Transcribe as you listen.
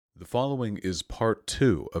The following is part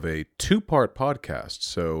two of a two-part podcast,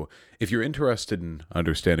 so if you're interested in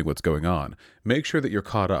understanding what's going on, make sure that you're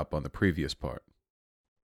caught up on the previous part.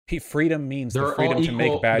 Freedom means They're the freedom all to make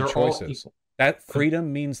equal- bad they're all choices. equal. That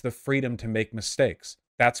freedom means the freedom to make mistakes.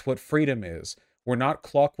 That's what freedom is. We're not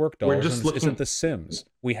clockwork dolls. We're just and this looking- isn't The Sims.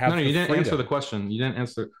 We have No, the you didn't freedom. answer the question. You didn't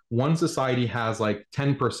answer. One society has like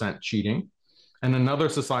 10% cheating, and another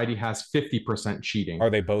society has 50% cheating.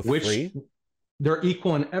 Are they both which free? they're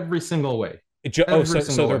equal in every single way. So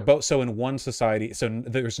single they're way. both. So in one society,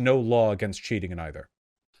 there's no law against cheating in either.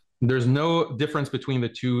 There's no difference between the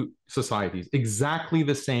two societies. Exactly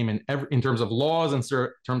the same in terms of laws and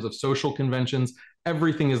terms of social conventions.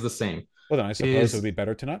 Everything is the same. Well, then I suppose it would be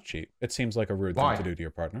better to not cheat. It seems like a rude Why? thing to do to your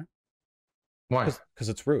partner. Why? Because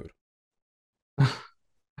it's rude.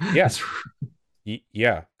 Yeah.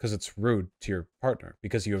 Yeah, because it's rude to your partner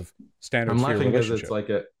because you have standards I'm for your laughing because relationship. it's like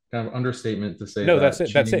a kind of understatement to say No, that that's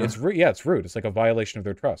it. That's it. cheating- It's rude. Yeah, it's rude. It's like a violation of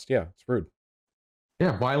their trust. Yeah, it's rude.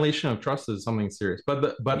 Yeah, violation of trust is something serious. But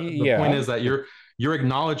the Yeah. point is that you're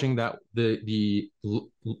acknowledging that the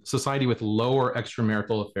society with lower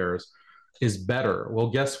extramarital affairs is better. Well,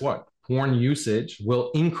 guess what? Porn usage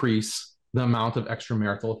will increase the amount of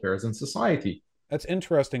extramarital affairs in society. That's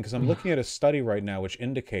interesting because I'm looking at a study right now which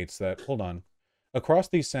indicates that, hold on. Across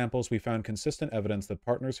these samples, we found consistent evidence that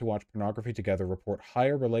partners who watch pornography together report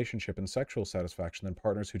higher relationship and sexual satisfaction than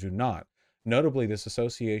partners who do not. Notably, this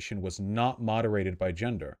association was not moderated by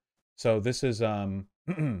gender. So this is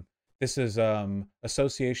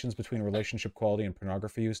associations between relationship quality and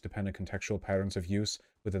pornography use dependent contextual patterns of use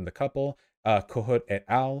within the couple. Kohut et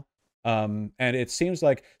al. And it seems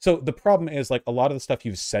like, so the problem is like a lot of the stuff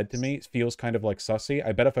you've said to me feels kind of like sussy.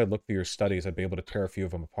 I bet if I looked through your studies, I'd be able to tear a few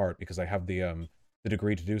of them apart because I have the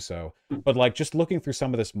degree to do so. But like just looking through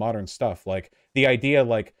some of this modern stuff, like the idea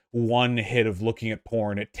like one hit of looking at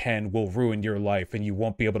porn at 10 will ruin your life and you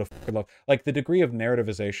won't be able to fucking love, like the degree of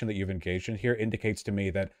narrativization that you've engaged in here indicates to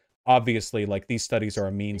me that obviously like these studies are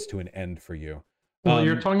a means to an end for you. Well,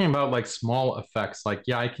 you're talking about like small effects. Like,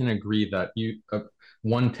 yeah, I can agree that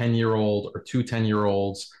one 10-year-old or two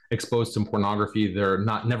 10-year-olds exposed to pornography, they're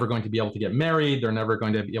never going to be able to get married. They're never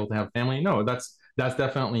going to be able to have family. No, that's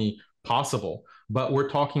definitely possible. But we're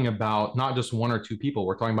talking about not just one or two people.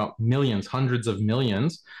 We're talking about millions, hundreds of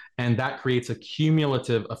millions. And that creates a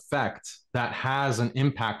cumulative effect that has an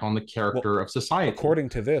impact on the character of society. According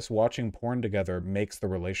to this, watching porn together makes the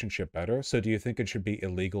relationship better. So do you think it should be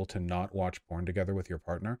illegal to not watch porn together with your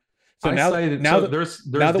partner? So now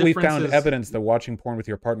that we've found evidence that watching porn with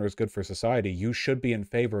your partner is good for society, you should be in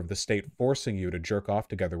favor of the state forcing you to jerk off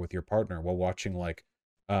together with your partner while watching like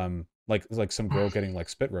some girl getting like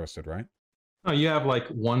spit roasted, right? No, you have like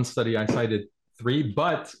one study. I cited 3,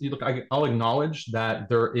 but look, I'll acknowledge that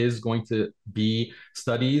there is going to be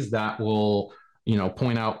studies that will,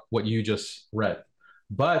 point out what you just read.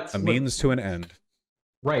 But a means to an end.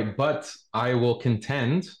 Right, but I will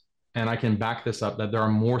contend, and I can back this up, that there are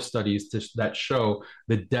more studies that show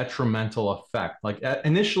the detrimental effect. Like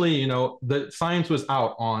initially, the science was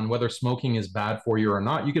out on whether smoking is bad for you or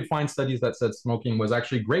not. You could find studies that said smoking was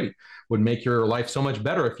actually great, would make your life so much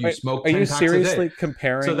better if you smoke 10 packs a day. Are you seriously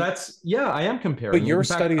comparing? So I am comparing. But your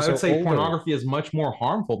studies I would say older. pornography is much more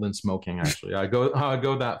harmful than smoking, actually. I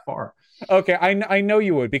go that far. Okay, I know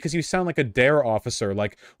you would because you sound like a dare officer,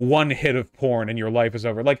 like one hit of porn and your life is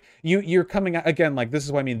over. Like you're coming out again, like this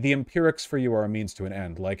is what I mean. The empirics for you are a means to an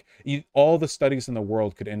end. Like all the studies in the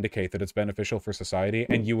world could indicate that it's beneficial for society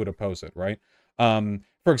and you would oppose it, right?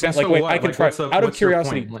 For example, so I can try out of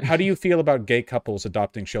curiosity, like, how do you feel about gay couples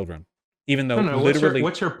adopting children? Even though literally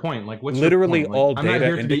what's your point? Like what's literally your point? all I'm not data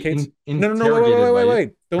here to be indicates interrogated by wait.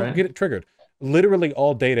 you, Don't right? get it triggered. Literally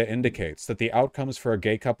all data indicates that the outcomes for a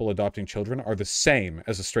gay couple adopting children are the same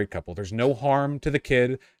as a straight couple. There's no harm to the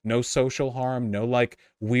kid, no social harm, no like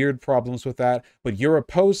weird problems with that, but you're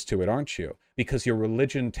opposed to it, aren't you? Because your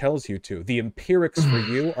religion tells you to. The empirics for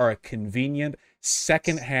you are a convenient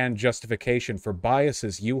second-hand justification for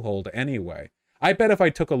biases you hold anyway. I bet if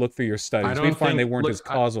I took a look through your studies, we'd find they weren't as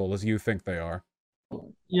causal as you think they are.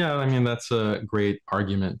 Yeah, I mean, that's a great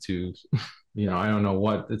argument to, I don't know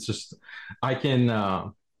what, it's just, I can,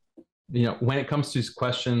 when it comes to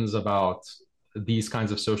questions about these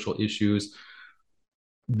kinds of social issues,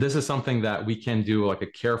 this is something that we can do like a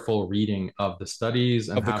careful reading of the studies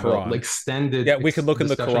and have like extended. Yeah, we could look in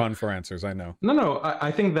the Quran for answers. I know. No,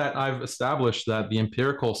 I think that I've established that the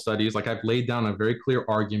empirical studies, like I've laid down a very clear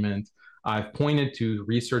argument. I've pointed to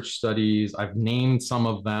research studies. I've named some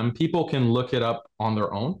of them. People can look it up on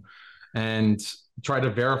their own and try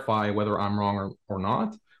to verify whether I'm wrong or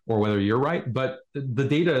not, or whether you're right, but the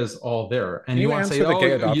data is all there. And Can you you want to say, answer the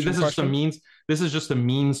gay oh, adoption this is just a question? means. This is just a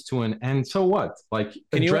means to an end. So what? Like,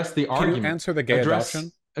 address the Can argument. you answer the gay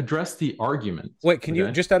adoption? Address the argument. Wait, can you,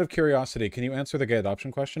 just out of curiosity, can you answer the gay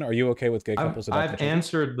adoption question? Are you okay with gay couples adopting? I've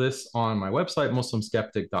answered this on my website,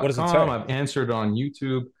 muslimskeptic.com. What does it say? I've answered on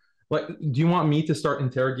YouTube. Like, do you want me to start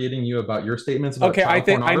interrogating you about your statements about okay, I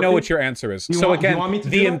think I know what your answer is. So again,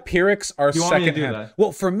 the empirics are secondhand.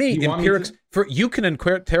 Well, for me, empirics you can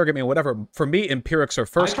interrogate me or whatever. For me, empirics are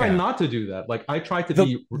first. I try not to do that. Like, I try to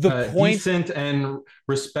be decent and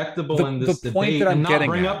respectable in this debate and not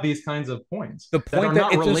bring up these kinds of points. The point that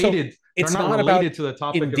are not related. It's not about to the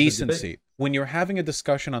topic indecency. When you're having a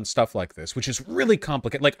discussion on stuff like this, which is really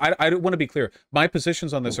complicated. Like, I want to be clear. My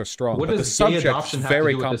positions on this are strong, but the subject is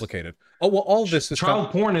very complicated. Oh, well, all this is... Child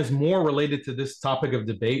porn is more related to this topic of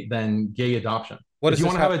debate than gay adoption. If you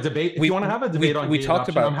want to have a debate, on gay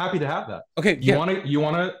adoption, I'm happy to have that. Okay, you want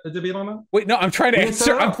a debate on that? Wait, no, I'm trying to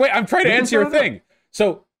answer... I'm trying to answer your thing.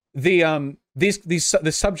 So, the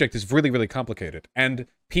subject is really, really complicated, and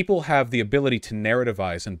people have the ability to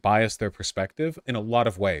narrativize and bias their perspective in a lot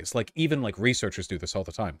of ways. Like, even like researchers do this all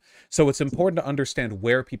the time. So it's important to understand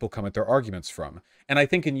where people come at their arguments from. And I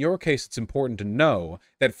think in your case, it's important to know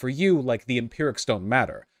that for you, like, the empirics don't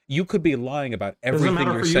matter. You could be lying about everything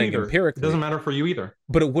you're saying empirically. It doesn't matter for you either.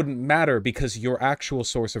 But it wouldn't matter because your actual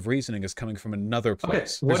source of reasoning is coming from another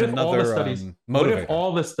place. Okay. What if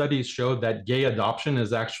all the studies showed that gay adoption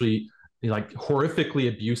is actually like horrifically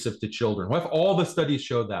abusive to children? What if all the studies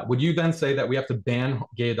showed that? Would you then say that we have to ban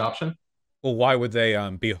gay adoption? Well, why would they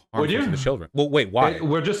be harmful to the children? Well, wait, why?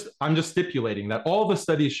 I'm just stipulating that all the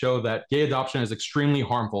studies show that gay adoption is extremely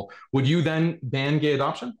harmful. Would you then ban gay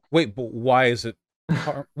adoption? Wait, but why is it?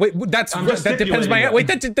 Wait, that depends.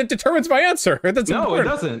 That determines my answer. That's important. It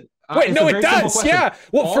doesn't. Wait, no, it does. Yeah.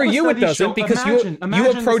 Well, for you, it doesn't because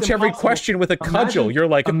you approach every question with a cudgel. You're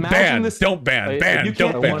like, ban, don't ban, ban,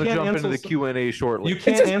 don't ban. I want to jump into the Q&A shortly. You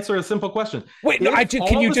can't answer a simple question. Wait, no,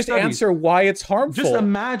 can you just answer why it's harmful? Just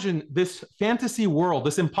imagine this fantasy world,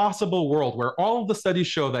 this impossible world where all of the studies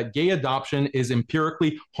show that gay adoption is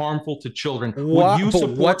empirically harmful to children. Would you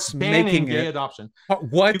support banning gay adoption?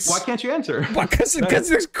 Why can't you answer? Because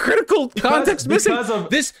there's critical context missing.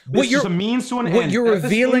 This is a means to an end. What you're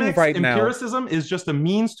revealing right now, empiricism is just a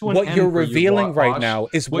means to an end. What you're revealing right now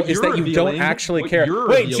is that you don't actually care.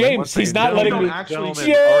 Wait, James, he's not letting me.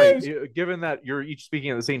 James, given that you're each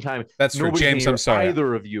speaking at the same time, that's for James. I'm sorry.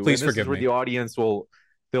 Either of you, please forgive me. The audience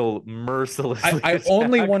they'll mercilessly. I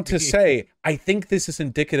only want to say, I think this is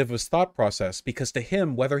indicative of his thought process because to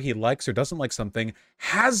him, whether he likes or doesn't like something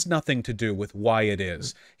has nothing to do with why it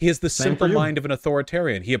is. He has the simple mind of an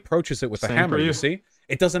authoritarian. He approaches it with a hammer. You see.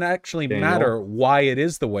 It doesn't actually matter why it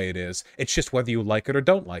is the way it is. It's just whether you like it or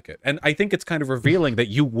don't like it. And I think it's kind of revealing that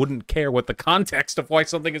you wouldn't care what the context of why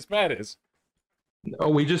something is bad is. No,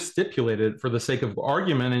 we just stipulated for the sake of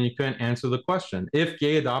argument, and you couldn't answer the question. If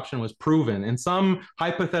gay adoption was proven in some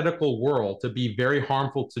hypothetical world to be very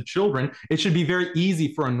harmful to children, it should be very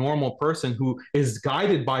easy for a normal person who is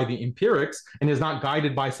guided by the empirics and is not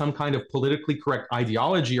guided by some kind of politically correct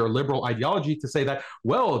ideology or liberal ideology to say that,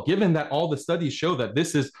 well, given that all the studies show that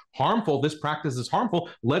this is harmful, this practice is harmful,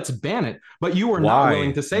 let's ban it. But you were not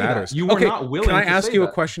willing to say that. You were not willing to say that. Can I ask you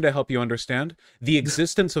a question to help you understand? The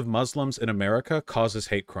existence of Muslims in America causes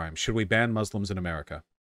hate crime. Should we ban Muslims in America?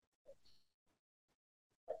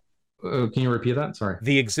 Can you repeat that? Sorry.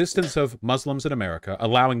 The existence of Muslims in America,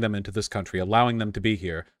 allowing them into this country, allowing them to be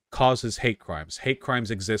here, causes hate crimes. Hate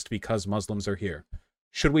crimes exist because Muslims are here.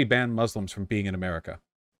 Should we ban Muslims from being in America?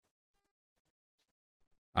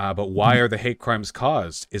 But why are the hate crimes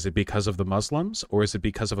caused? Is it because of the Muslims or is it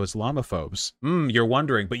because of Islamophobes? You're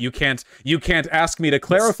wondering, but you can't ask me to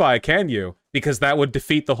clarify, can you? Because that would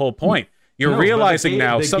defeat the whole point. You're realizing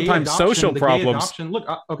now sometimes social problems. Look,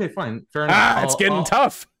 okay, fine, fair enough. It's getting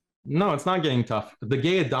tough. No, it's not getting tough. The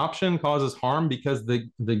gay adoption causes harm because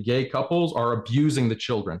the gay couples are abusing the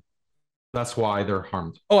children. That's why they're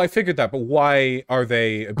harmed. Oh, I figured that, but why are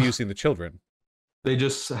they abusing the children? They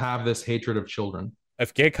just have this hatred of children.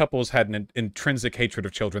 If gay couples had an intrinsic hatred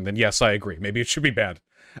of children, then yes, I agree. Maybe it should be banned.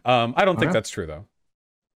 I don't think that's true, though.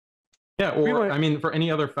 Yeah, or I mean, for any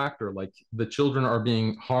other factor, like the children are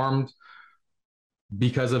being harmed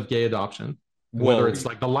because of gay adoption. Whether it's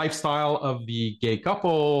like the lifestyle of the gay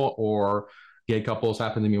couple or gay couples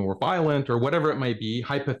happen to be more violent or whatever it may be,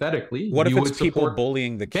 hypothetically. What if it's people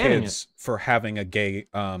bullying the kids for having a gay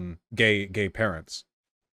parents?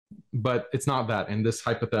 But it's not that in this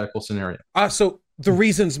hypothetical scenario. So the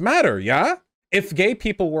reasons matter, yeah? If gay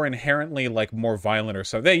people were inherently like more violent or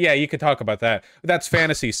something, yeah, you could talk about that. That's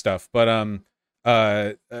fantasy stuff. But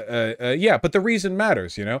Yeah, but the reason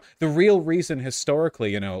matters, you know. The real reason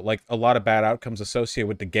historically, you know, like a lot of bad outcomes associated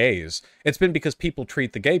with the gays, it's been because people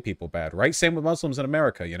treat the gay people bad, right? Same with Muslims in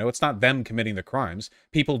America, you know. It's not them committing the crimes.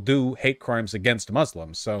 People do hate crimes against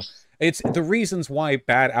Muslims. So it's the reasons why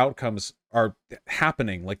bad outcomes are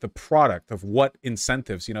happening, like the product of what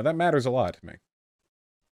incentives, you know, that matters a lot to me.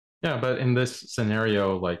 Yeah, but in this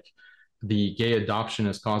scenario, like the gay adoption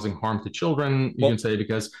is causing harm to children, you Well, can say,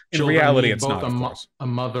 because in children reality, need it's both not, of course. a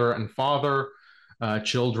mother and father.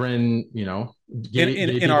 Children, you know,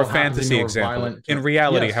 In our fantasy example, in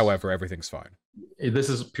reality, Yes. however, everything's fine. This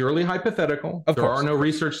is purely hypothetical. Of There course, are no of course.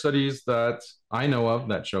 research studies that I know of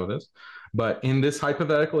that show this. But in this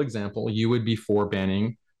hypothetical example, you would be for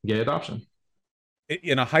banning gay adoption.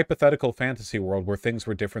 In a hypothetical fantasy world where things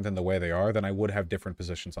were different than the way they are, then I would have different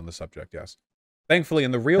positions on the subject, yes. Thankfully,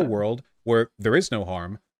 in the real world, where there is no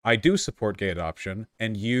harm, I do support gay adoption,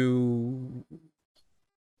 and you...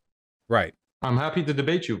 Right. I'm happy to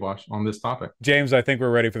debate you, Vosh, on this topic. James, I think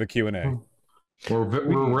we're ready for the Q&A. We're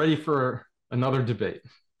ready for another debate.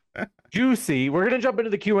 Juicy. We're going to jump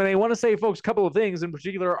into the Q&A. I want to say, folks, a couple of things. In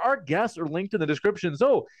particular, our guests are linked in the description.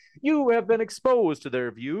 So you have been exposed to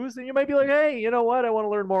their views, and you might be like, hey, you know what? I want to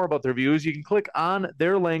learn more about their views. You can click on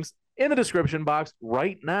their links in the description box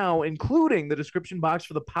right now, including the description box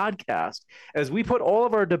for the podcast, as we put all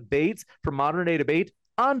of our debates for Modern Day Debate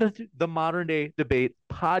onto the Modern Day Debate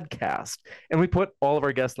podcast. And we put all of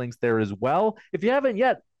our guest links there as well. If you haven't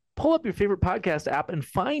yet, pull up your favorite podcast app and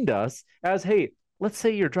find us as, hey, let's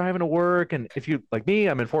say you're driving to work, and if you, like me,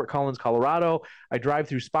 I'm in Fort Collins, Colorado. I drive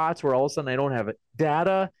through spots where all of a sudden I don't have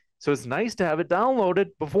data. So it's nice to have it downloaded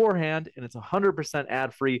beforehand, and it's 100%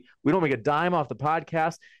 ad-free. We don't make a dime off the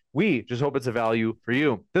podcast. We just hope it's a value for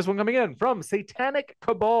you. This one coming in from Satanic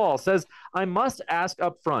Cabal says, I must ask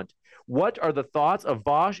up front, what are the thoughts of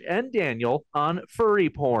Vosh and Daniel on furry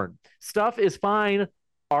porn? Stuff is fine.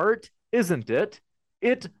 Art, isn't it?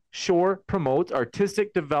 It sure promotes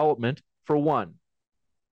artistic development for one.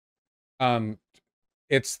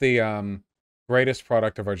 It's the greatest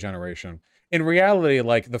product of our generation. In reality,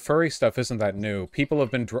 like, the furry stuff isn't that new. People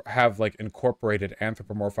have like incorporated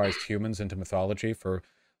anthropomorphized humans into mythology for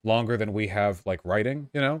longer than we have like writing,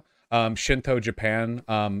 you know. Shinto Japan,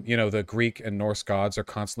 you know, the Greek and Norse gods are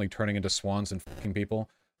constantly turning into swans and fucking people.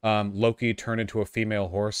 Loki turned into a female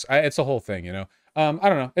horse. It's a whole thing, you know. I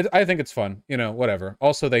don't know. I think it's fun, you know, whatever.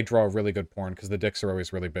 Also, they draw really good porn because the dicks are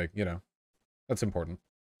always really big, you know. That's important.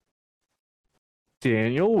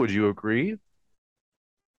 Daniel, would you agree?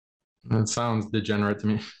 That sounds degenerate to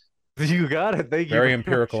me. You got it. Thank you. Very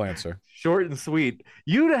empirical answer. Short and sweet.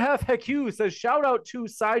 You to have Heck you says, shout out to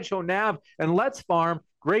Sideshow Nav and Let's Farm.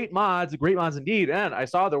 Great mods indeed. And I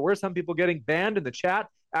saw there were some people getting banned in the chat.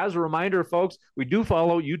 As a reminder, folks, we do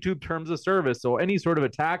follow YouTube terms of service. So any sort of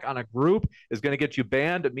attack on a group is going to get you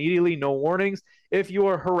banned immediately, no warnings. If you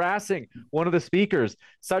are harassing one of the speakers,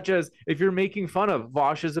 such as if you're making fun of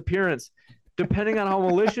Vosh's appearance, depending on how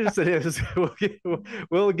malicious it is, we'll give you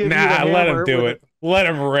the hammer. Let him do it. Let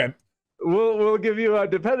him rip. We'll give you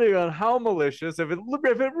depending on how malicious. If it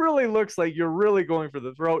really looks like you're really going for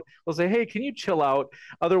the throat, we'll say, hey, can you chill out?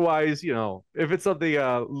 Otherwise, you know, if it's something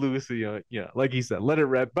loose, you know, like he said, let it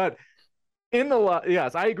rip. But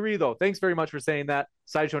yes, I agree though. Thanks very much for saying that.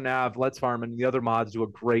 Sideshow Nav, Let's Farm, and the other mods do a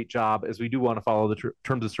great job, as we do want to follow the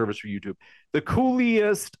terms of service for YouTube. The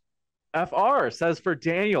coolest FR says, for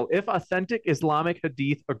Daniel, if authentic Islamic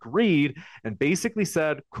hadith agreed and basically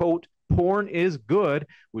said, quote, porn is good,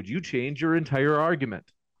 would you change your entire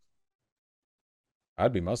argument?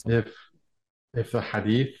 I'd be Muslim. If the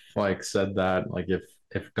hadith like said that, like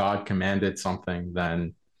if God commanded something,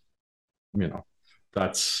 then, you know,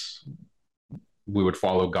 we would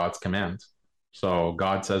follow God's command. So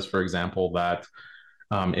God says, for example, that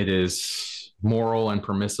it is moral and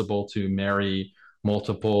permissible to marry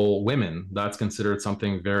multiple women. That's considered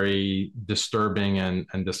something very disturbing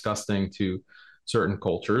and disgusting to certain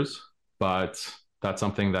cultures, but that's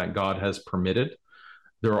something that God has permitted.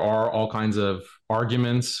 There are all kinds of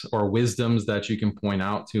arguments or wisdoms that you can point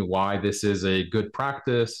out to why this is a good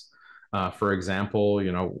practice. For example,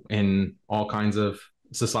 you know, in all kinds of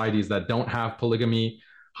societies that don't have polygamy,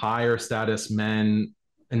 higher status men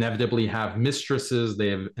inevitably have mistresses.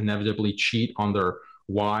 They inevitably cheat on their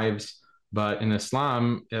wives. But in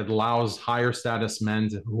Islam, it allows higher status men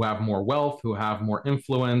who have more wealth, who have more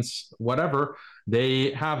influence, whatever.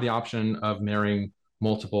 They have the option of marrying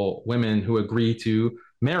multiple women who agree to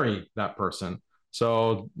marry that person.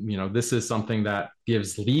 So, you know, this is something that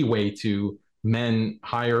gives leeway to men,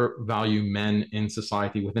 higher value men in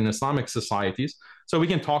society within Islamic societies. So we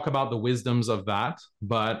can talk about the wisdoms of that,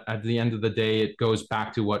 but at the end of the day, it goes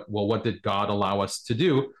back to what did God allow us to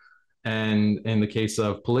do? And in the case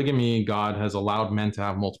of polygamy, God has allowed men to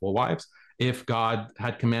have multiple wives. If God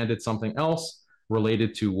had commanded something else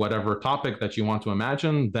related to whatever topic that you want to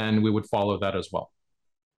imagine, then we would follow that as well.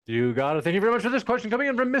 You got it. Thank you very much for this question. Coming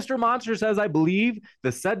in from Mr. Monster says, I believe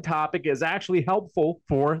the said topic is actually helpful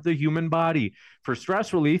for the human body. For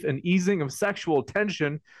stress relief and easing of sexual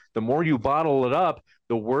tension, the more you bottle it up,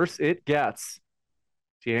 the worse it gets.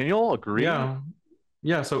 Daniel, agree?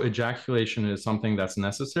 Yeah. So ejaculation is something that's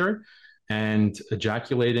necessary. And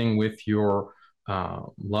ejaculating with your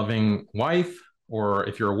loving wife, or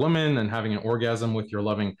if you're a woman and having an orgasm with your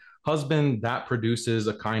loving husband, that produces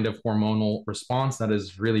a kind of hormonal response that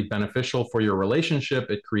is really beneficial for your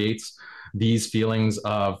relationship. It creates these feelings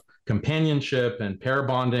of companionship and pair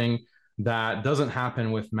bonding that doesn't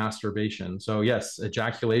happen with masturbation. So yes,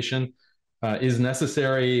 ejaculation is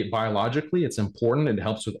necessary biologically. It's important. It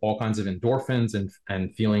helps with all kinds of endorphins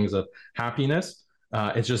and feelings of happiness.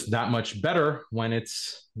 It's just that much better when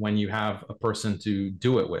you have a person to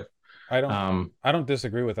do it with. I don't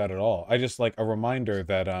disagree with that at all. I just like a reminder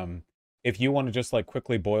that if you want to just like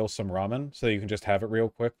quickly boil some ramen so you can just have it real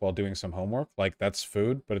quick while doing some homework, like that's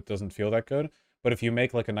food, but it doesn't feel that good. But if you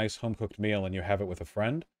make like a nice home cooked meal and you have it with a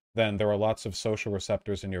friend, then there are lots of social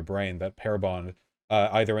receptors in your brain that pair bond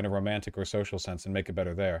either in a romantic or social sense and make it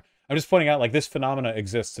better there. I'm just pointing out like this phenomena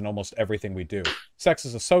exists in almost everything we do. Sex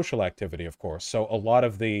is a social activity, of course. So a lot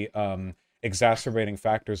of the exacerbating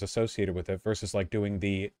factors associated with it versus like doing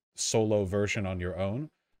the solo version on your own,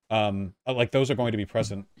 like those are going to be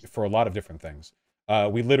present for a lot of different things.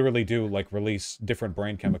 We literally do like release different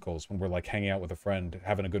brain chemicals when we're like hanging out with a friend,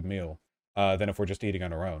 having a good meal, than if we're just eating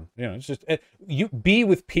on our own. You know, it's just you be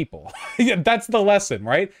with people. That's the lesson,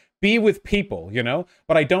 right? Be with people, you know.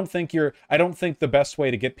 But I don't think the best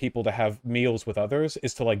way to get people to have meals with others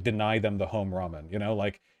is to like deny them the home ramen. You know,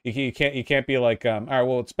 like you can't be like, all right,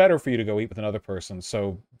 well, it's better for you to go eat with another person,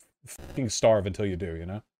 so fucking starve until you do. You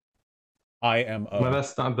know. Well,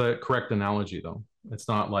 that's not the correct analogy, though. It's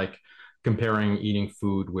not like comparing eating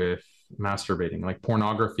food with masturbating. Like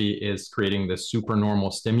pornography is creating this super normal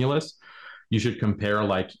stimulus. You should compare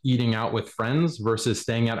like eating out with friends versus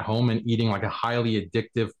staying at home and eating like a highly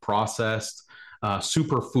addictive processed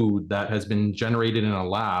superfood that has been generated in a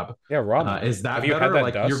lab. Yeah, ramen. Is that better?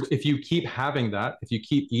 Like if you keep having that, if you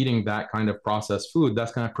keep eating that kind of processed food,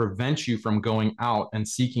 that's going to prevent you from going out and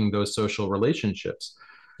seeking those social relationships.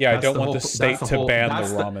 Yeah, I don't want the state to ban the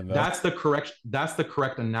ramen, though. That's the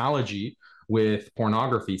correct analogy with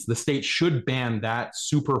pornography. So the state should ban that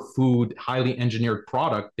superfood, highly engineered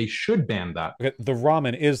product. They should ban that. The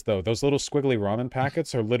ramen is, though. Those little squiggly ramen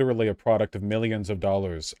packets are literally a product of millions of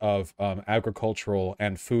dollars of agricultural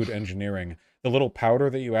and food engineering. The little powder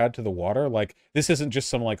that you add to the water, like, this isn't just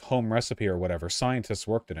some, like, home recipe or whatever. Scientists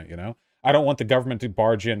worked in it, you know? I don't want the government to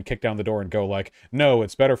barge in, kick down the door, and go like, no,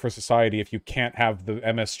 it's better for society if you can't have the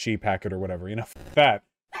MSG packet or whatever. You know, that.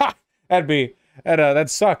 Ha!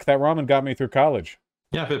 That'd suck. That ramen got me through college.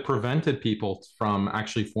 Yeah, if it prevented people from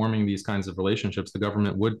actually forming these kinds of relationships, the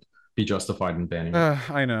government would be justified in banning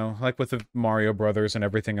it. I know, like with the Mario Brothers and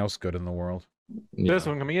everything else good in the world. Yeah. This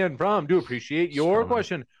one coming in from, do appreciate your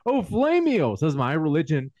question. Oh, Flamio says, my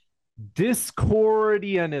religion,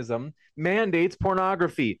 Discordianism, mandates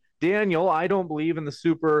pornography. Daniel, I don't believe in the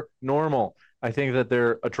super normal. I think that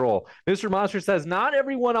they're a troll. Mr. Monster says, not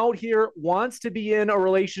everyone out here wants to be in a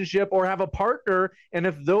relationship or have a partner. And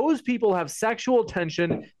if those people have sexual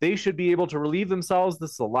tension, they should be able to relieve themselves.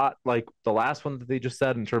 This is a lot like the last one that they just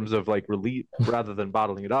said in terms of like relief rather than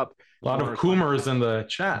bottling it up. A lot of Coomers in the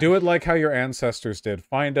chat. Do it like how your ancestors did.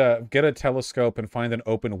 Get a telescope and find an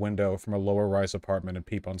open window from a lower rise apartment and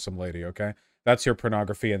peep on some lady, okay? That's your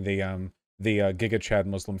pornography and the Giga Chad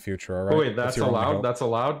Muslim future, all right? Oh, wait, that's allowed? That's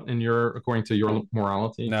allowed according to your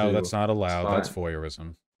morality? No, that's not allowed. That's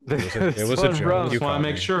voyeurism. It was a joke. Just want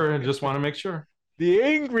to make sure. The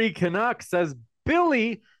Angry Canuck says,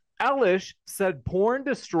 Billie Eilish said porn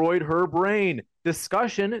destroyed her brain.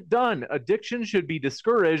 Discussion done. Addiction should be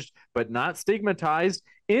discouraged, but not stigmatized.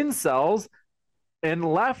 Incels and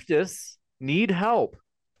leftists need help.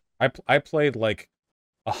 I played like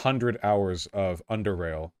 100 hours of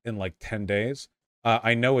Underrail in like 10 days.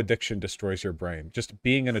 I know addiction destroys your brain. Just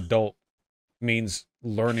being an adult means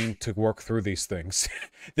learning to work through these things.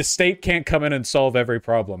 The state can't come in and solve every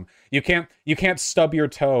problem. You can't stub your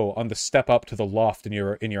toe on the step up to the loft in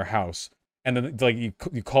your house and then like you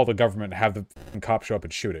call the government and have the cop show up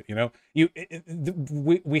and shoot it. You know,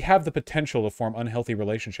 we have the potential to form unhealthy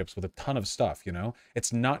relationships with a ton of stuff. You know,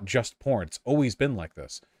 it's not just porn. It's always been like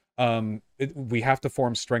this. We have to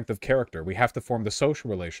form strength of character. We have to form the social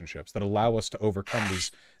relationships that allow us to overcome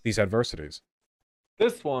these adversities.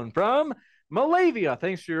 This one from Malavia,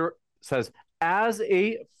 thanks for your, says, as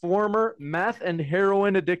a former meth and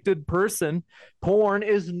heroin addicted person, porn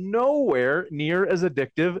is nowhere near as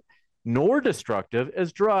addictive nor destructive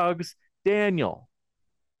as drugs. Daniel.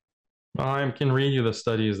 I can read you the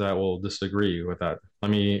studies that will disagree with that.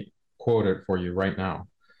 Let me quote it for you right now.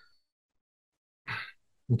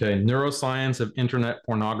 Okay, Neuroscience of Internet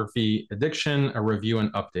Pornography Addiction, a review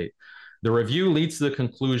and update. The review leads to the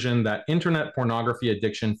conclusion that internet pornography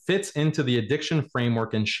addiction fits into the addiction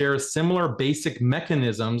framework and shares similar basic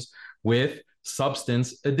mechanisms with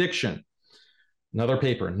substance addiction. Another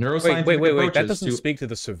paper, neuroscientific wait. That doesn't speak to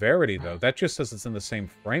the severity, though. That just says it's in the same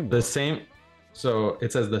framework. So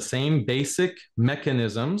it says the same basic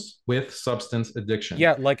mechanisms with substance addiction.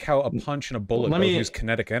 Yeah, like how a punch and a bullet both use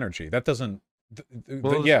kinetic energy. That doesn't.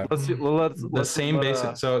 The same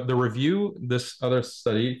basic. So the review, this other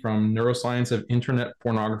study from Neuroscience of Internet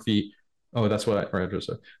Pornography. Oh, that's what I just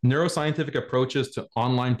said. Neuroscientific approaches to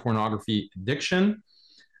online pornography addiction.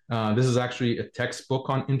 This is actually a textbook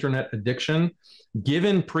on internet addiction.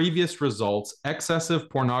 Given previous results, excessive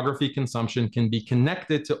pornography consumption can be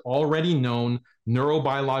connected to already known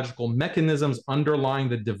neurobiological mechanisms underlying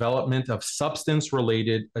the development of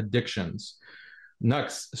substance-related addictions.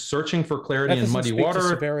 Next, searching for clarity in muddy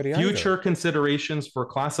water, future considerations for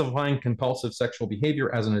classifying compulsive sexual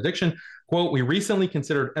behavior as an addiction. Quote, we recently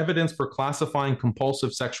considered evidence for classifying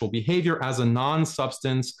compulsive sexual behavior as a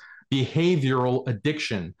non-substance behavioral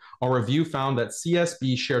addiction. Our review found that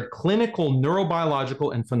CSB shared clinical,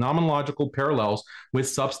 neurobiological, and phenomenological parallels with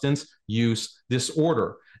substance use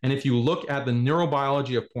disorder. And if you look at the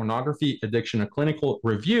neurobiology of pornography addiction, a clinical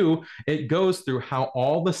review, it goes through how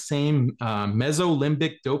all the same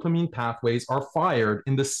mesolimbic dopamine pathways are fired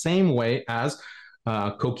in the same way as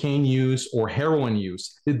cocaine use or heroin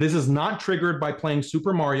use. This is not triggered by playing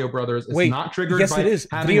Super Mario Brothers. It's not triggered by it is.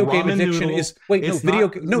 Video game addiction noodles.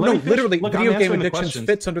 Literally, video game addiction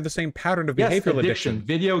fits under the same pattern of behavioral addiction.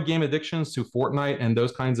 Video game addictions to Fortnite and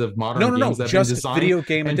those kinds of modern games that have been designed. Video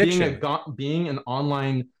game addiction. Being an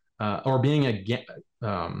online or being a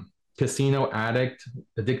casino addict,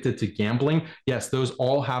 addicted to gambling, yes, those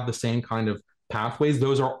all have the same kind of pathways.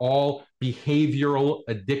 Those are all behavioral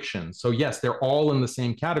addictions. So yes, they're all in the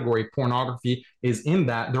same category. Pornography is in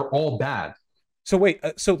that. They're all bad. So wait,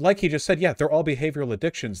 so like he just said, yeah, they're all behavioral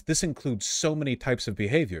addictions. This includes so many types of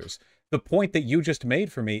behaviors. The point that you just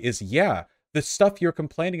made for me is, yeah, the stuff you're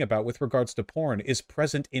complaining about with regards to porn is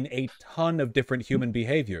present in a ton of different human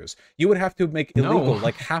behaviors. You would have to make illegal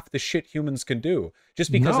like half the shit humans can do,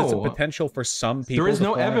 just because it's a potential for some people. There is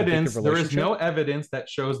no evidence. There is no evidence that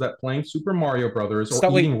shows that playing Super Mario Brothers or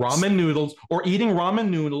eating ramen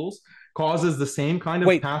noodles causes the same kind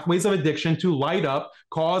of pathways of addiction to light up,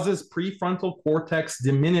 causes prefrontal cortex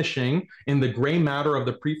diminishing in the gray matter of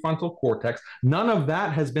the prefrontal cortex. None of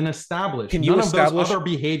that has been established. Can you establish those other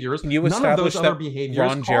behaviors? Can you establish none of those other behaviors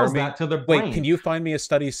Ron Jeremy that to the brain? Wait, can you find me a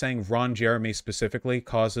study saying Ron Jeremy specifically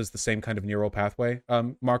causes the same kind of neural pathway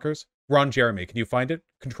markers? Ron Jeremy, can you find it?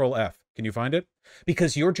 Control F. Can you find it?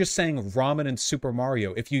 Because you're just saying ramen and Super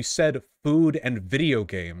Mario. If you said food and video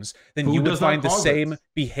games, then you would find the same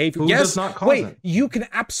behavior. Yes, wait, you can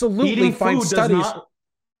absolutely find studies.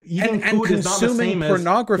 And consuming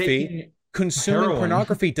pornography,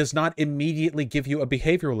 pornography does not immediately give you a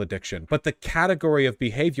behavioral addiction, but the category of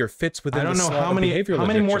behavior fits within the slot of behavioral addiction. How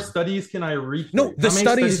many more studies can I read? No, the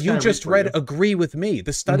studies you just read agree with me.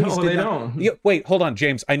 The studies they don't. Yeah, wait, hold on,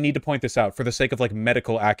 James. I need to point this out for the sake of like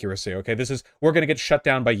medical accuracy. Okay, we're going to get shut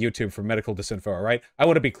down by YouTube for medical disinfo. All right, I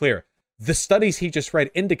want to be clear. The studies he just read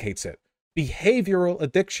indicates it. Behavioral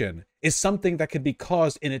addiction is something that can be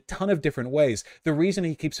caused in a ton of different ways. The reason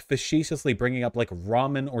he keeps facetiously bringing up like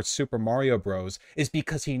ramen or Super Mario Bros. Is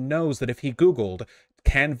because he knows that if he Googled,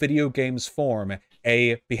 can video games form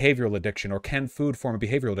a behavioral addiction or can food form a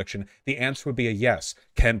behavioral addiction, the answer would be a yes.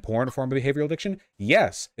 Can porn form a behavioral addiction?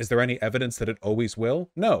 Yes. Is there any evidence that it always will?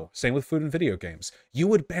 No. Same with food and video games. You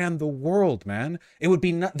would ban the world, man. It would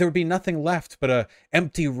be there would be nothing left but a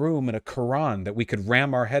empty room and a Quran that we could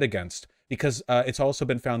ram our head against. Because it's also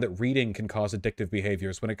been found that reading can cause addictive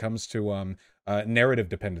behaviors when it comes to narrative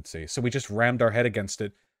dependency. So we just rammed our head against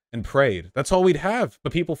it and prayed. That's all we'd have.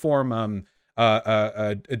 But people form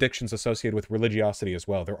addictions associated with religiosity as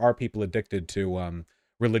well. There are people addicted to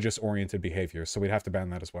religious-oriented behaviors. So we'd have to ban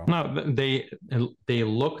that as well. No, they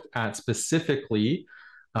looked at specifically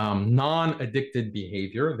non-addicted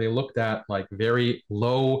behavior. They looked at like very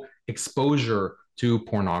low exposure to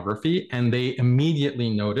pornography, and they immediately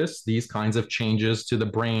noticed these kinds of changes to the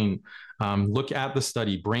brain. Look at the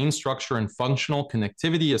study, Brain Structure and Functional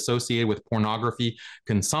Connectivity Associated with Pornography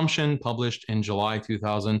Consumption, published in July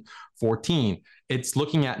 2014. It's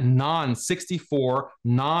looking at 64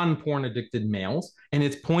 non-porn addicted males, and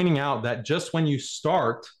it's pointing out that just when you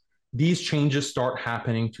start, these changes start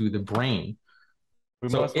happening to the brain. We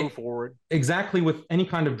must move forward. Exactly, with any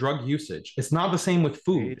kind of drug usage. It's not the same with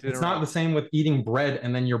food. It's not the same with eating bread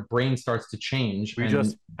and then your brain starts to change. We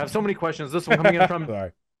just have so many questions. This one coming in from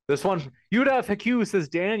this one. Yuda Haku says,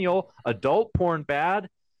 Daniel, adult porn bad?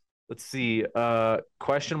 Let's see.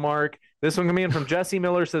 Question mark. This one coming in from Jesse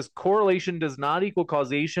Miller says, correlation does not equal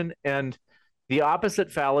causation, and the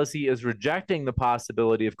opposite fallacy is rejecting the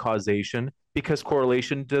possibility of causation because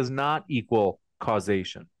correlation does not equal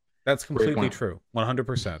causation. That's completely true.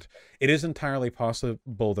 100%. It is entirely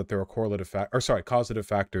possible that there are causative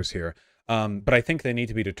factors here. But I think they need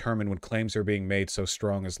to be determined when claims are being made so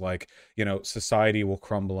strong as like, society will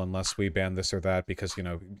crumble unless we ban this or that because,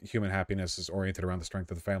 human happiness is oriented around the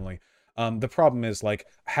strength of the family. The problem is, like,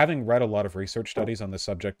 having read a lot of research studies on this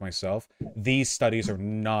subject myself, these studies are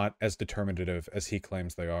not as determinative as he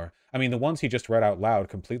claims they are. I mean, the ones he just read out loud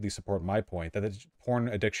completely support my point that porn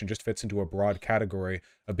addiction just fits into a broad category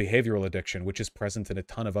of behavioral addiction, which is present in a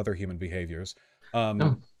ton of other human behaviors.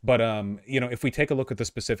 But if we take a look at the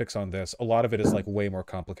specifics on this, a lot of it is like way more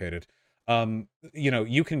complicated.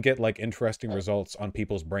 You can get like interesting results on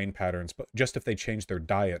people's brain patterns, but just if they change their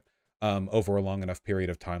diet over a long enough period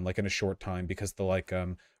of time, like in a short time, because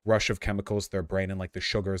the rush of chemicals to their brain and like the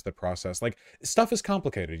sugars that process, like, stuff is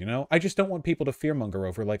complicated. I just don't want people to fearmonger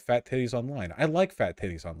over like fat titties online. I like fat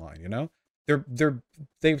titties online. They're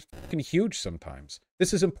fucking huge sometimes.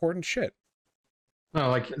 This is important shit. No,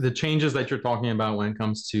 like the changes that you're talking about when it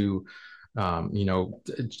comes to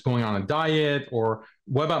going on a diet, or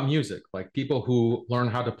what about music? Like, people who learn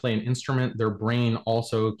how to play an instrument, their brain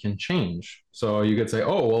also can change. So you could say,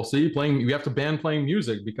 oh, well, see, you have to ban playing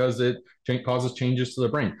music because it causes changes to the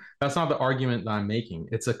brain. That's not the argument that I'm making.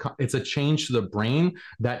 It's a change to the brain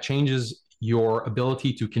that changes your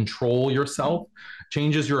ability to control yourself,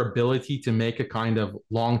 changes your ability to make a kind of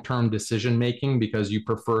long-term decision making because you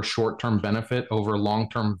prefer short-term benefit over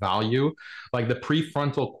long-term value. Like the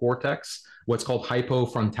prefrontal cortex, what's called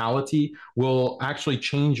hypofrontality, will actually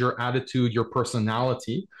change your attitude, your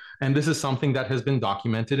personality. And this is something that has been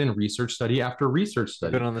documented in research study after research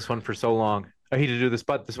study. Been on this one for so long. I hate to do this,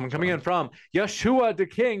 but this one coming in from Yeshua the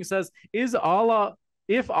King says,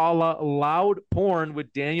 if Allah allowed porn,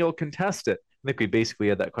 would Daniel contest it? I think we basically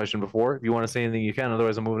had that question before. If you want to say anything, you can.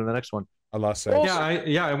 Otherwise, I'm moving to the next one. Allah says.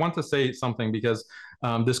 I want to say something because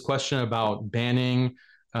this question about banning,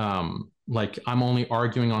 like, I'm only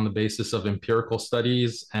arguing on the basis of empirical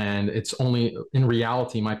studies, and it's only, in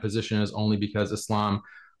reality, my position is only because Islam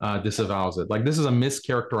disavows it. Like, this is a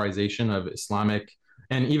mischaracterization of Islamic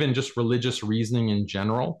and even just religious reasoning in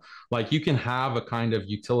general. Like, you can have a kind of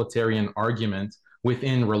utilitarian argument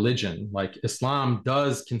within religion. Like, Islam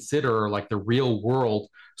does consider like the real world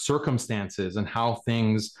circumstances and how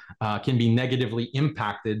things can be negatively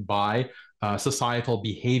impacted by societal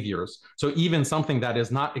behaviors. So even something that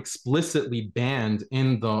is not explicitly banned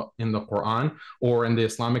in the Quran or in the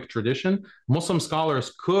Islamic tradition, Muslim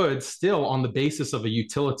scholars could still, on the basis of a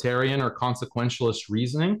utilitarian or consequentialist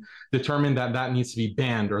reasoning, determine that that needs to be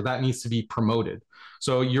banned or that needs to be promoted.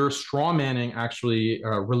 So you're strawmanning actually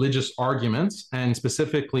religious arguments, and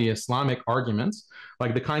specifically Islamic arguments.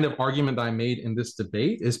 Like, the kind of argument that I made in this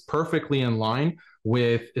debate is perfectly in line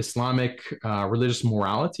with Islamic religious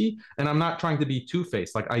morality. And I'm not trying to be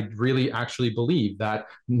two-faced. Like, I really actually believe that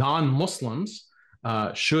non-Muslims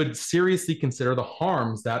should seriously consider the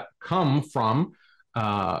harms that come from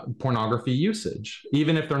pornography usage,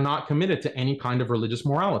 even if they're not committed to any kind of religious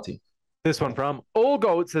morality. This one from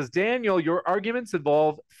Olgoat says, Daniel, your arguments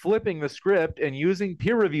involve flipping the script and using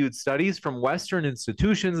peer-reviewed studies from Western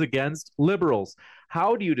institutions against liberals.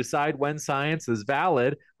 How do you decide when science is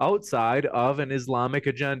valid outside of an Islamic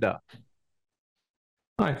agenda?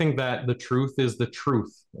 I think that the truth is the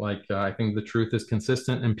truth. Like, I think the truth is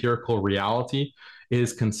consistent. Empirical reality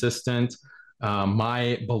is consistent.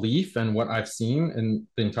 My belief and what I've seen in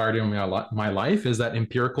the entirety of my life is that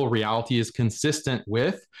empirical reality is consistent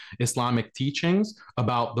with Islamic teachings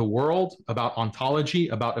about the world, about ontology,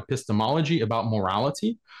 about epistemology, about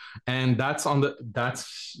morality. And that's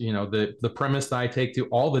the premise that I take to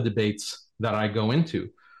all the debates that I go into.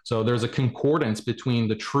 So there's a concordance between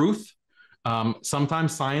the truth.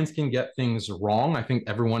 Sometimes science can get things wrong. I think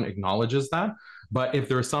everyone acknowledges that. But if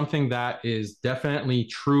there's something that is definitely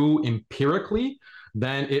true empirically,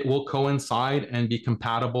 then it will coincide and be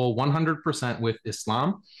compatible 100% with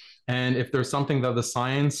Islam. And if there's something that the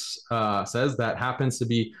science says that happens to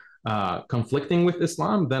be conflicting with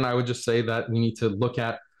Islam, then I would just say that we need to look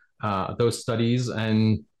at those studies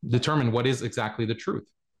and determine what is exactly the truth.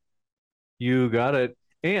 You got it.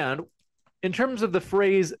 And in terms of the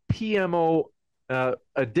phrase PMO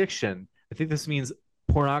addiction, I think this means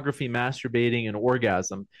pornography, masturbating, and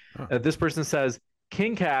orgasm. This person says,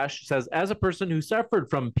 King Cash says, as a person who suffered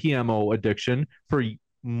from PMO addiction for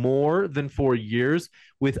more than 4 years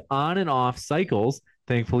with on and off cycles,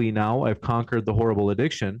 thankfully now I've conquered the horrible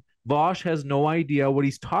addiction. Vosh has no idea what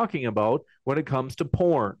he's talking about when it comes to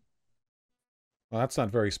porn. Well, that's not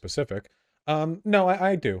very specific. No,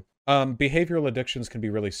 I do. Behavioral addictions can be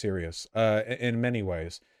really serious in many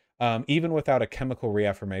ways. Even without a chemical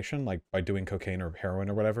reaffirmation, like by doing cocaine or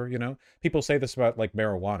heroin or whatever, you know, people say this about like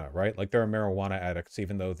marijuana, right? Like there are marijuana addicts,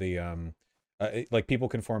 even though like people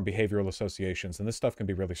can form behavioral associations, and this stuff can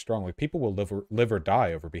be really strong. Like people will live or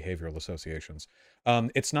die over behavioral associations.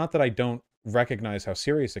 It's not that I don't recognize how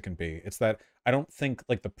serious it can be. It's that I don't think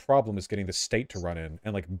like the problem is getting the state to run in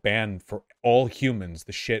and like ban for all humans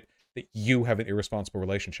the shit that you have an irresponsible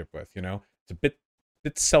relationship with, you know? It's a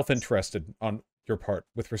bit self-interested on your part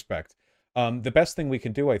with respect. The best thing we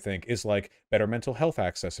can do, I think, is like better mental health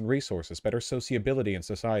access and resources, better sociability in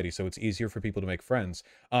society so it's easier for people to make friends.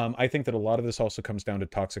 I think that a lot of this also comes down to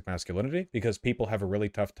toxic masculinity because people have a really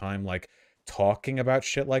tough time like talking about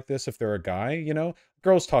shit like this if they're a guy, you know?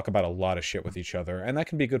 Girls talk about a lot of shit with each other, and that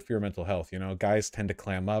can be good for your mental health, you know? Guys tend to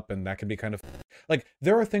clam up, and that can be kind of... Like,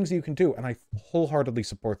 there are things you can do, and I wholeheartedly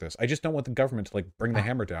support this. I just don't want the government to, like, bring the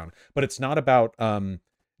hammer down. But it's not about a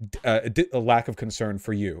lack of concern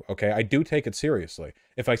for you, okay? I do take it seriously.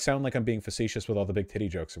 If I sound like I'm being facetious with all the big titty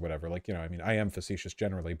jokes or whatever, like, you know, I mean, I am facetious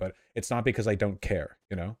generally, but it's not because I don't care,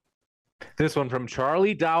 you know? This one from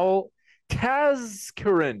Charlie Dowell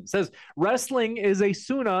Tazkaran says, wrestling is a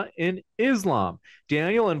sunnah in Islam.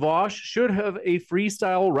 Daniel and Vosh should have a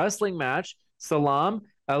freestyle wrestling match. Salam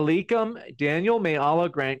alaikum. Daniel, may Allah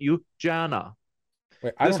grant you Jannah.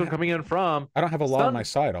 Wait, this one coming in from... I don't have a law on my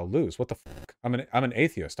side. I'll lose. What the fuck? I'm an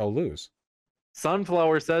atheist. I'll lose.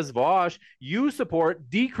 Sunflower says, Vosh, you support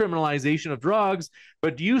decriminalization of drugs,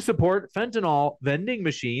 but do you support fentanyl vending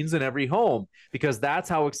machines in every home? Because that's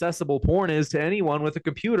how accessible porn is to anyone with a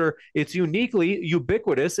computer. It's uniquely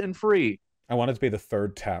ubiquitous and free. I want it to be the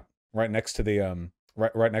third tap, right next to the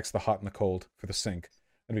right next to the hot and the cold for the sink.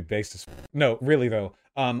 That'd be based as... No, really though.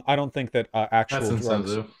 I don't think that actual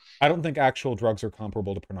drugs... I don't think actual drugs are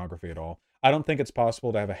comparable to pornography at all. I don't think it's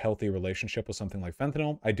possible to have a healthy relationship with something like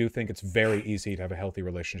fentanyl. I do think it's very easy to have a healthy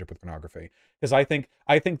relationship with pornography. Because I think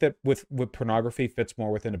that with pornography fits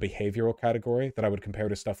more within a behavioral category that I would compare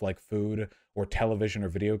to stuff like food or television or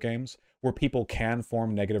video games, where people can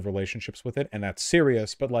form negative relationships with it, and that's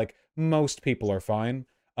serious, but like most people are fine.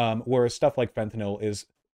 Whereas stuff like fentanyl is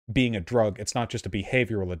being a drug, it's not just a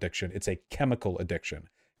behavioral addiction, it's a chemical addiction.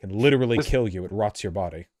 It can literally kill you, it rots your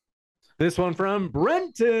body. This one from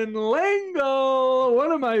Brenton Langle,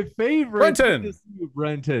 one of my favorites.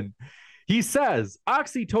 Brenton. He says,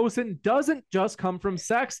 oxytocin doesn't just come from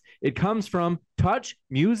sex. It comes from touch,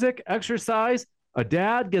 music, exercise. A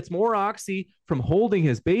dad gets more oxy from holding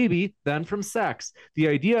his baby than from sex. The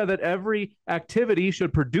idea that every activity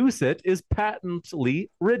should produce it is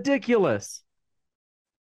patently ridiculous.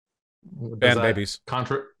 Ban babies.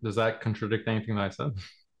 Does that contradict anything that I said?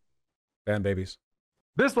 Ban babies.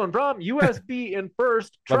 This one from USB in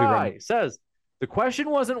First Try says, the question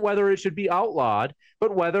wasn't whether it should be outlawed,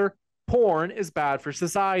 but whether porn is bad for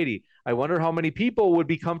society. I wonder how many people would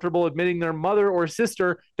be comfortable admitting their mother or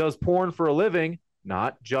sister does porn for a living,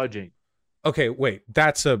 not judging. Okay, wait,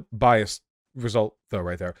 that's a biased result though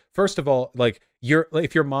right there. First of all, like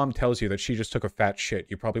if your mom tells you that she just took a fat shit,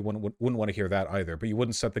 you probably wouldn't want to hear that either, but you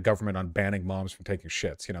wouldn't set the government on banning moms from taking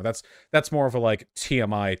shits, you know. That's more of a like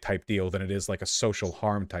TMI type deal than it is like a social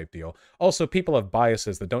harm type deal. Also, people have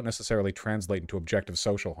biases that don't necessarily translate into objective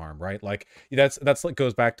social harm, right? Like that's like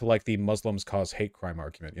goes back to like the Muslims cause hate crime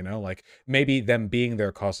argument, you know? Like maybe them being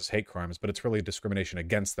there causes hate crimes, but it's really discrimination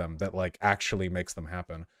against them that like actually makes them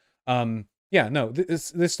happen. Yeah, no,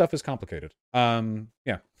 this stuff is complicated.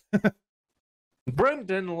 Yeah.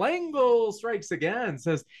 Brendan Langle strikes again,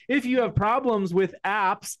 says, if you have problems with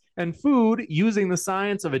apps and food using the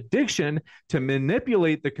science of addiction to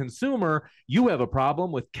manipulate the consumer, you have a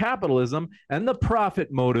problem with capitalism and the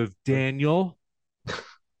profit motive, Daniel.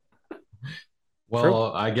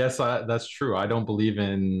 Well, I guess that's true. I don't believe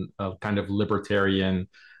in a kind of libertarian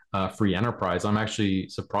free enterprise. I'm actually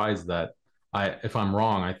surprised that if I'm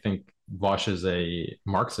wrong, I think Vosh is a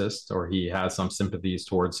Marxist, or he has some sympathies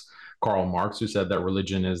towards Karl Marx, who said that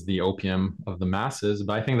religion is the opium of the masses.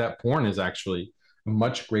 But I think that porn is actually a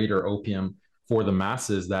much greater opium for the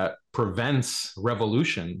masses that prevents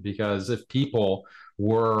revolution. Because if people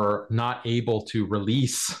were not able to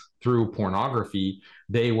release through pornography,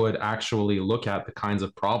 they would actually look at the kinds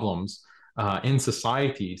of problems in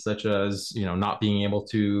society, such as not being able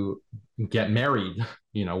to get married.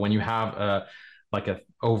 When you have a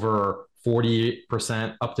over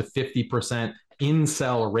 40% up to 50%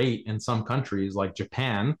 incel rate in some countries like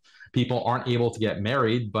Japan, people aren't able to get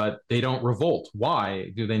married, but they don't revolt.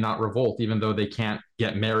 Why do they not revolt? Even though they can't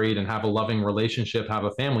get married and have a loving relationship, have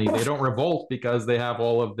a family, they don't revolt because they have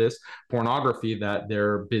all of this pornography that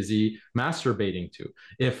they're busy masturbating to.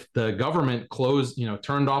 If the government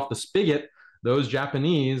turned off the spigot, those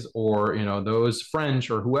Japanese or those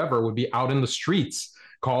French or whoever would be out in the streets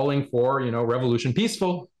calling for revolution,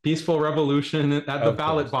 peaceful revolution at the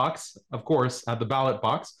ballot box, of course, at the ballot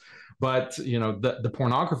box. But the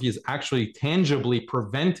pornography is actually tangibly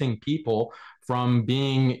preventing people from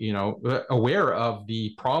being aware of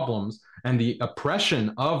the problems and the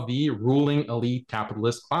oppression of the ruling elite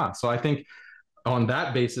capitalist class. So I think on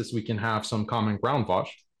that basis we can have some common ground,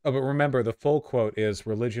 Vosh. Oh, but remember, the full quote is,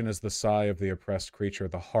 "Religion is the sigh of the oppressed creature,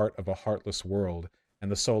 the heart of a heartless world,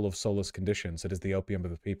 and the soul of soulless conditions. It is the opium of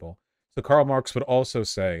the people." So Karl Marx would also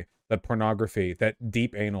say that pornography, that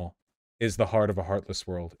deep anal, is the heart of a heartless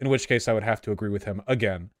world. In which case I would have to agree with him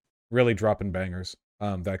again. Really dropping bangers.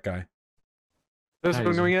 That guy. This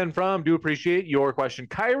one coming in from, do appreciate your question.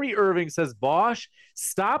 Kyrie Irving says, Bosch,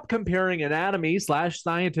 stop comparing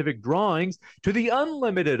anatomy/scientific drawings to the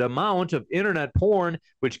unlimited amount of internet porn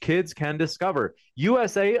which kids can discover.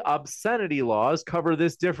 USA obscenity laws cover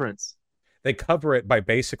this difference. They cover it by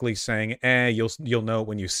basically saying, you'll know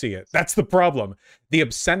when you see it. That's the problem. The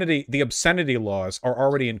obscenity laws are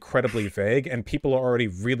already incredibly vague, and people are already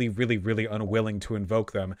really, really, really unwilling to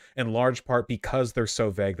invoke them, in large part because they're so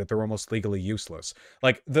vague that they're almost legally useless.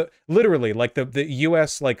 Like the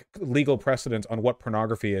US legal precedent on what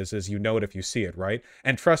pornography is you know it if you see it, right?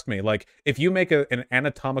 And trust me, like if you make an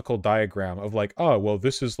anatomical diagram of like, oh well,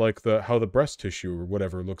 this is like how the breast tissue or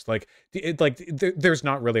whatever looks like, there's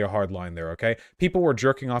not really a hard line there. Okay, people were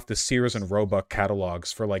jerking off to Sears and Roebuck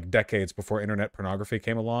catalogs for like decades before internet pornography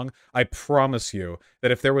came along. I promise you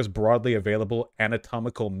that if there was broadly available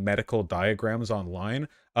anatomical medical diagrams online,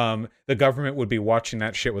 the government would be watching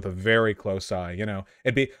that shit with a very close eye.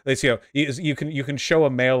 It'd be, you can show a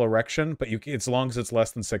male erection, but as long as it's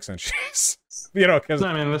less than 6 inches. Because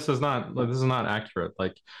I mean, this is not accurate.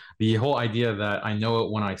 Like the whole idea that I know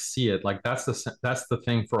it when I see it, like that's the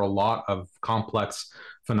thing for a lot of complex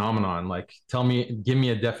phenomenon. Like give me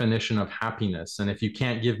a definition of happiness, and if you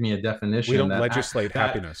can't give me a definition, we don't legislate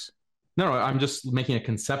happiness. No, I'm just making a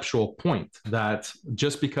conceptual point that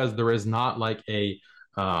just because there is not like a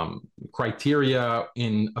criteria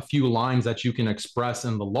in a few lines that you can express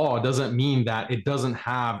in the law doesn't mean that it doesn't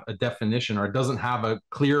have a definition, or it doesn't have a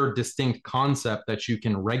clear, distinct concept that you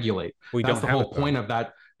can regulate. That's the whole point of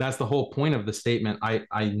that. That's the whole point of the statement.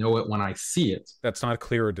 I know it when I see it. That's not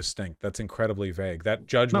clear or distinct. That's incredibly vague. That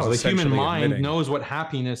judge was the human mind knows what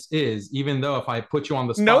happiness is, even though if I put you on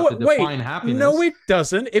the spot to define happiness. No, it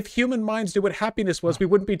doesn't. If human minds knew what happiness was, we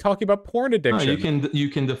wouldn't be talking about porn addiction. No, you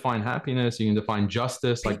can define happiness. You can define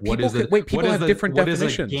justice. Like people have different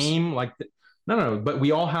definitions. What is a game? Like no, but we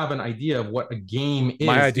all have an idea of what a game is.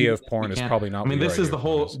 My idea of porn is probably not. I mean, this is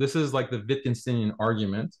like the Wittgensteinian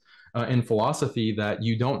argument in philosophy, that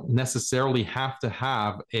you don't necessarily have to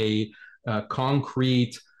have a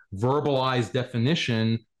concrete, verbalized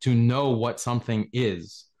definition to know what something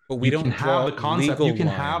is. But we don't have the concept. You can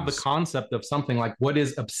have the concept of something like what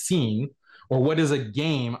is obscene or what is a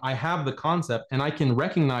game. I have the concept, and I can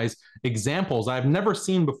recognize examples I've never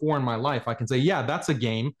seen before in my life. I can say, yeah, that's a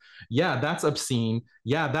game. Yeah, that's obscene.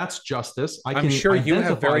 Yeah, that's justice. I'm sure you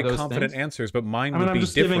have very confident answers, but mine would be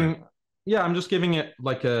different. I'm just giving it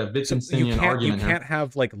like a Wittgensteinian argument. You can't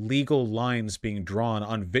have like legal lines being drawn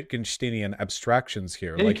on Wittgensteinian abstractions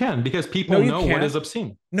here. Yeah, you can, because people know what is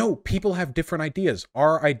obscene. No, people have different ideas.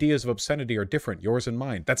 Our ideas of obscenity are different, yours and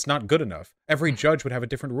mine. That's not good enough. Every judge would have a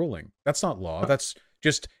different ruling. That's not law. That's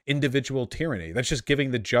just individual tyranny. That's just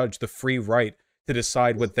giving the judge the free right to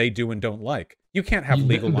decide what they do and don't like. You can't have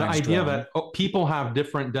legal the lines idea drawn. that people have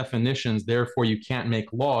different definitions, therefore you can't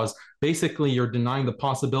make laws. Basically, you're denying the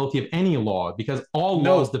possibility of any law because all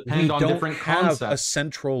laws depend on different concepts. A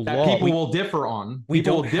central that law. People will differ on. We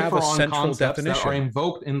People don't will have differ a on central concepts definition. that are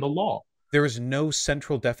invoked in the law. There is no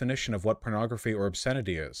central definition of what pornography or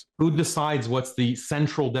obscenity is. Who decides what's the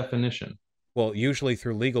central definition? Well, usually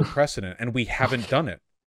through legal precedent, and we haven't done it.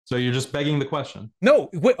 So you're just begging the question. No,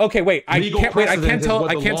 wait, okay, wait. I can't tell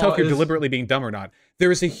if you're is... deliberately being dumb or not.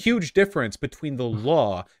 There is a huge difference between the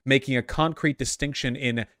law making a concrete distinction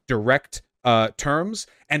in direct terms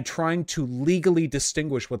and trying to legally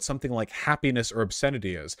distinguish what something like happiness or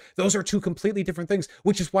obscenity is. Those are two completely different things,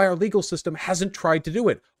 which is why our legal system hasn't tried to do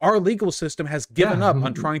it. Our legal system has given up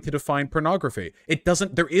on trying to define pornography. It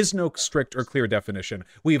doesn't. There is no strict or clear definition.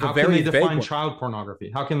 We have How a very can they vague define one. child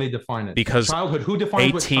pornography? How can they define it? Because childhood. Who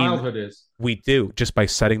defines what childhood is? We do, just by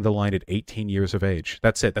setting the line at 18 years of age.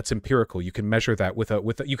 That's it. That's empirical. You can measure that with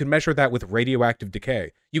you can measure that with radioactive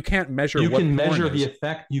decay. You can't measure. You what can porn measure is. the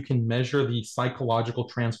effect. You can measure the psychological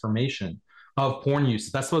transformation of porn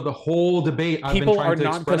use. That's what the whole debate I've been trying to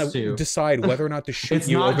express to you. People are not going to decide whether or not to shoot It's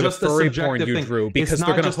you not over the just a furry porn subjective you thing. drew because It's they're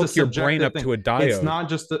not going to just a hook your brain up subjective to a thing.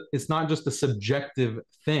 diode. It's not just a subjective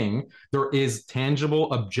thing. There is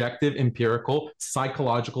tangible, objective, empirical,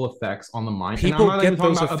 psychological effects on the mind. People and I'm not get even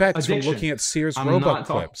talking those about effects from addiction. looking at Sears I'm Roebuck not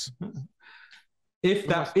talking- clips.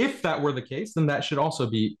 If that were the case, then that should also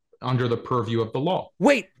be under the purview of the law.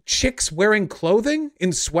 Wait, chicks wearing clothing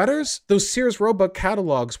in sweaters? Those Sears Roebuck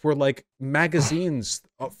catalogs were like magazines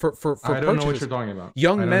for I don't know what purchases. you're talking about.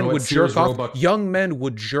 Young men would jerk off. Roebuck... Young men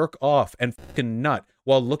would jerk off and fucking nut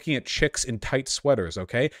while looking at chicks in tight sweaters.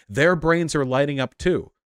 Okay, their brains are lighting up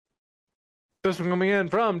too. This one coming in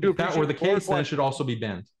from If that were the case, then it should also be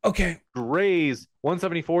banned. Okay. Grays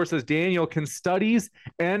 174 says, Daniel, can studies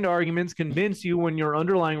and arguments convince you when your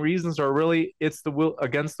underlying reasons are really it's the will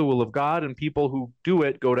against the will of God and people who do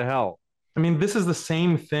it go to hell? I mean, this is the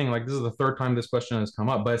same thing. Like, this is the third time this question has come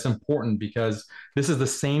up, but it's important because this is the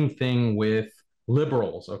same thing with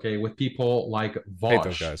liberals, okay, with people like Vosh. Hate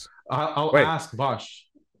those guys. I'll ask Vosh.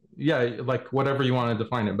 Yeah, like whatever you want to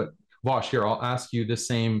define it. But Vosh, here, I'll ask you the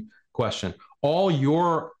same question. All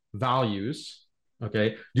your values,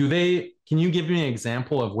 okay, can you give me an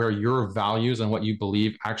example of where your values and what you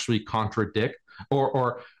believe actually contradict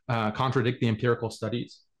or contradict the empirical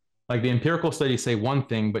studies? Like the empirical studies say one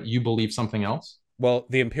thing, but you believe something else? Well,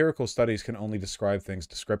 the empirical studies can only describe things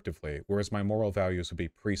descriptively, whereas my moral values would be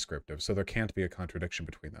prescriptive, so there can't be a contradiction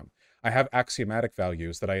between them. I have axiomatic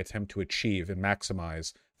values that I attempt to achieve and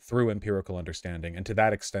maximize through empirical understanding, and to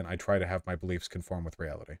that extent, I try to have my beliefs conform with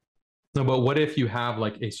reality. No, but what if you have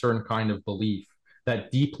like a certain kind of belief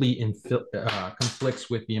that deeply conflicts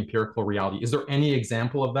with the empirical reality? Is there any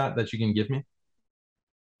example of that you can give me?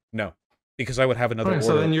 No, because I would have another order.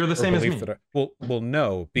 So then you're the same as me. Well,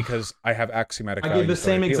 no, because I have axiomatic values.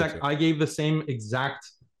 I gave the same exact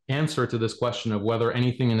answer to this question of whether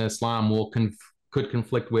anything in Islam could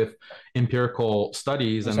conflict with empirical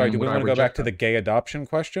studies. I'm sorry, do we want to go back to the gay adoption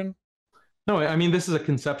question? No, I mean, this is a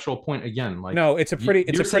conceptual point again. Like, no, it's a pretty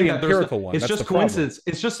empirical one. It's That's just coincidence.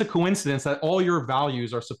 It's just a coincidence that all your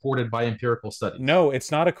values are supported by empirical studies. No, it's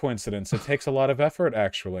not a coincidence. It takes a lot of effort,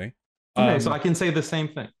 actually. Okay, so I can say the same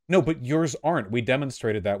thing. No, but yours aren't. We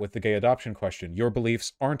demonstrated that with the gay adoption question. Your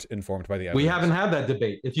beliefs aren't informed by the evidence. We haven't had that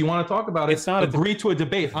debate. If you want to talk about it, it's not agree to a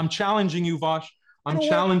debate. I'm challenging you, Vosh. I'm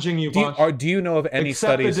challenging you, Vosh. Do you know of any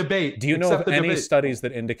studies? Do you know of any studies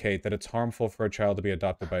that indicate that it's harmful for a child to be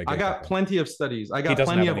adopted by a gay I got couple? plenty of studies. I got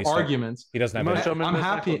plenty of arguments. He doesn't have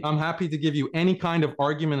any. I'm happy to give you any kind of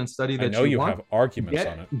argument and study that I know you want. Have arguments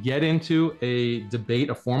on it. Get into a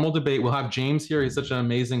debate, a formal debate. We'll have James here. He's such an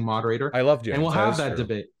amazing moderator. I love James. And we'll have that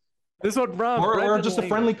debate. This one, Rob, or just a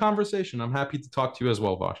friendly conversation. I'm happy to talk to you as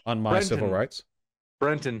well, Vosh. On my civil rights.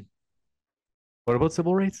 Brenton, what about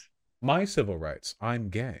civil rights? My civil rights. I'm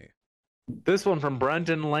gay. This one from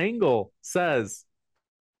Brenton Langle says,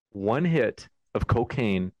 one hit of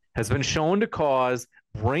cocaine has been shown to cause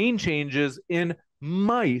brain changes in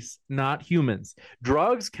mice, not humans.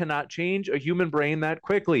 Drugs cannot change a human brain that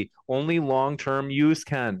quickly. Only long-term use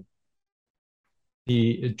can.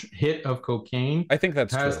 The hit of cocaine, I think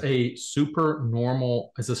that's has true. a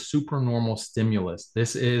supernormal stimulus.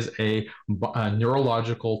 This is a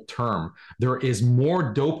neurological term. There is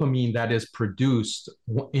more dopamine that is produced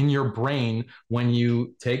in your brain when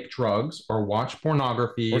you take drugs or watch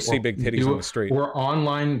pornography or see big titties on the street or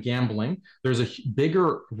online gambling. There's a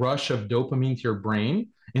bigger rush of dopamine to your brain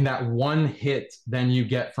in that one hit than you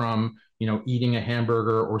get from eating a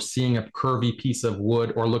hamburger or seeing a curvy piece of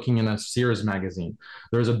wood or looking in a Sears magazine.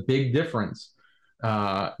 There's a big difference.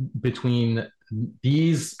 between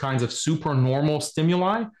these kinds of supernormal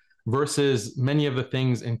stimuli versus many of the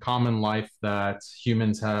things in common life that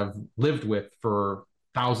humans have lived with for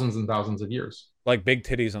thousands and thousands of years. Like big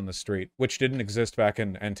titties on the street, which didn't exist back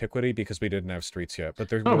in antiquity because we didn't have streets yet. But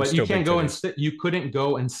there's no, but still you can't big go titties. and you couldn't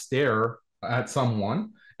go and stare at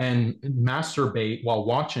someone and masturbate while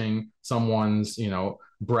watching someone's,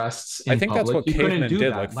 breasts in I think public. that's what You couldn't cavemen do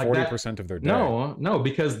did, that. like 40% of their day. No,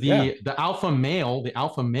 because the alpha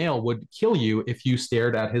male would kill you if you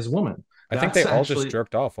stared at his woman. I think they all just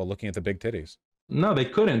jerked off while looking at the big titties. No, they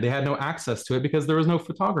couldn't. They had no access to it because there was no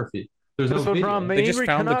photography. There's no video. They just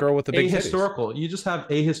found the girl with the big titties. You just have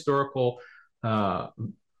ahistorical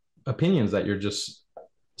opinions that you're just...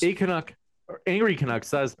 Angry Canuck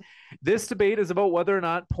says, this debate is about whether or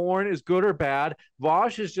not porn is good or bad.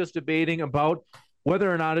 Vosh is just debating about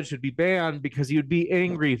whether or not it should be banned because you'd be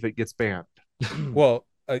angry if it gets banned. Well,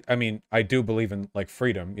 I mean, I do believe in like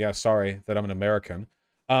freedom. Yeah, sorry that I'm an American.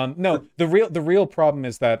 No, the real problem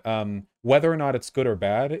is that whether or not it's good or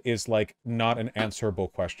bad is like not an answerable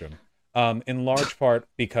question. In large part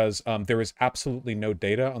because there is absolutely no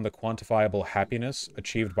data on the quantifiable happiness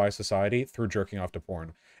achieved by society through jerking off to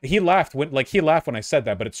porn. He laughed when I said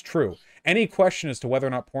that, but it's true. Any question as to whether or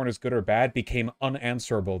not porn is good or bad became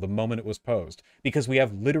unanswerable the moment it was posed, because we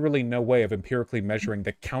have literally no way of empirically measuring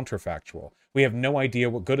the counterfactual. We have no idea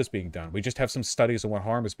what good is being done. We just have some studies on what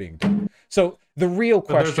harm is being done. So the real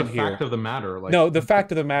question here... There's a fact of the matter. The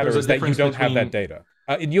fact of the matter is that you don't have that data.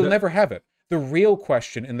 And you'll never have it. The real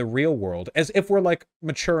question in the real world, as if we're like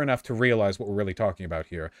mature enough to realize what we're really talking about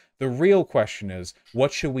here, the real question is,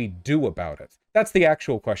 what should we do about it? That's the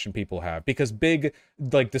actual question people have, because big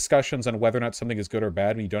like discussions on whether or not something is good or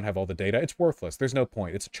bad when you don't have all the data, it's worthless. There's no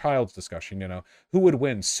point. It's a child's discussion, Who would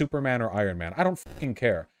win, Superman or Iron Man? I don't fucking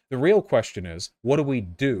care. The real question is, what do we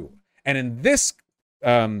do? And in this,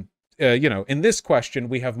 in this question,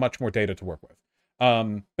 we have much more data to work with.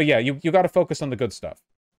 But yeah, you got to focus on the good stuff.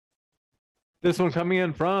 This one coming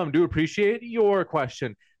in from, do appreciate your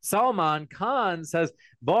question. Salman Khan says,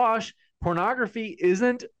 Bosch, pornography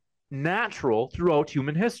isn't natural throughout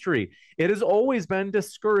human history. It has always been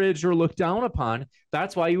discouraged or looked down upon.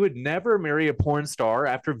 That's why you would never marry a porn star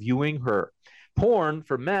after viewing her. Porn,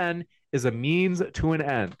 for men, is a means to an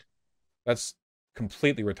end. That's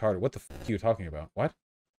completely retarded. What the fuck are you talking about? What?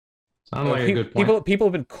 Sounds like a good point. People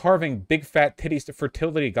have been carving big fat titties to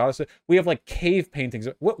fertility goddesses. We have like cave paintings.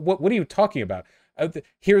 What are you talking about?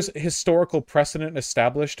 Here's historical precedent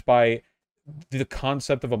established by the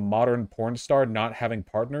concept of a modern porn star not having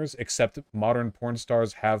partners, except modern porn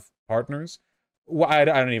stars have partners. Well, I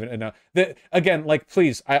don't even know. Again, like,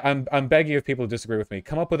 please, I'm begging of people to disagree with me.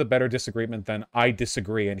 Come up with a better disagreement than I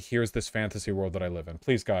disagree, and here's this fantasy world that I live in.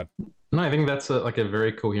 Please, God. No, I think that's a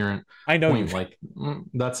very coherent point. Like,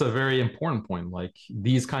 that's a very important point. Like,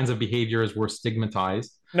 these kinds of behaviors were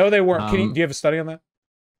stigmatized. No, they weren't. Do you have a study on that?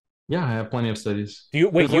 Yeah, I have plenty of studies. You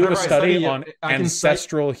have a study on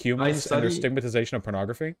ancestral humans and their stigmatization of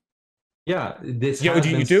pornography? Yeah,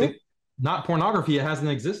 you do? Not pornography, it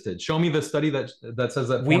hasn't existed. Show me the study that says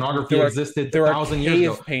that pornography existed 1,000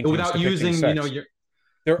 years ago without using,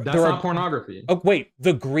 that's not pornography. Oh, wait,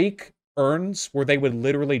 the Greek urns where they would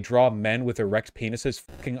literally draw men with erect penises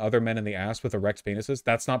fucking other men in the ass with erect penises,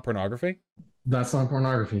 that's not pornography? That's not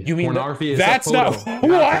pornography. You mean pornography that's is a photo. not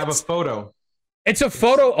You what? have a photo. It's a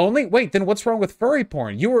photo only? Wait, then what's wrong with furry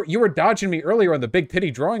porn? You were dodging me earlier on the big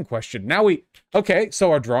titty drawing question. Now okay,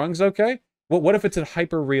 so are drawings okay? Well, what if it's a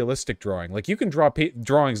hyper-realistic drawing? Like, you can draw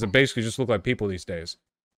drawings that basically just look like people these days.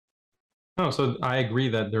 No, so I agree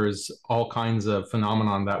that there is all kinds of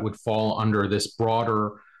phenomenon that would fall under this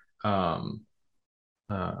broader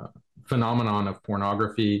phenomenon of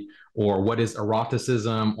pornography, or what is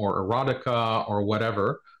eroticism or erotica or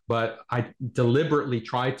whatever. But I deliberately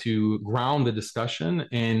try to ground the discussion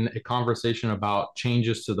in a conversation about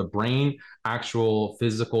changes to the brain, actual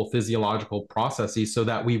physiological processes, so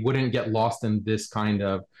that we wouldn't get lost in this kind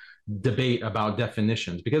of debate about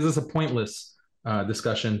definitions, because it's a pointless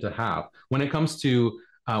discussion to have. When it comes to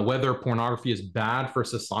whether pornography is bad for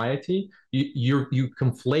society, you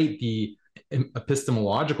conflate the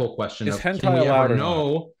epistemological question of can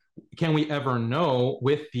we ever know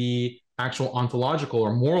with the actual ontological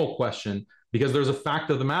or moral question, because there's a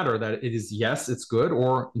fact of the matter that it is, yes, it's good,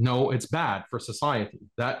 or no, it's bad for society.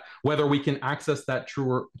 That whether we can access that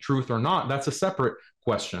truth or not, that's a separate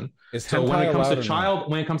question. So when it comes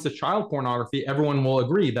to child pornography, everyone will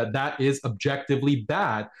agree that that is objectively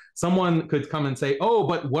bad. Someone could come and say, oh,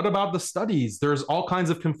 but what about the studies? There's all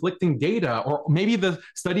kinds of conflicting data, or maybe the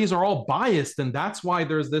studies are all biased, and that's why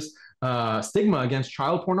there's this stigma against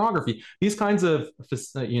child pornography. These kinds of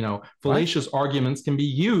fallacious arguments can be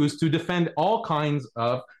used to defend all kinds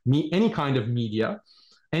of any kind of media,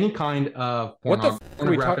 any kind of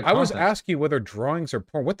pornographic I was asking you whether drawings are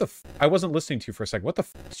porn. I wasn't listening to you for a second. What the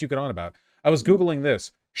did you get on about? I was Googling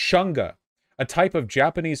this. Shunga, a type of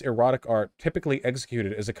Japanese erotic art typically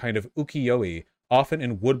executed as a kind of ukiyo-e, often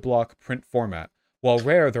in woodblock print format. While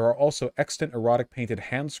rare, there are also extant erotic painted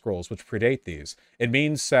hand scrolls which predate these. It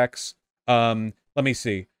means sex, let me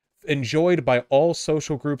see, enjoyed by all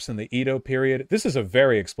social groups in the Edo period. This is a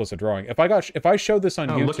very explicit drawing. If I showed this on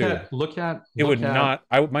YouTube,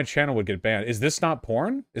 my channel would get banned. Is this not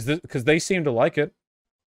porn? Is this because they seem to like it?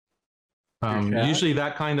 Usually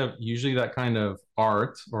that kind of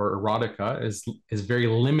art or erotica is very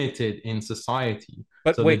limited in society.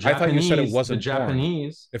 But so wait, I thought you said it wasn't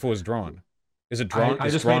Japanese. If it was drawn. Is it drawn? I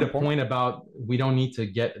just made a point about we don't need to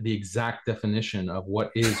get the exact definition of what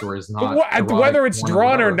is or is not. Whether it's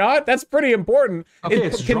drawn or not, that's pretty important. Okay,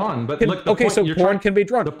 it's drawn, but look, so porn can be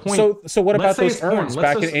drawn. So what about those urns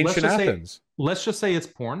back in ancient Athens? Let's just say it's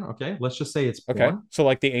porn. Okay, let's just say it's porn. Okay, so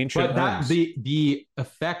like the ancient urns. The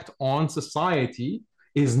effect on society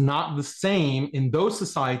is not the same in those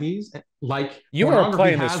societies. Like you are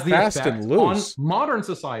playing this fast and loose on modern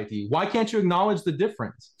society. Why can't you acknowledge the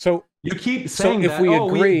difference? So you keep saying if we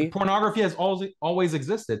agree, pornography has always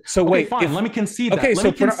existed. So okay, fine. Let me concede okay,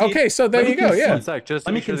 that. So there you go. Yeah. Just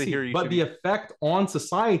let me concede. But the effect on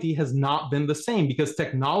society has not been the same because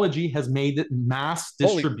technology has made it mass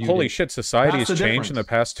distributed. Holy shit! Society has changed in the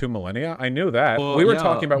past 2 millennia. I knew that. We were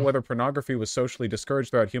talking about whether pornography was socially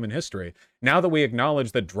discouraged throughout human history. Now that we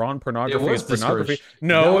acknowledge that drawn pornography is pornography,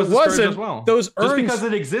 no, it wasn't. Well. Those urns,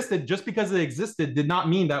 just because it existed, did not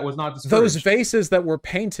mean that was not discouraged. Those vases that were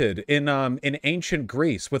painted in ancient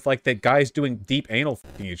Greece with like the guys doing deep anal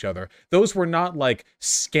fucking each other, those were not like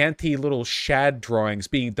scanty little shad drawings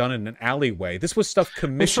being done in an alleyway. This was stuff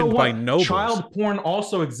commissioned by nobles. Child porn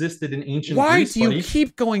also existed in ancient Greece. Why do you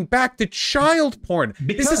keep going back to child porn?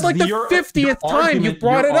 Because this is like the 50th time you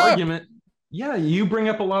brought it up. Yeah, you bring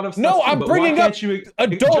up a lot of stuff. No, I'm bringing up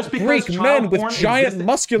adult Greek men with giant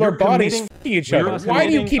muscular bodies fucking each other. Why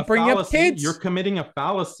do you keep bringing up kids? You're committing a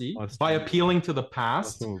fallacy by appealing to the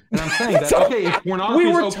past. And I'm saying that, okay, if pornography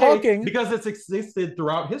is okay because it's existed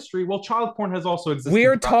throughout history, well, child porn has also existed. We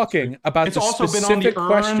are talking about the specific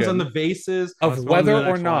question and the vases of whether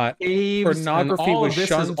or not pornography was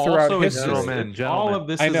shunned throughout history. All of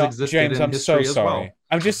this has existed James, in history as well.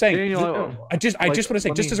 I'm just saying, Daniel, I just want to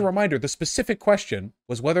say, just as a reminder, the specific question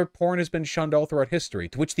was whether porn has been shunned all throughout history,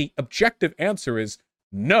 to which the objective answer is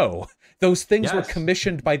no. Those things were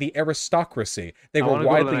commissioned by the aristocracy. They were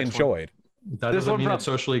widely enjoyed. That doesn't mean it's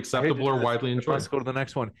socially acceptable or widely enjoyed. Let's go to the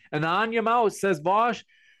next one. And Anya Mouse says, Vosh,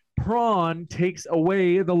 prawn takes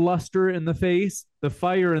away the luster in the face, the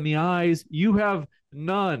fire in the eyes. You have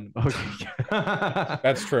none. Okay.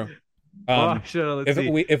 That's true.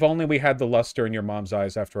 If only we had the luster in your mom's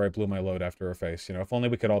eyes after I blew my load after her face. You know, if only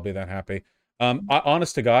we could all be that happy.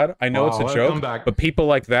 Honest to God, I know it's a joke, but people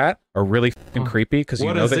like that are really fucking creepy because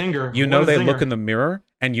they look in the mirror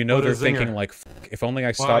and they're thinking like, if only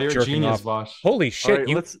I stopped jerking off. Vosh. Holy shit!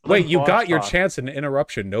 You got your chance in an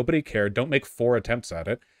interruption. Nobody cared. Don't make 4 attempts at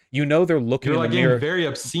it. They're looking in the mirror. Very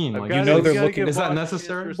obscene. Like, they're looking. Is that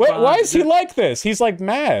necessary? Why is he like this? He's like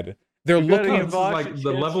mad. They're looking at like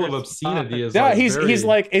the level of obscenity is. Yeah, like he's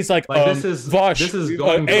like this is Vosh. This is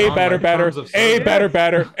going a batter,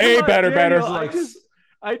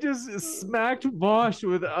 I just smacked Vosh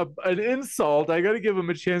with an insult. I got to give him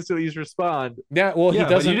a chance to at least respond. Yeah, well, he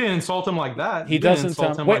doesn't. But you didn't insult him like that. He doesn't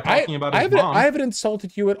insult him by talking about his mom. I haven't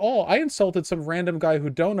insulted you at all. I insulted some random guy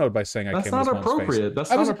who donated by saying I came in his mom's face.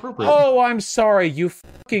 That's not appropriate. Oh, I'm sorry, you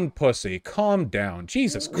fucking pussy. Calm down.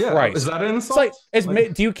 Jesus Christ. Is that an insult? It's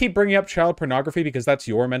like, do you keep bringing up child pornography because that's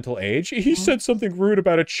your mental age? He said something rude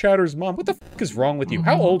about a chatter's mom. What the fuck is wrong with you?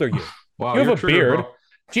 How old are you? Wow, you have a beard. Bro.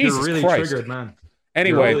 Jesus you're really Christ. Triggered, man.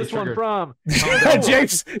 Anyway, this one from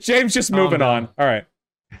James just moving on. All right.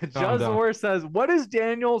 Jazor says, what is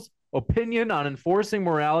Daniel's opinion on enforcing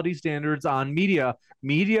morality standards on media?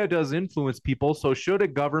 Media does influence people, so should a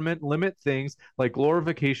government limit things like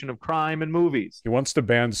glorification of crime in movies? He wants to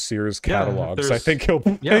ban Sears catalogs. I think he'll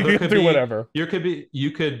do whatever. You could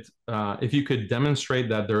if you could demonstrate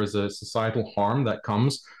that there is a societal harm that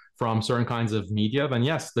comes from certain kinds of media, then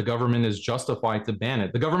yes, the government is justified to ban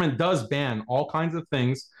it. The government does ban all kinds of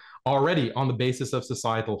things already on the basis of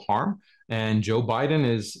societal harm, and Joe Biden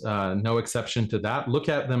is no exception to that. Look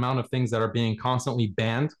at the amount of things that are being constantly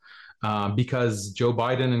banned because Joe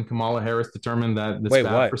Biden and Kamala Harris determined that it's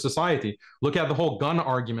bad for society. Look at the whole gun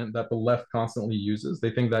argument that the left constantly uses.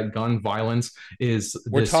 They think that gun violence is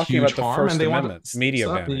this huge harm, and they want media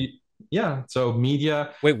banning. Yeah, so media.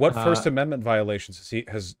 Wait, what First Amendment violations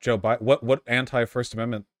has Joe Biden? What anti-First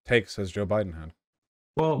Amendment takes has Joe Biden had?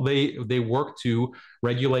 Well, they work to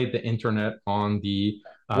regulate the internet on the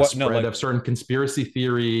spread of certain conspiracy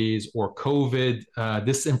theories or COVID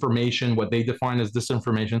disinformation, what they define as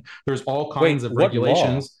disinformation. There's all kinds of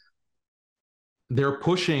regulations. They're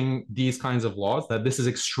pushing these kinds of laws that this is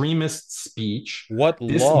extremist speech.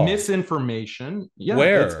 This law? Misinformation. Yeah,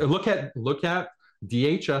 where? Look at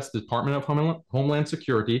DHS, Department of Homeland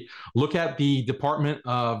Security. Look at the Department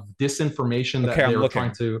of Disinformation that they're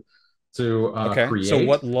trying to create. So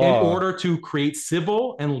what law? In order to create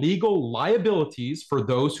civil and legal liabilities for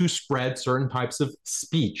those who spread certain types of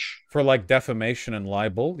speech. For like defamation and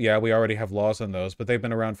libel, yeah, we already have laws on those, but they've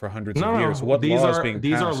been around for hundreds of years. What these laws are being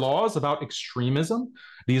these passed? are laws about extremism.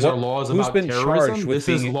 These are laws about terrorism. This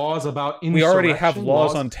is laws about insurrection. We already have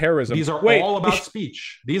laws on terrorism. These are all about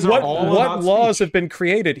speech. These are all about what laws have been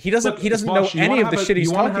created? He doesn't know any of the shit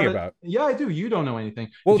he's talking about. Yeah, I do. You don't know anything.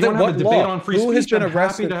 Well, then what law? Who has been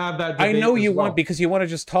arrested? To have that debate I know you want because you want to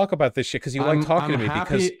just talk about this shit because you like talking to me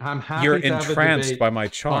because you're entranced by my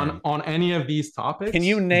charm. On any of these topics. Can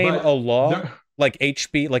you name a law? Like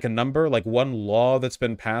HB, like a number, like one law that's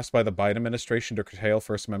been passed by the Biden administration to curtail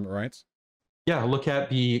First Amendment rights? Yeah, look at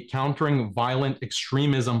the countering violent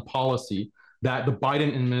extremism policy that the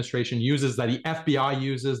Biden administration uses, that the FBI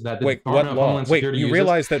uses, that the Department of Homeland Security uses. You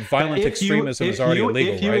realize that violent extremism is already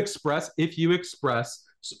illegal, if you express,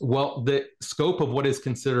 well, the scope of what is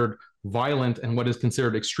considered violent and what is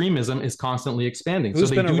considered extremism is constantly expanding.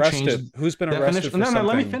 Who's been arrested? Who's been arrested? No,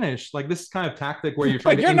 let me finish. Like, this is kind of tactic where you're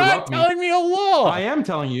trying to interrupt me. You're not telling me a law. I am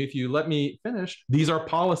telling you, if you let me finish. These are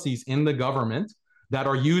policies in the government that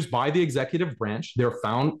are used by the executive branch. They're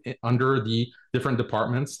found under the different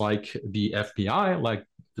departments like the FBI, like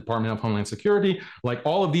Department of Homeland Security, like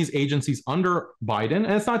all of these agencies under Biden.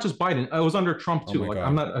 And it's not just Biden. It was under Trump too.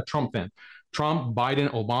 I'm not a Trump fan. Trump, Biden,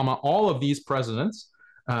 Obama, all of these presidents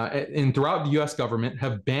and throughout the U.S. government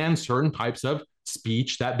have banned certain types of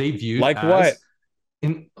speech that they viewed like what?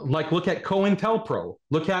 Look at COINTELPRO.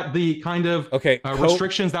 Look at the kind of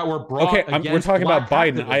restrictions that were brought against we're talking about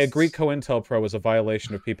Biden. Activists. I agree COINTELPRO was a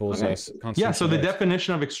violation of people's constitutional Yeah, so the rights.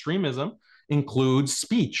 definition of extremism includes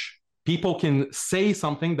speech. People can say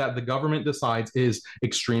something that the government decides is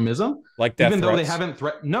extremism. Like death even threats? Though they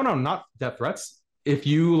haven't No, not death threats. If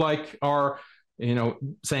you are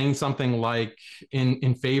saying something like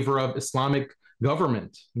in favor of Islamic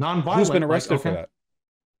government, nonviolent. Who's been arrested for that?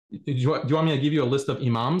 Do you want me to give you a list of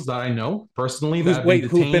imams that I know personally? Who've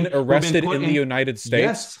been arrested in the United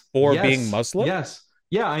States for being Muslim? Yes.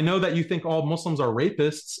 Yeah, I know that you think all Muslims are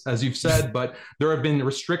rapists, as you've said, but there have been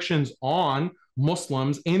restrictions on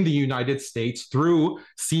Muslims in the United States through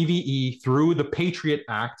CVE, through the Patriot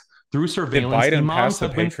Act, through surveillance. Did Biden pass the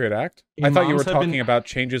Patriot Act? I thought you were talking about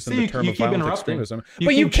changes in the term of violent extremism.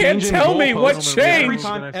 But you can't tell me what changed.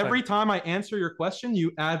 Every time I answer your question,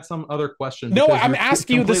 you add some other question. No, I'm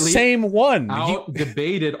asking you the same one.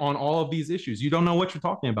 Debated on all of these issues. You don't know what you're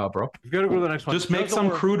talking about, bro. You gotta go to the next one. Just make some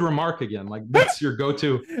crude remark again. Like, that's your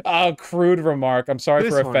go-to. Crude remark. I'm sorry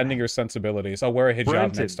for offending your sensibilities. I'll wear a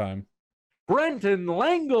hijab next time. Brenton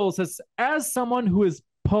Langle says, as someone who is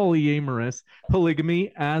polyamorous,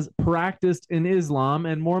 polygamy as practiced in Islam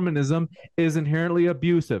and Mormonism is inherently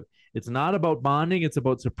abusive. It's not about bonding, it's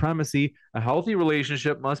about supremacy. A healthy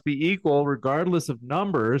relationship must be equal regardless of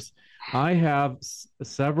numbers. I have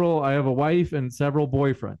a wife and several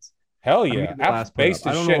boyfriends. Hell yeah. I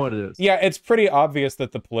don't know what it is. Yeah, it's pretty obvious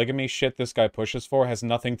that the polygamy shit this guy pushes for has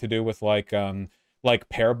nothing to do with like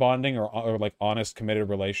pair bonding or like honest committed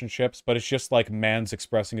relationships, but it's just like man's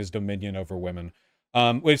expressing his dominion over women.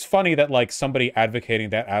 It's funny that like somebody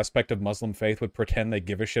advocating that aspect of Muslim faith would pretend they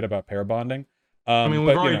give a shit about pair bonding. We've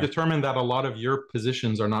already determined that a lot of your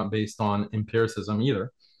positions are not based on empiricism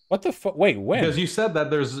either. What the fuck? Wait, when? Because you said that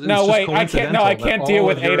there's I can't deal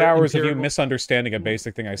with 8 hours of you misunderstanding a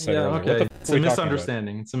basic thing I said earlier. Okay. It's a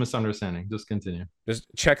misunderstanding. It's a misunderstanding. Just continue. Just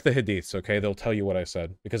check the hadiths, okay? They'll tell you what I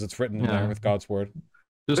said because it's written in there with God's word.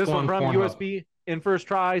 This one from USB in first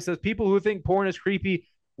try says, people who think porn is creepy,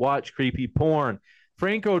 watch creepy porn.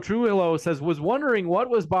 Franco Trujillo says, was wondering what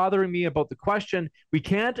was bothering me about the question. We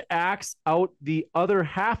can't axe out the other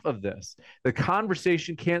half of this. The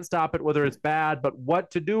conversation can't stop it whether it's bad, but what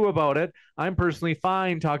to do about it. I'm personally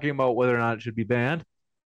fine talking about whether or not it should be banned.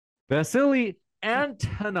 Vasily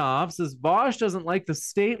Antonov says, Vosh doesn't like the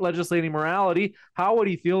state legislating morality. How would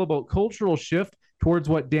he feel about cultural shift towards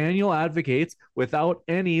what Daniel advocates without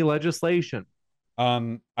any legislation?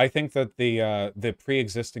 I think that the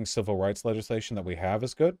pre-existing civil rights legislation that we have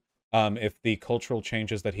is good. If the cultural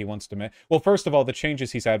changes that he wants to make, well, first of all, the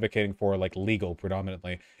changes he's advocating for are like legal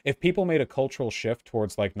predominantly. If people made a cultural shift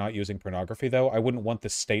towards like not using pornography, though, I wouldn't want the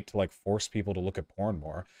state to like force people to look at porn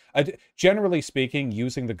more. Generally speaking,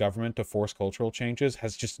 using the government to force cultural changes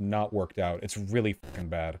has just not worked out. It's really fucking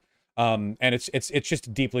bad. And it's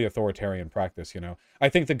just deeply authoritarian practice, you know. I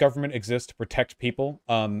think the government exists to protect people,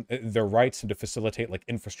 their rights, and to facilitate like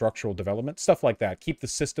infrastructural development, stuff like that. Keep the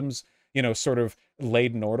systems, you know, sort of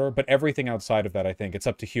laid in order. But everything outside of that, I think it's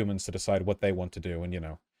up to humans to decide what they want to do, and you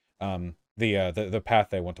know, the path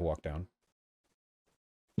they want to walk down.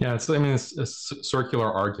 Yeah, I mean, it's a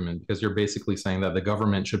circular argument because you're basically saying that the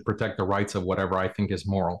government should protect the rights of whatever I think is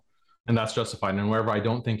moral. And that's justified. And wherever I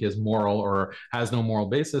don't think is moral or has no moral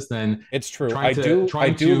basis, then it's true. I do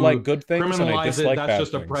like good things, and I dislike bad that's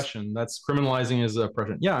just things. oppression. That's criminalizing is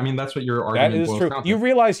oppression. Yeah, I mean that's what your argument. That is true. You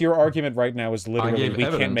realize your argument right now is literally we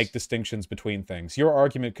evidence. Can't make distinctions between things. Your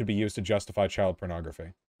argument could be used to justify child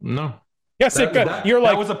pornography. No. Yes, it could. You're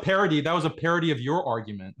like that was a parody. That was a parody of your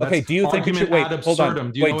argument. Okay, do you think it should wait? Hold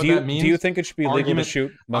on. Do you know what that means? Do you think it should be legal to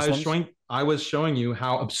shoot Muslims? I was showing you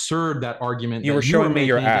how absurd that argument. You were showing me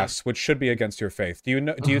your ass, which should be against your faith. Do you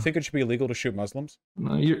know? Do you think it should be illegal to shoot Muslims?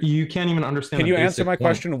 You can't even understand. Can you answer my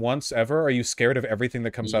question once ever? Are you scared of everything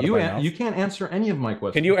that comes out of my mouth? You can't answer any of my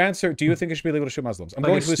questions. Can you answer? Do you think it should be legal to shoot Muslims? I'm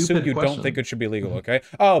going to assume you don't think it should be legal. Okay.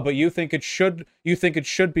 Oh, but you think it should? You think it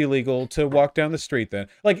should be legal to walk down the street? Then,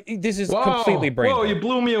 like, this is completely brain. Whoa! You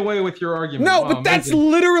blew me away with your argument. No, but that's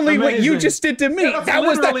literally what you just did to me. Yeah,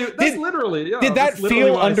 that's literally. Yeah, did that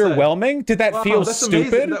feel underwhelming? Did that feel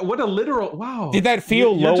stupid? What a literal wow! Did that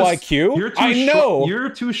feel low IQ? I know you're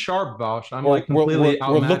too sharp, Vaush. I'm like completely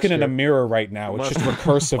we're looking in a mirror right now. It's just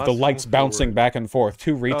recursive. The lights bouncing back and forth.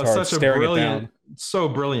 Two retards staring it down. So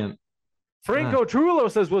brilliant. Franco Trullo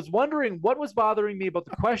says, was wondering what was bothering me about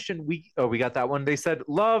the question. We got that one. They said,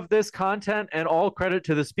 love this content and all credit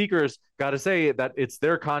to the speakers. Got to say that it's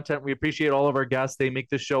their content. We appreciate all of our guests. They make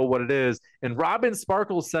the show what it is. And Robin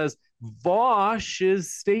Sparkles says,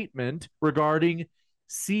 Vaush's statement regarding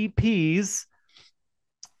CPs.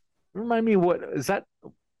 Remind me, what is that?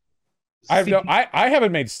 I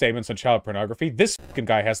haven't made statements on child pornography. This fucking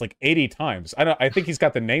guy has like 80 times. I think he's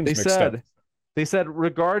got the names mixed up. They said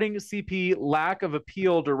regarding CP, lack of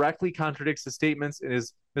appeal directly contradicts the statements in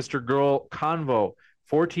his Mr. Girl convo.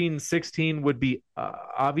 1416 would be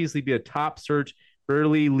obviously be a top search.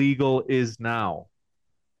 Rarely legal is now.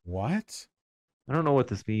 What? I don't know what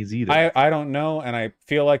this means either. I don't know, and I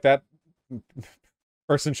feel like that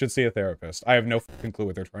person should see a therapist. I have no fucking clue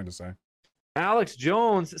what they're trying to say. Alex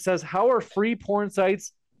Jones says, how are free porn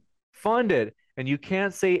sites funded? And you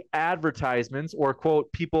can't say advertisements or,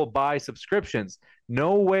 quote, people buy subscriptions.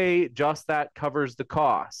 No way just that covers the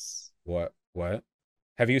costs. What?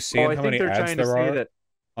 Have you seen how many ads there are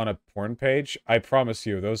on a porn page? I promise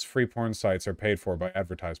you, those free porn sites are paid for by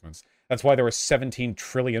advertisements. That's why there are 17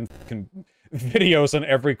 trillion fucking videos on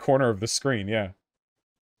every corner of the screen, yeah.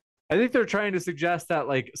 I think they're trying to suggest that,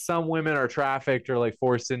 like, some women are trafficked or, like,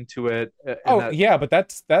 forced into it. Yeah, but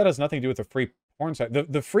that has nothing to do with the free porn site.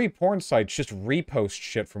 The free porn sites just repost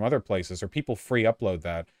shit from other places, or people free upload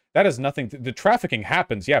that. That has nothing to, the trafficking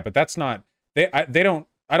happens, yeah, but that's not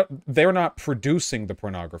they're not producing the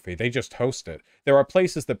pornography. They just host it. There are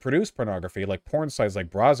places that produce pornography, like porn sites like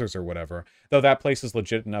Brazzers or whatever, though that place is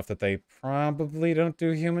legit enough that they probably don't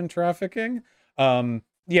do human trafficking.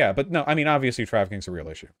 Yeah, but no, I mean, obviously trafficking is a real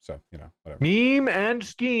issue. So, you know, whatever. Meme and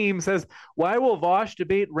Scheme says, why will Vaush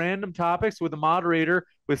debate random topics with a moderator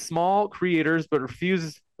with small creators but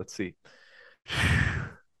refuses? Let's see.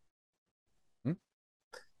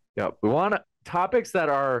 Yeah, we want topics that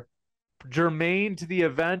are germane to the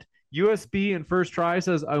event. USB in First Try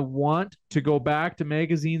says, I want to go back to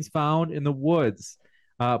magazines found in the woods.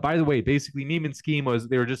 By the way, basically, Meme and Scheme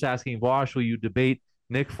they were just asking, Vaush, will you debate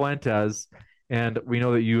Nick Fuentes? And we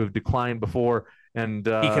know that you have declined before. And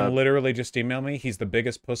he can literally just email me. He's the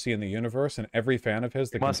biggest pussy in the universe, and every fan of his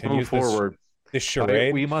that continues this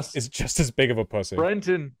charade is just as big of a pussy.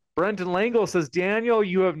 Brenton Langle says, Daniel,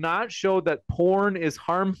 you have not showed that porn is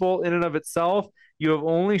harmful in and of itself. You have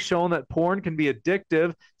only shown that porn can be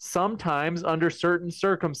addictive sometimes under certain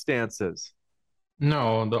circumstances.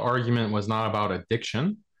 No, the argument was not about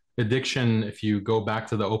addiction. Addiction, if you go back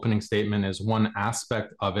to the opening statement, is one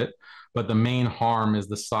aspect of it, but the main harm is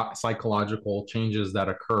the psychological changes that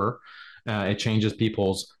occur. It changes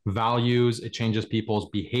people's values, it changes people's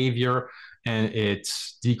behavior, and it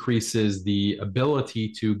decreases the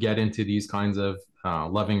ability to get into these kinds of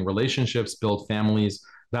loving relationships, build families.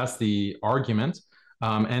 That's the argument.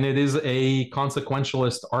 And it is a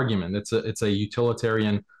consequentialist argument. It's a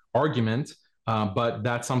utilitarian argument, but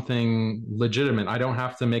that's something legitimate. I don't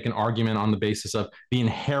have to make an argument on the basis of the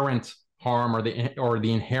inherent harm or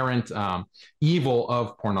the inherent evil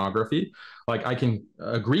of pornography. Like, I can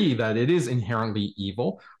agree that it is inherently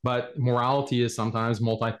evil, but morality is sometimes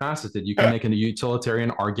multifaceted. You can make a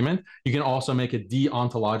utilitarian argument. You can also make a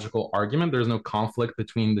deontological argument. There's no conflict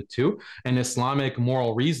between the two. And Islamic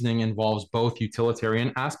moral reasoning involves both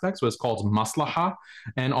utilitarian aspects, what's called maslaha,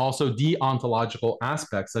 and also deontological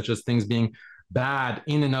aspects, such as things being bad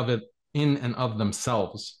in and of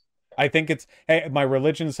themselves. I think it's, hey, my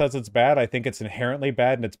religion says it's bad. I think it's inherently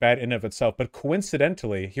bad, and it's bad in and of itself. But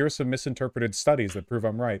coincidentally, here's some misinterpreted studies that prove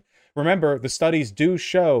I'm right. Remember, the studies do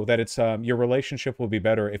show that it's your relationship will be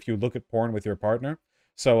better if you look at porn with your partner.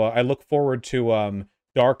 So I look forward to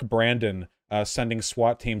Dark Brandon sending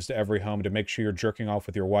SWAT teams to every home to make sure you're jerking off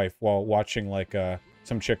with your wife while watching like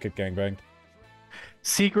some chick get gangbanged.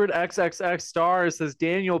 Secret XXX Star says,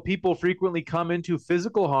 Daniel, people frequently come into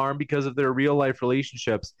physical harm because of their real life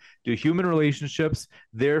relationships. Do human relationships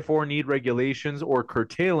therefore need regulations or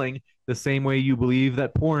curtailing the same way you believe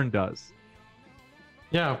that porn does?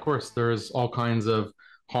 Yeah, of course. There's all kinds of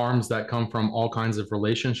harms that come from all kinds of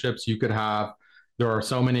relationships. There are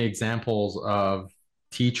so many examples of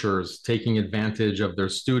teachers taking advantage of their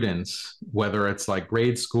students, whether it's like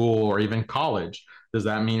grade school or even college. Does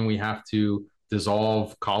that mean we have to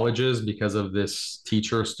dissolve colleges because of this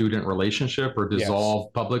teacher-student relationship, or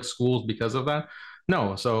dissolve public schools because of that?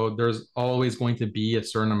 No. So there's always going to be a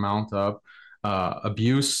certain amount of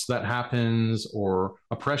abuse that happens or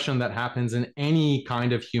oppression that happens in any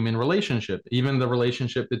kind of human relationship, even the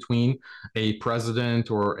relationship between a president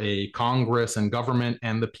or a Congress and government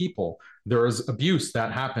and the people. There is abuse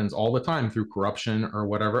that happens all the time through corruption or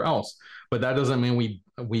whatever else. But that doesn't mean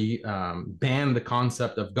we ban the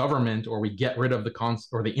concept of government, or we get rid of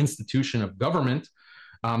the institution of government.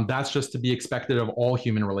 That's just to be expected of all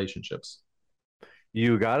human relationships.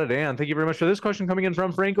 You got it, Ann. Thank you very much for this question coming in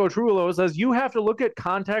from Franco Trullo. It says, you have to look at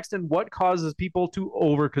context and what causes people to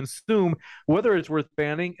overconsume, whether it's worth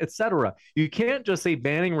banning, etc. You can't just say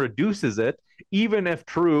banning reduces it, even if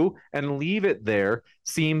true, and leave it there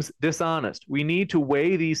seems dishonest. We need to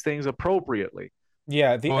weigh these things appropriately.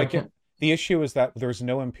 Yeah, the issue is that there's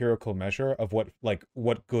no empirical measure of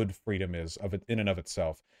what good freedom is of it in and of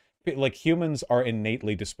itself. Like, humans are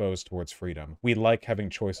innately disposed towards freedom. We like having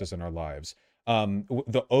choices in our lives.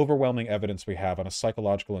 The overwhelming evidence we have on a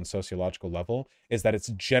psychological and sociological level is that it's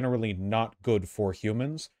generally not good for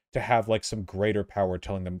humans to have like some greater power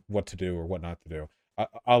telling them what to do or what not to do.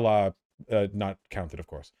 A la not counted, of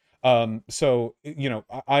course. So, you know,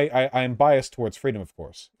 I'm biased towards freedom, of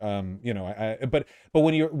course. You know, but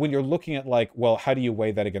when you're looking at like, well, how do you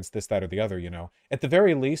weigh that against this, that, or the other? You know, at the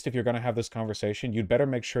very least, if you're going to have this conversation, you'd better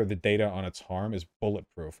make sure the data on its harm is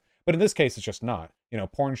bulletproof. But in this case, it's just not. You know,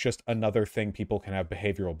 porn's just another thing people can have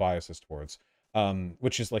behavioral biases towards.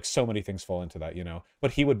 Which is like so many things fall into that, you know.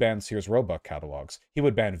 But he would ban Sears Roebuck catalogs. He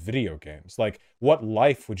would ban video games. Like, what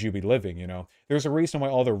life would you be living, you know? There's a reason why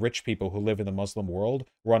all the rich people who live in the Muslim world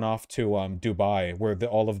run off to Dubai, where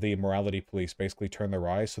all of the morality police basically turn their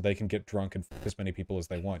eyes so they can get drunk and fuck as many people as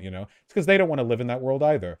they want, you know? It's because they don't want to live in that world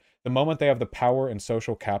either. The moment they have the power and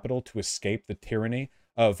social capital to escape the tyranny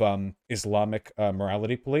of Islamic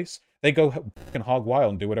morality police, they go fucking hog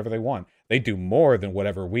wild and do whatever they want. They do more than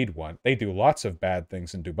whatever we'd want. They do lots of bad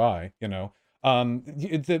things in Dubai, you know.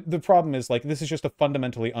 The problem is, like, this is just a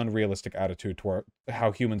fundamentally unrealistic attitude toward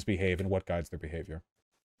how humans behave and what guides their behavior.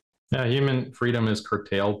 Yeah, human freedom is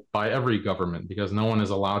curtailed by every government because no one is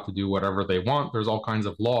allowed to do whatever they want. There's all kinds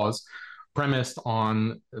of laws premised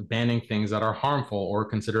on banning things that are harmful or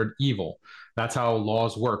considered evil. That's how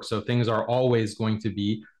laws work. So things are always going to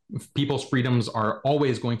be, people's freedoms are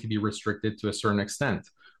always going to be restricted to a certain extent.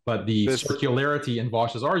 But the circularity in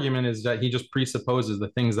Vaush's argument is that he just presupposes the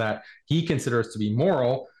things that he considers to be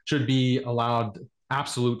moral should be allowed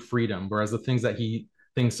absolute freedom, whereas the things that he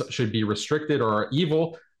thinks should be restricted or are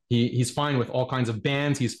evil, he's fine with all kinds of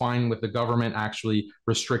bans. He's fine with the government actually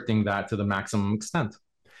restricting that to the maximum extent.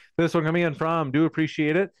 This one coming in from, do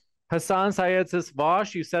appreciate it. Hassan Syed says,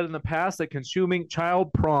 Vaush, you said in the past that consuming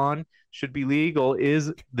child porn should be legal.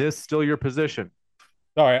 Is this still your position?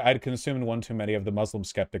 Sorry, I'd consumed one too many of the Muslim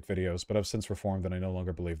skeptic videos, but I've since reformed and I no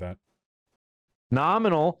longer believe that.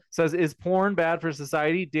 Nominal says, is porn bad for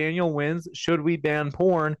society? Daniel wins. Should we ban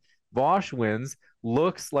porn? Vaush wins.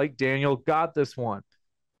 Looks like Daniel got this one.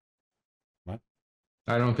 What?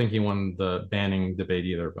 I don't think he won the banning debate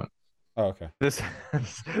either, but Oh, okay. This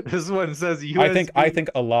this one says I think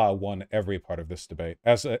Allah won every part of this debate,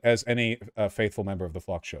 as any faithful member of the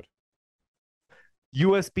flock should.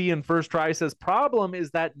 USB in first try says problem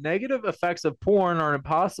is that negative effects of porn are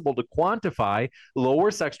impossible to quantify,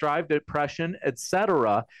 lower sex drive, depression,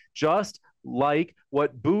 etc., just like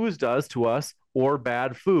what booze does to us or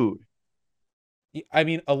bad food. I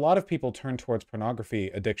mean, a lot of people turn towards pornography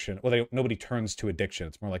addiction. Well, nobody turns to addiction.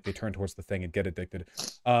 It's more like they turn towards the thing and get addicted,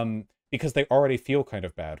 because they already feel kind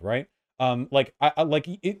of bad, right? Like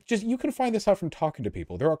it just, you can find this out from talking to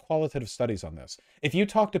people. There are qualitative studies on this. If you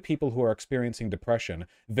talk to people who are experiencing depression,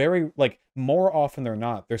 very like more often than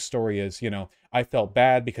not, their story is, I felt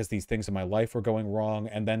bad because these things in my life were going wrong,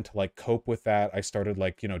 and then to like cope with that, I started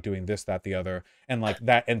like doing this, that, the other, and like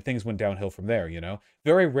that, and things went downhill from there.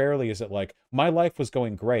 Very rarely is it like my life was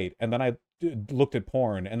going great, and then I looked at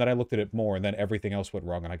porn, and then I looked at it more, and then everything else went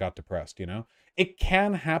wrong, and I got depressed. It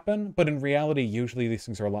can happen, but in reality, usually these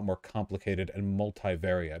things are a lot more complicated and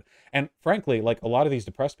multivariate. And frankly, like a lot of these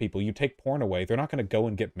depressed people, you take porn away, they're not going to go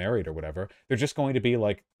and get married or whatever. They're just going to be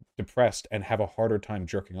like depressed and have a harder time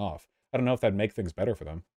jerking off. I don't know if that'd make things better for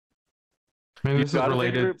them. I mean, this is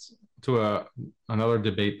related to another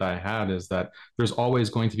debate that I had, is that there's always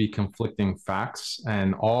going to be conflicting facts,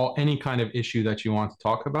 and any kind of issue that you want to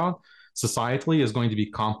talk about societally is going to be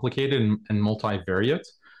complicated and multivariate.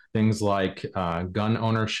 Things like gun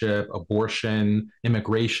ownership, abortion,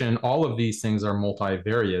 immigration, all of these things are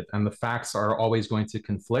multivariate, and the facts are always going to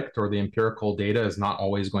conflict, or the empirical data is not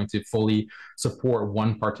always going to fully support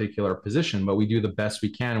one particular position. But we do the best we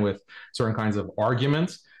can with certain kinds of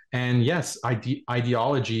arguments. And yes,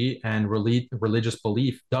 ideology and religious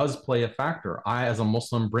belief does play a factor. I, as a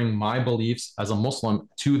Muslim, bring my beliefs as a Muslim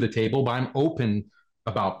to the table, but I'm open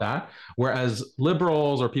about that. Whereas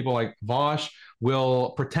liberals or people like Vaush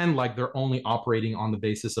will pretend like they're only operating on the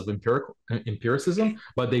basis of empiricism,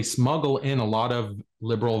 but they smuggle in a lot of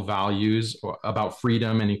liberal values about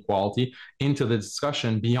freedom and equality into the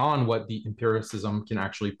discussion beyond what the empiricism can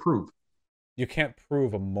actually prove. You can't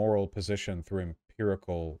prove a moral position through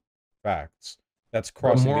empirical facts. That's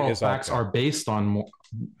crossing the moral facts are based on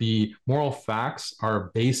the moral facts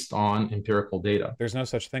are based on empirical data. There's no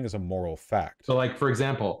such thing as a moral fact. So, like, for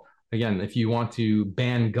example, again, if you want to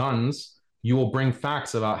ban guns, you will bring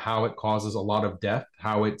facts about how it causes a lot of death,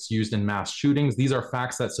 how it's used in mass shootings. These are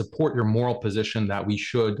facts that support your moral position that we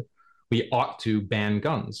ought to ban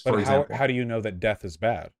guns. But for example, how do you know that death is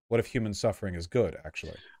bad? What if human suffering is good,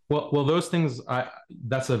 actually? Well, those things,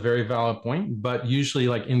 that's a very valid point. But usually,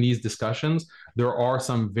 like in these discussions, there are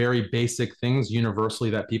some very basic things universally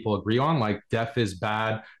that people agree on, like death is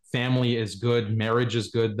bad, family is good, marriage is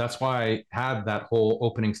good. That's why I had that whole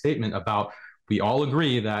opening statement about, we all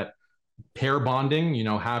agree that pair bonding,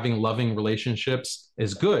 having loving relationships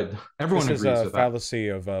is good. Everyone agrees with that. This is a fallacy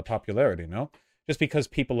of popularity, no? Just because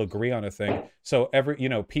people agree on a thing. So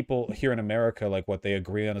people here in America, like what they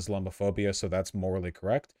agree on Islamophobia, so that's morally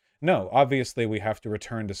correct. No, obviously we have to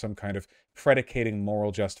return to some kind of predicating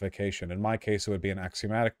moral justification. In my case, it would be an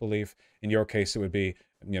axiomatic belief. In your case, it would be,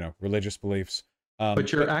 religious beliefs.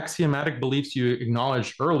 But your axiomatic beliefs, you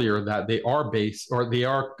acknowledged earlier that they are based, or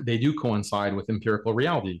they do coincide with empirical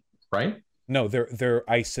reality, right? No,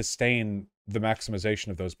 I sustain the maximization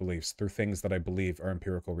of those beliefs through things that I believe are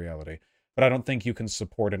empirical reality. But I don't think you can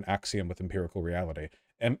support an axiom with empirical reality.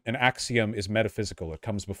 An axiom is metaphysical. It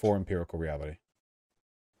comes before empirical reality.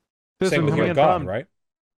 Same with your God, right?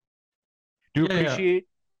 Do you appreciate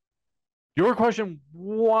your question?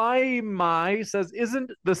 Why my says, isn't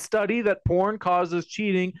the study that porn causes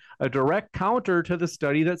cheating a direct counter to the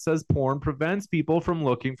study that says porn prevents people from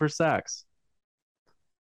looking for sex?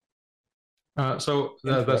 So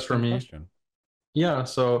that's for me. Question. Yeah.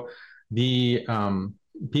 So the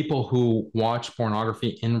people who watch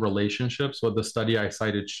pornography in relationships, what the study I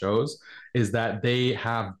cited shows is that they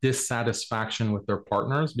have dissatisfaction with their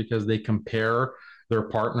partners because they compare their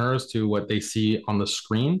partners to what they see on the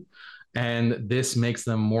screen. And this makes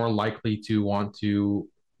them more likely to want to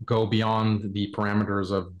go beyond the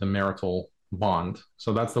parameters of the marital bond.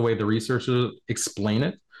 So that's the way the researchers explain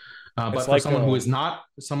it. But for someone who is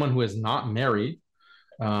not married,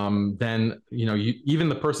 then even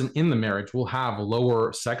the person in the marriage will have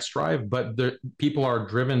lower sex drive, but people are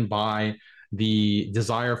driven by the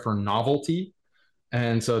desire for novelty,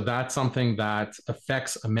 and so that's something that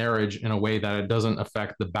affects a marriage in a way that it doesn't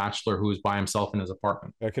affect the bachelor who is by himself in his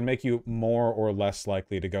apartment. It can make you more or less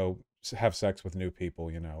likely to go have sex with new people.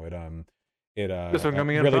 It really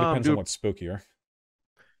depends on what's spookier.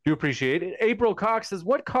 Do appreciate it. April Cox says,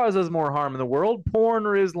 what causes more harm in the world, porn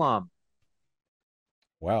or Islam?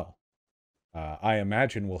 Well, I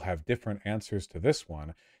imagine we'll have different answers to this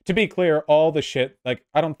one. To be clear, all the shit, like,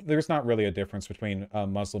 there's not really a difference between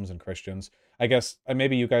Muslims and Christians. I guess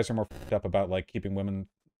maybe you guys are more fucked up about, like, keeping women,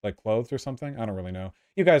 like, clothed or something. I don't really know.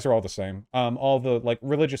 You guys are all the same. All the, like,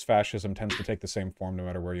 religious fascism tends to take the same form no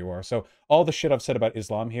matter where you are. So all the shit I've said about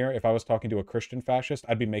Islam here, if I was talking to a Christian fascist,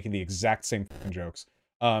 I'd be making the exact same fucking jokes.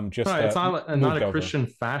 It's not a Christian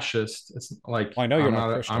fascist. It's like, I know you're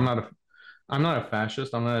not Christian. I'm not a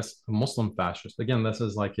fascist. I'm not a Muslim fascist. Again, this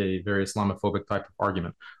is like a very Islamophobic type of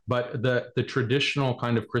argument. But the traditional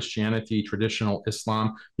kind of Christianity, traditional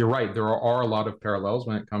Islam, you're right. There are a lot of parallels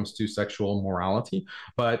when it comes to sexual morality,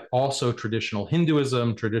 but also traditional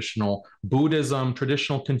Hinduism, traditional Buddhism,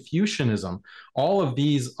 traditional Confucianism. All of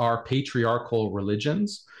these are patriarchal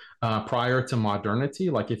religions. Prior to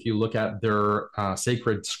modernity, like if you look at their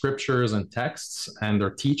sacred scriptures and texts and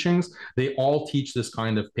their teachings, they all teach this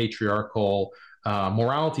kind of patriarchal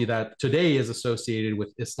morality that today is associated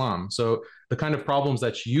with Islam. So the kind of problems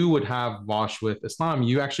that you would have, Vosh, with Islam,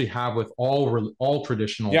 you actually have with all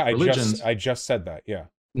traditional religions. I just said that, yeah.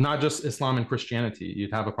 Not just Islam and Christianity.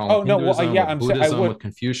 You'd have a problem with Hinduism, with Buddhism, with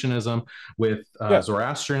Confucianism, with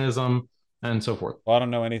Zoroastrianism, and so forth. Well, I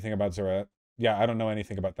don't know anything about Zoroastrianism. Yeah, I don't know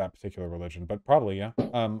anything about that particular religion, but probably, yeah.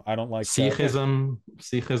 I don't like Sikhism,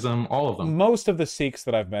 all of them. Most of the Sikhs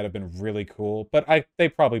that I've met have been really cool, but they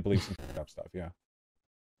probably believe some fucked up stuff, yeah.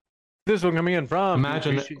 This one coming in from...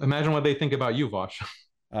 Imagine what they think about you, Vosh.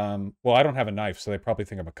 Well, I don't have a knife, so they probably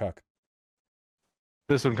think I'm a cuck.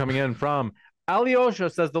 This one coming in from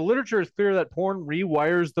Alyosha says, the literature is clear that porn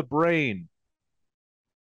rewires the brain.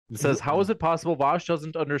 It says, how is it possible Vosh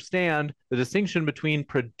doesn't understand the distinction between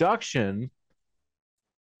production...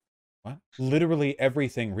 What? Literally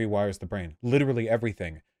everything rewires the brain. Literally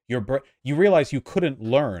everything. You realize you couldn't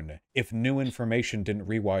learn if new information didn't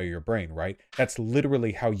rewire your brain, right? That's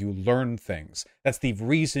literally how you learn things. That's the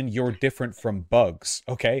reason you're different from bugs,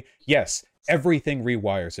 okay? Yes, everything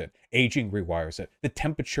rewires it. Aging rewires it. The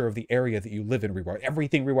temperature of the area that you live in rewires it.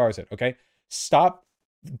 Everything rewires it, okay? Stop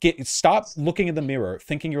looking in the mirror,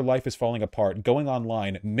 thinking your life is falling apart, going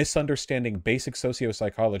online, misunderstanding basic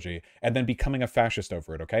sociopsychology, and then becoming a fascist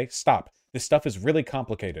over it, okay? Stop. This stuff is really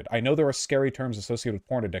complicated. I know there are scary terms associated with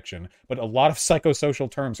porn addiction, but a lot of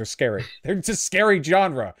psychosocial terms are scary. It's a scary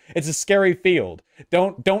genre. It's a scary field.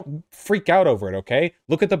 Don't freak out over it, okay?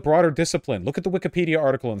 Look at the broader discipline. Look at the Wikipedia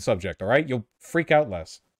article on the subject, all right? You'll freak out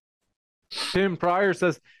less. Tim Pryor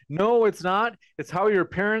says, no, it's not. It's how your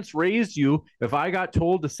parents raised you. If I got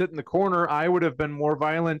told to sit in the corner, I would have been more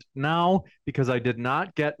violent now because I did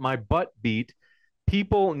not get my butt beat.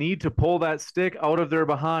 People need to pull that stick out of their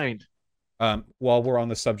behind. While we're on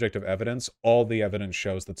the subject of evidence, all the evidence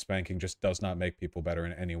shows that spanking just does not make people better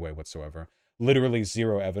in any way whatsoever. Literally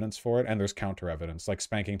zero evidence for it, and there's counter evidence. Like,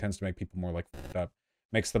 spanking tends to make people more, like, fucked up.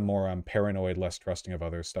 Makes them more paranoid, less trusting of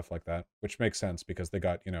others, stuff like that. Which makes sense because they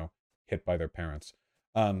got, hit by their parents.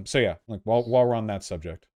 So yeah, like while we're on that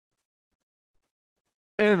subject.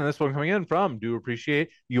 And this one coming in from, do appreciate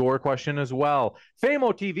your question as well.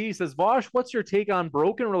 Famo TV says, Vosh, what's your take on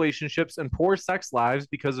broken relationships and poor sex lives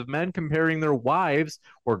because of men comparing their wives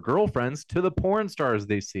or girlfriends to the porn stars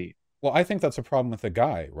they see? Well, I think that's a problem with the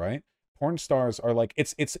guy, right? Porn stars are like,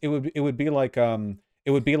 it would be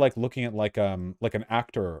like looking at like an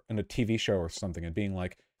actor in a TV show or something and being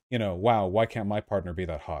like, wow, why can't my partner be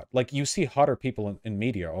that hot? Like, you see hotter people in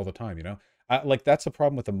media all the time, like, that's a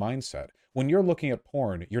problem with the mindset. When you're looking at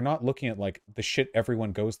porn, you're not looking at, like, the shit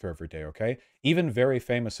everyone goes through every day, okay? Even very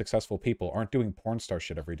famous, successful people aren't doing porn star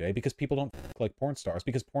shit every day because people don't like porn stars,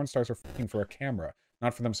 because porn stars are fucking for a camera,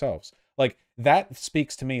 not for themselves. Like, that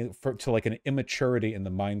speaks to me to like an immaturity in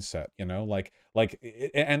the mindset, and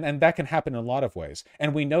that can happen in a lot of ways.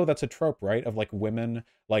 And we know that's a trope, right? Of like women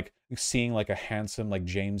like seeing like a handsome like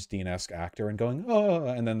James Dean-esque actor and going, oh,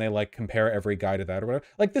 and then they like compare every guy to that or whatever.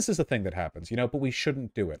 Like, this is a thing that happens, but we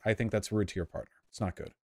shouldn't do it. I think that's rude to your partner. It's not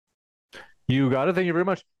good. You got it. Thank you very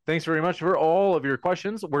much. Thanks very much for all of your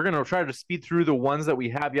questions. We're going to try to speed through the ones that we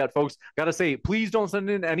have yet, folks. Got to say, please don't send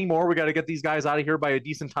in any more. We got to get these guys out of here by a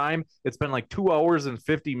decent time. It's been like 2 hours and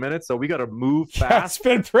 50 minutes, so we got to move fast.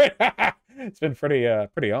 Yeah, it's been pretty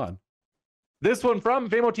on. This one from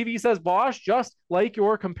Famo TV says, Bosch, just like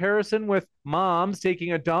your comparison with moms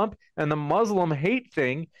taking a dump and the Muslim hate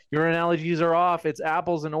thing, your analogies are off. It's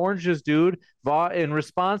apples and oranges, dude. In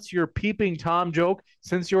response to your peeping Tom joke,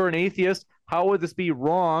 since you're an atheist, how would this be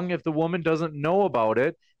wrong if the woman doesn't know about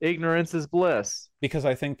it? Ignorance is bliss. Because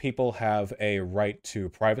I think people have a right to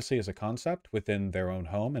privacy as a concept within their own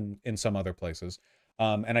home and in some other places.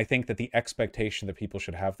 And I think that the expectation that people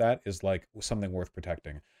should have that is like something worth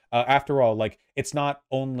protecting. After all, like it's not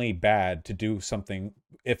only bad to do something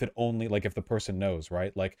if it only like if the person knows,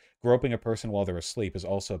 right? Like groping a person while they're asleep is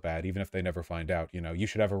also bad, even if they never find out. You know, you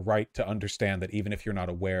should have a right to understand that even if you're not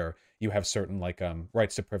aware, you have certain like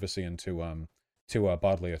rights to privacy and to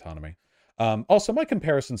bodily autonomy. Also, my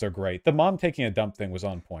comparisons are great. The mom taking a dump thing was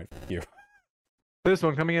on point. Thank you. This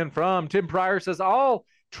one coming in from Tim Pryor says, I'll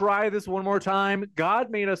try this one more time.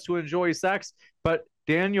 God made us to enjoy sex, but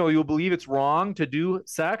Daniel, you'll believe it's wrong to do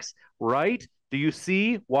sex, right? Do you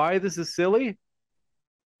see why this is silly?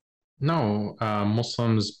 No,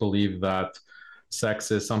 Muslims believe that sex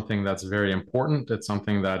is something that's very important. It's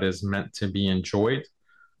something that is meant to be enjoyed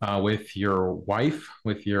with your wife,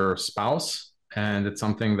 with your spouse, and it's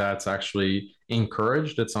something that's actually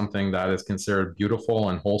encouraged. It's something that is considered beautiful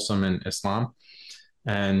and wholesome in Islam.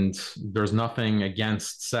 And there's nothing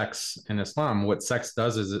against sex in Islam. What sex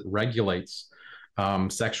does is it regulates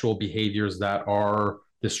sexual behaviors that are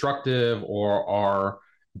destructive or are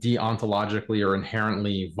deontologically or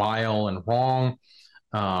inherently vile and wrong,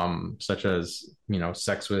 such as, you know,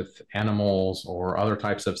 sex with animals or other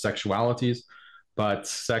types of sexualities. But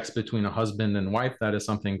sex between a husband and wife, that is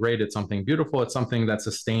something great. It's something beautiful. It's something that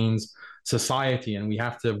sustains society. And we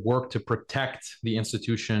have to work to protect the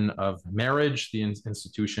institution of marriage, the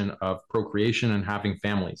institution of procreation and having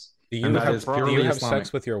families. Do you And that have, is do purely you have Islamic.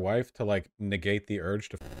 sex with your wife to like negate the urge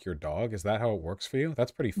to fuck your dog? Is that how it works for you?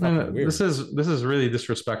 That's pretty fucking weird. This is really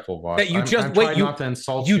disrespectful, Vosh. That you just I'm wait. trying You not to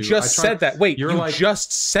insult you you. just said that. Wait, You're you like,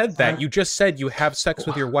 just said that. I'm- You just said you have sex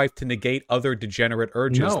with your wife to negate other degenerate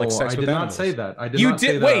urges, no, like sex I with did animals. not say that. I did You not say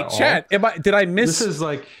did. that Wait, at all. chat. Did I miss? This is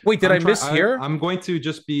like. Wait, did I miss here? I'm going to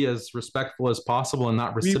just be as respectful as possible and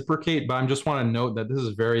not reciprocate, but I just want to note that this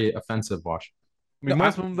is very offensive, Vosh. We No,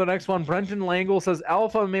 must move to the next one. Brenton Langle says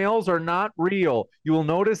alpha males are not real. You will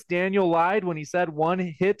notice Daniel lied when he said one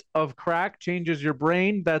hit of crack changes your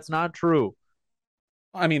brain. That's not true.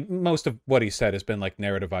 I mean, most of what he said has been like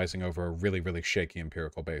narrativizing over a really, really shaky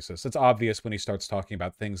empirical basis. It's obvious when he starts talking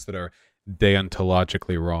about things that are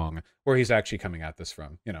deontologically wrong, where he's actually coming at this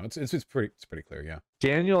from. You know, it's pretty clear. Yeah.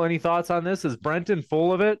 Daniel, any thoughts on this? Is Brenton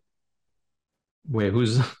full of it? Wait,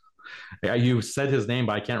 who's. Yeah, you said his name,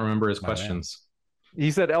 but I can't remember his My man. questions. He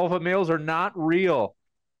said alpha males are not real.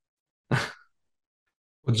 Well,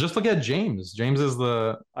 just look at James. James is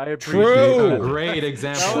the I appreciate True. that. great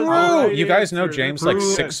example. That was True. the right You guys know answer. James like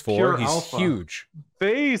True 6'4". pure He's alpha. huge.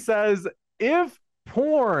 Faye says if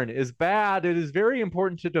porn is bad, it is very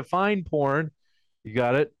important to define porn. You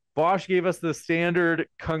got it. Bosch gave us the standard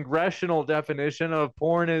congressional definition of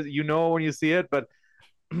porn is you know when you see it, but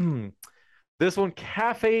this one,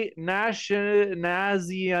 Cafe Nazionale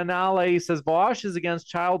says Bosch is against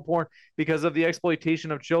child porn because of the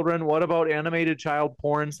exploitation of children. What about animated child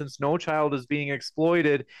porn since no child is being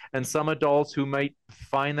exploited and some adults who might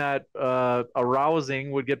find that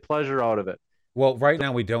arousing would get pleasure out of it? Well, right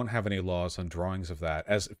now we don't have any laws on drawings of that,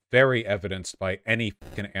 as very evidenced by any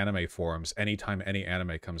fucking anime forums anytime any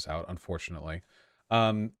anime comes out, unfortunately.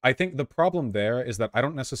 I think the problem there is that I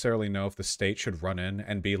don't necessarily know if the state should run in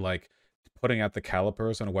and be like putting out the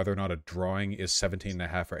calipers on whether or not a drawing is 17 and a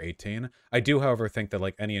half or 18. I do, however, think that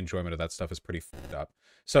like any enjoyment of that stuff is pretty fucked up.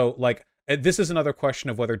 So like this is another question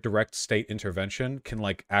of whether direct state intervention can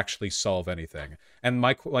like actually solve anything. And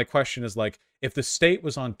my question is like, if the state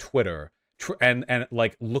was on Twitter and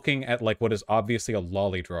like looking at like what is obviously a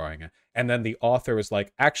lolly drawing, and then the author is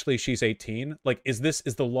like, actually she's 18, like is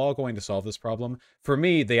the law going to solve this problem? For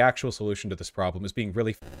me, the actual solution to this problem is being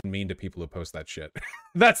really mean to people who post that shit.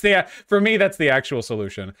 For me that's the actual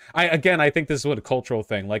solution. I think this is what a cultural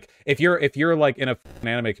thing, like if you're like in an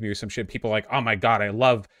anime community or some shit, people are like, oh my god, I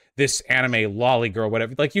love this anime lolly girl,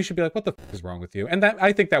 whatever, like you should be like, what the is wrong with you? And that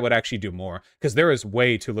I think that would actually do more, because there is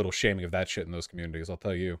way too little shaming of that shit in those communities, I'll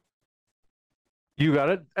tell you. You got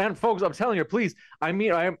it. And folks, I'm telling you, please, I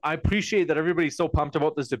mean, I appreciate that everybody's so pumped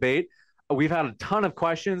about this debate. We've had a ton of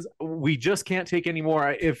questions. We just can't take any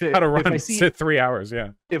more. If I see 3 hours, yeah.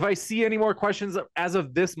 If I see any more questions as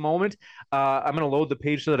of this moment, I'm going to load the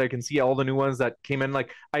page so that I can see all the new ones that came in.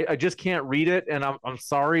 Like I just can't read it, and I'm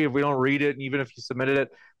sorry if we don't read it, and even if you submitted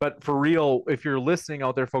it. But for real, if you're listening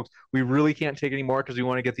out there, folks, we really can't take any more because we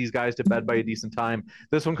want to get these guys to bed by a decent time.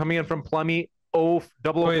 This one coming in from Plummy. Wait,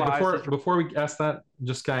 before we ask that,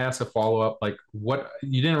 just can I ask a follow-up? Like, what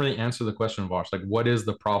you didn't really answer the question, Vosh. Like, what is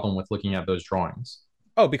the problem with looking at those drawings?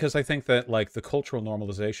 Oh, because I think that like the cultural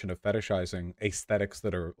normalization of fetishizing aesthetics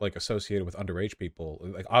that are like associated with underage people,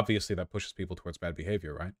 like obviously that pushes people towards bad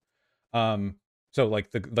behavior, right? So like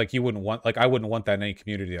you wouldn't want, like I wouldn't want that in any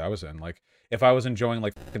community I was in. Like if I was enjoying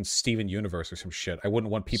like fucking Steven Universe or some shit, I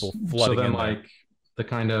wouldn't want people flooding So then in there. like the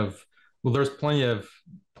kind of, well, there's plenty of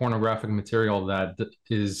pornographic material that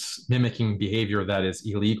is mimicking behavior that is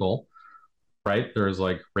illegal, right? There's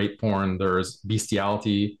like rape porn, there's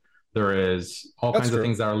bestiality, there is all That's kinds of true.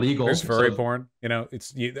 things that are legal. There's furry So, porn. You know,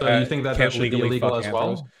 it's you, so you think that can't that should be legally illegal fuck as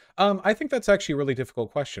anthros. well? I think that's actually a really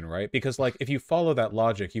difficult question, right? Because like if you follow that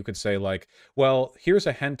logic, you could say like, well, here's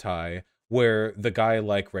a hentai where the guy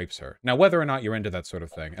like rapes her. Now, whether or not you're into that sort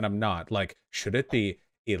of thing, and I'm not, like, should it be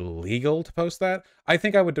illegal to post that? I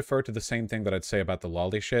think I would defer to the same thing that I'd say about the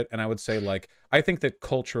lolly shit, and I would say like, I think that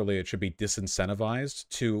culturally it should be disincentivized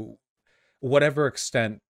to whatever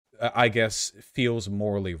extent I guess feels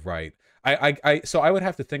morally right. So I would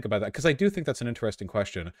have to think about that because I do think that's an interesting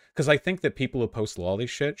question. Because I think that people who post lolly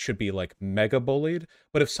shit should be like mega bullied,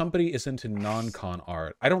 but if somebody is into non-con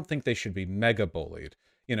art, I don't think they should be mega bullied.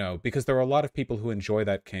 You know, because there are a lot of people who enjoy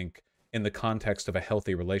that kink in the context of a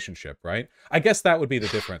healthy relationship, right? I guess that would be the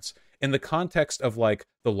difference. In the context of like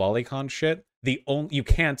the lolicon shit, you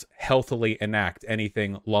can't healthily enact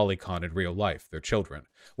anything lolicon in real life. They're children.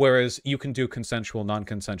 Whereas you can do consensual,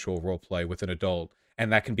 non-consensual role play with an adult,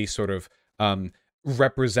 and that can be sort of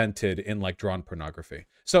represented in like drawn pornography.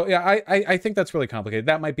 So yeah, I think that's really complicated.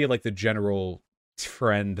 That might be like the general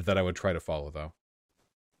trend that I would try to follow, though.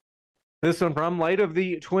 This one from Light of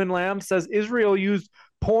the Twin Lamps says Israel used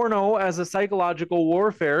porno as a psychological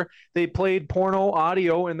warfare. They played porno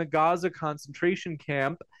audio in the Gaza concentration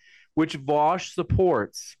camp, which Vosh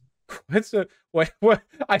supports. What?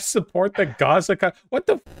 I support the Gaza. What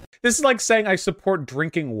the? This is like saying I support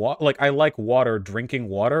drinking water. Like I like water, drinking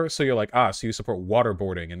water. So you're like, so you support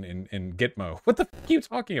waterboarding in Gitmo. What the fuck are you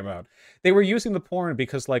talking about? They were using the porn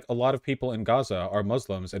because like a lot of people in Gaza are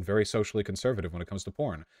Muslims and very socially conservative when it comes to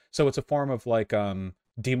porn. So it's a form of like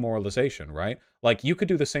demoralization, right? Like you could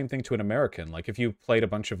do the same thing to an American. Like if you played a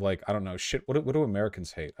bunch of like, I don't know, shit. What do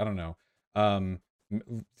Americans hate? I don't know.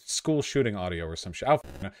 School shooting audio or some shit.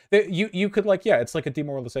 You could like, yeah, it's like a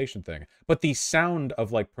demoralization thing. But the sound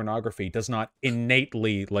of like pornography does not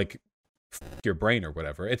innately like your brain or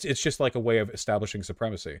whatever. It's just like a way of establishing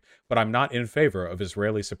supremacy. But I'm not in favor of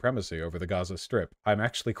Israeli supremacy over the Gaza Strip. I'm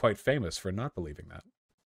actually quite famous for not believing that.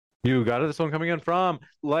 You got it. This one coming in from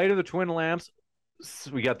Light of the Twin Lamps.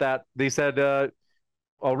 We got that. They said,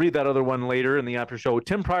 I'll read that other one later in the after show.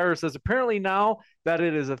 Tim Pryor says, apparently now that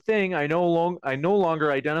it is a thing, I no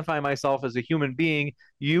longer identify myself as a human being.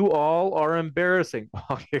 You all are embarrassing.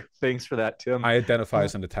 Okay, thanks for that, Tim. I identify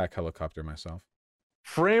as an attack helicopter myself.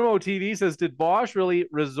 Framo TV says, did Bosch really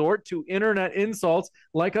resort to internet insults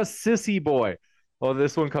like a sissy boy? Oh,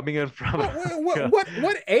 this one coming in from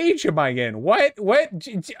what age am I in? What?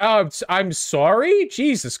 I'm sorry?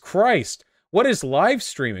 Jesus Christ. What is live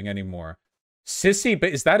streaming anymore? Sissy, but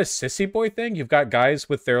is that a sissy boy thing? You've got guys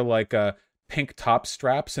with their like pink top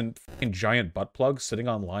straps and giant butt plugs sitting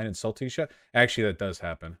online and salty shit. Actually, that does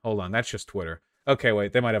happen. Hold on, that's just Twitter. Okay,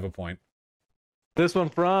 wait, they might have a point. This one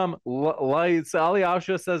from Lights. Ali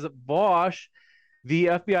Ausha says Bosch, the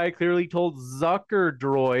FBI clearly told Zucker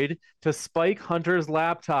Droid to spike Hunter's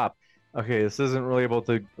laptop. Okay, this isn't really about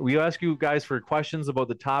we ask you guys for questions about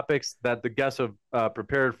the topics that the guests have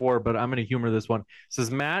prepared for, but I'm going to humor this one. It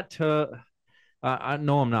says Matt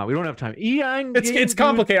no, I'm not. We don't have time. It's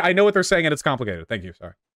complicated. I know what they're saying, and it's complicated. Thank you.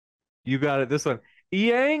 Sorry. You got it. This one.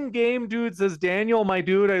 Yang Game Dude says, Daniel, my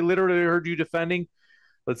dude, I literally heard you defending.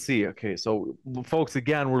 Let's see. Okay, so folks,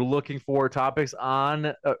 again, we're looking for topics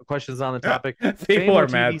on questions on the topic. People are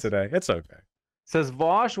mad today. It's okay. Says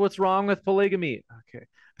Vosh, what's wrong with polygamy? Okay.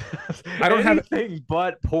 I don't have anything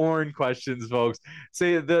but porn questions, folks.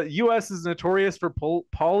 Say the U.S. is notorious for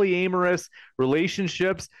polyamorous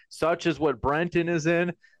relationships, such as what Brenton is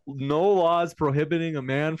in. No laws prohibiting a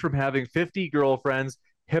man from having 50 girlfriends.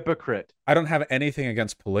 Hypocrite. I don't have anything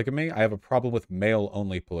against polygamy. I have a problem with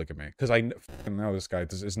male-only polygamy because I know this guy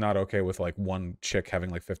is not okay with like one chick having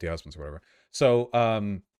like 50 husbands or whatever. So,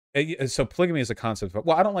 so polygamy is a concept.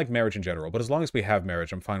 Well, I don't like marriage in general, but as long as we have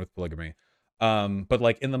marriage, I'm fine with polygamy. But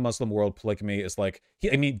like in the Muslim world, polygamy is like,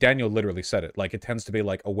 Daniel literally said it. Like it tends to be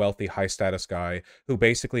like a wealthy, high status guy who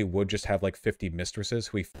basically would just have like 50 mistresses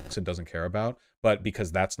who he fucks and doesn't care about. But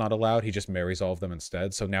because that's not allowed, he just marries all of them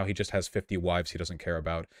instead. So now he just has 50 wives he doesn't care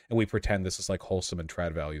about. And we pretend this is like wholesome and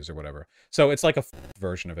trad values or whatever. So it's like a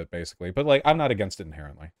version of it basically. But like, I'm not against it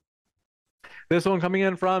inherently. This one coming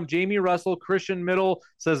in from Jamie Russell, Christian Middle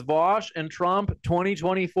says Vosh and Trump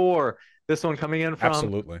 2024. This one coming in from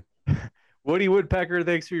Absolutely. Woody Woodpecker,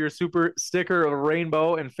 thanks for your super sticker of a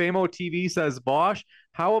rainbow. And Famo TV says, Bosch,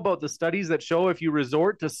 how about the studies that show if you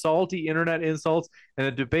resort to salty internet insults in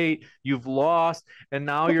a debate, you've lost, and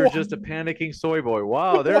now you're just a panicking soy boy?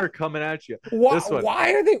 Wow, they're coming at you.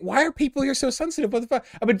 Why are people here so sensitive? What the fuck?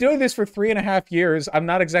 I've been doing this for 3.5 years. I'm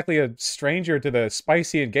not exactly a stranger to the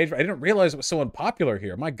spicy engagement. I didn't realize it was so unpopular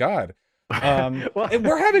here. My God.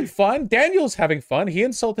 We're having fun. Daniel's having fun. He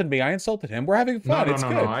insulted me. I insulted him. We're having fun.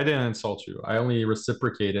 No. I didn't insult you. I only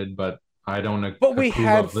reciprocated, but I don't. But we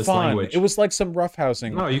had this fun. Language. It was like some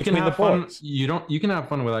roughhousing. No, you can have fun. You can have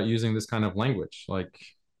fun without using this kind of language. Like,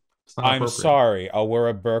 it's not I'm sorry. I'll wear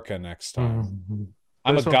a burqa next time.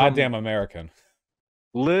 I'm a goddamn American.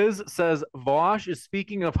 Liz says, Vosh is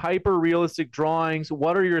speaking of hyper-realistic drawings.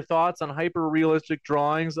 What are your thoughts on hyper-realistic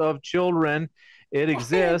drawings of children? It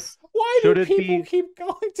exists. Why do people keep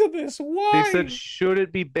going to this? Why? They said, should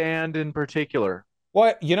it be banned in particular?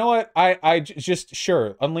 What? You know what? I just,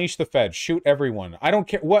 sure, unleash the Fed, shoot everyone. I don't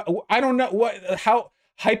care. What? I don't know how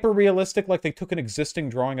hyper realistic. Like they took an existing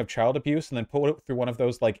drawing of child abuse and then put it through one of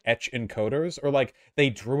those like etch encoders, or like they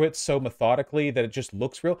drew it so methodically that it just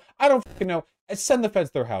looks real. I don't fucking know. Send the Feds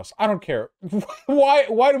to their house. I don't care.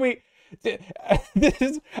 Why do we? This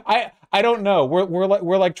is I don't know. We're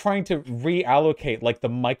like trying to reallocate like the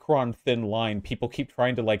micron thin line people keep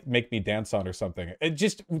trying to like make me dance on or something.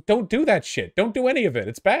 Just don't do that shit. Don't do any of it.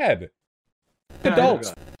 It's bad.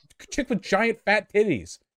 Adults, chick with giant fat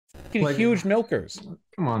titties, like, huge milkers.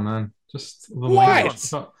 Come on, man. Just the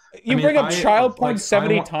what? You bring up child porn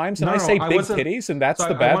 70 times and I say big titties and that's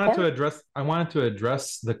the bad part? I wanted to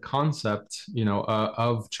address the concept,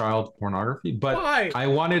 of child pornography, but why?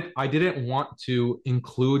 I didn't want to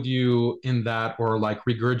include you in that or like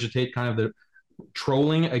regurgitate kind of the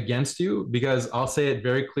trolling against you, because I'll say it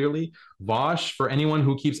very clearly. Vosh, for anyone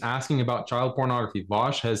who keeps asking about child pornography,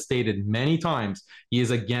 Vosh has stated many times he is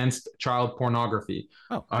against child pornography.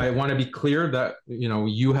 Oh, I want to be clear that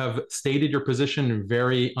you have stated your position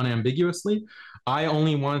very unambiguously. I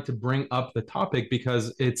only wanted to bring up the topic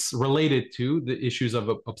because it's related to the issues of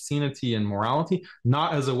obscenity and morality,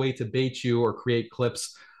 not as a way to bait you or create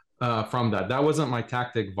clips from that. That wasn't my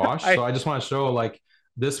tactic, Vosh. So I just want to show like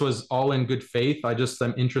this was all in good faith. I just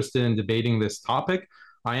am interested in debating this topic.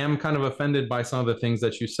 I am kind of offended by some of the things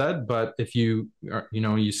that you said, but if you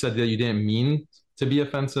said that you didn't mean to be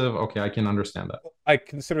offensive, okay, I can understand that. I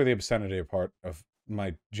consider the obscenity a part of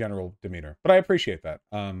my general demeanor, but I appreciate that.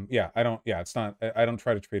 It's not, I don't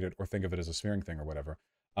try to treat it or think of it as a smearing thing or whatever.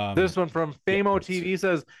 This one from Famo TV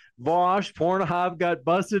says, Vosh, Pornhub got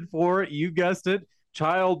busted for, you guessed it,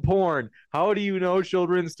 child porn. How do you know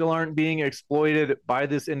children still aren't being exploited by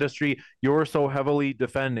this industry you're so heavily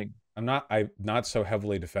defending? I'm not so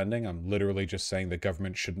heavily defending. I'm literally just saying the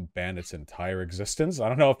government shouldn't ban its entire existence. I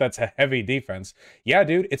don't know if that's a heavy defense. Yeah,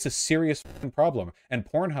 dude, it's a serious problem. And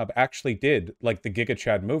Pornhub actually did like the Giga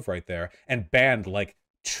Chad move right there and banned like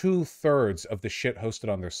 2/3 of the shit hosted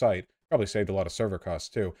on their site. Probably saved a lot of server costs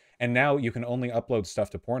too. And now you can only upload stuff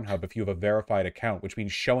to Pornhub if you have a verified account, which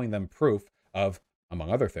means showing them proof of, among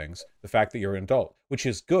other things, the fact that you're an adult, which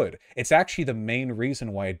is good. It's actually the main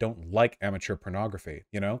reason why I don't like amateur pornography,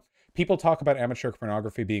 People talk about amateur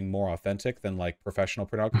pornography being more authentic than like professional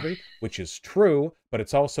pornography, which is true, but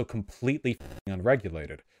it's also completely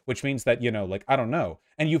unregulated, which means that, like, I don't know.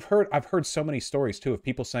 And I've heard so many stories too of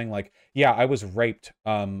people saying like, yeah, I was raped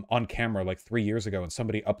on camera like 3 years ago and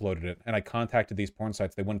somebody uploaded it and I contacted these porn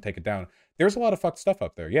sites, they wouldn't take it down. There's a lot of fucked stuff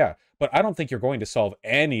up there, yeah. But I don't think you're going to solve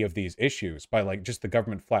any of these issues by like just the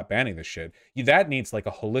government flat banning this shit. That needs like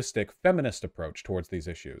a holistic feminist approach towards these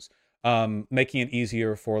issues. Making it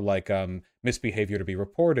easier for like misbehavior to be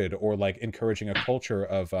reported, or like encouraging a culture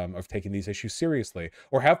of taking these issues seriously,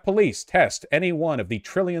 or have police test any one of the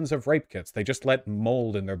trillions of rape kits they just let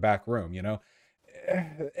mold in their back room.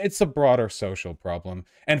 It's a broader social problem,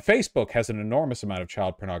 and Facebook has an enormous amount of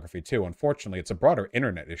child pornography too. Unfortunately, it's a broader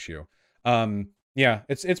internet issue. Yeah,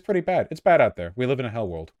 it's pretty bad. It's bad out there. We live in a hell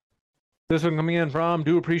world. This one coming in from,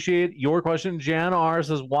 do appreciate your question. Jan R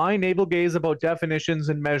says, why navel gaze about definitions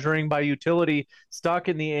and measuring by utility stuck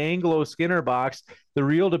in the Anglo-Skinner box? The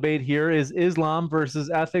real debate here is Islam versus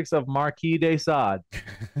ethics of Marquis de Sade.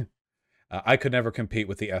 I could never compete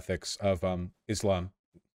with the ethics of Islam.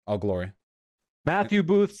 All glory. Matthew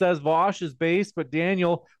Booth says, Vosh is based, but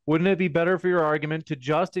Daniel, wouldn't it be better for your argument to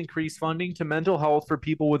just increase funding to mental health for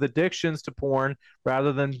people with addictions to porn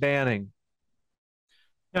rather than banning?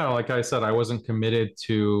 Yeah, like I said, I wasn't committed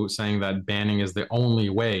to saying that banning is the only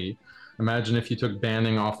way. Imagine if you took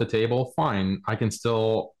banning off the table, fine. I can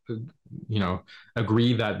still,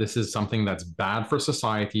 agree that this is something that's bad for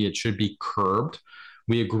society. It should be curbed.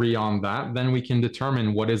 we agree on that, then we can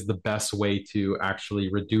determine what is the best way to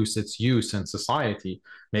actually reduce its use in society.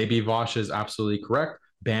 Maybe Vosh is absolutely correct.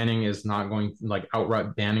 Banning is not going, like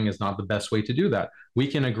outright banning is not the best way to do that. We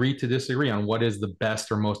can agree to disagree on what is the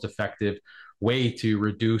best or most effective way to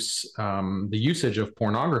reduce the usage of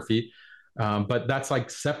pornography. But that's like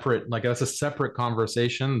separate, like that's a separate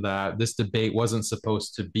conversation that this debate wasn't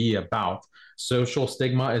supposed to be about. Social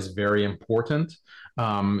stigma is very important.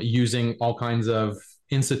 Using all kinds of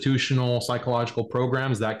institutional psychological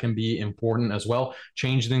programs that can be important as well.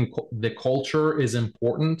 Changing the culture is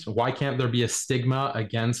important. Why can't there be a stigma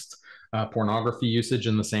against pornography usage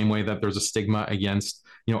in the same way that there's a stigma against,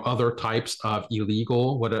 you know, other types of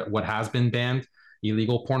illegal, what has been banned,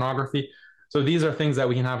 illegal pornography? So these are things that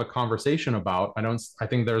we can have a conversation about. I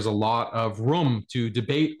think there's a lot of room to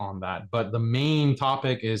debate on that, but the main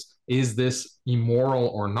topic is this immoral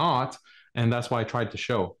or not? And that's why I tried to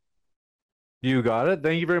show. You got it.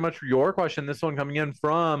 Thank you very much for your question. This one coming in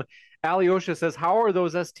from Alyosha says, how are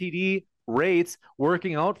those STD rates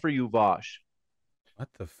working out for you, Vosh? What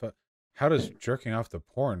the fuck? How does jerking off to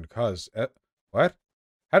porn cause what?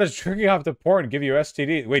 How does jerking off to porn give you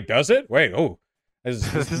STD? Wait, does it? Wait, oh.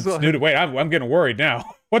 This is new. Wait, I'm getting worried now.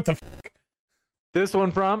 What the fuck? This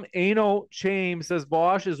one from Ano Chame says,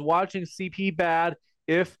 Vosh is watching CP bad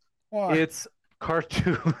if it's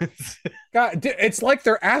cartoons. God, it's like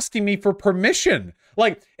they're asking me for permission.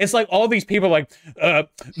 Like, it's like all these people like,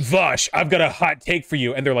 Vosh, I've got a hot take for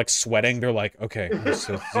you. And they're like sweating. They're like, okay,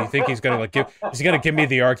 so do you think he's going to like is he going to give me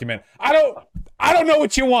the argument? I don't know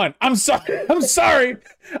what you want. I'm sorry. I'm sorry.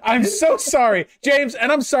 I'm so sorry, James.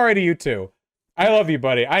 And I'm sorry to you too. I love you,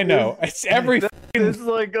 buddy. I know. It's every... This is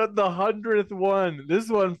like the 100th one. This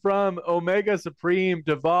one from Omega Supreme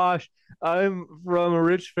to Vosh. I'm from a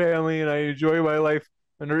rich family and I enjoy my life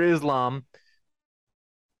under Islam.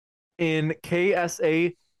 In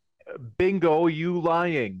KSA, bingo, you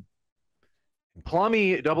lying.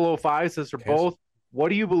 Plummy 005 says for both, what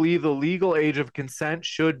do you believe the legal age of consent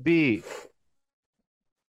should be?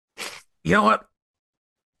 You know what?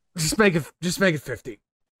 Just make it 50. Just make it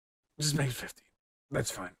 50. That's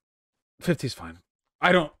fine. 50's fine.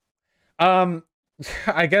 I don't...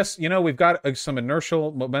 I guess, you know, we've got some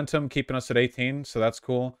inertial momentum keeping us at 18, so that's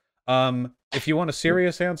cool. If you want a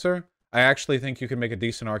serious answer, I actually think you can make a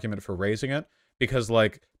decent argument for raising it, because,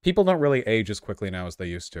 like, people don't really age as quickly now as they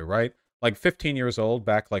used to, right? Like, 15 years old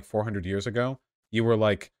back, like, 400 years ago, you were,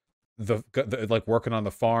 like, like, working on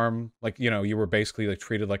the farm. Like, you know, you were basically, like,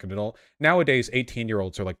 treated like an adult. Nowadays,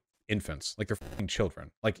 18-year-olds are, like, infants. Like, they're fucking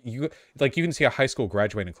children. Like you can see a high school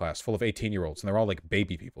graduating class full of 18-year-olds and they're all like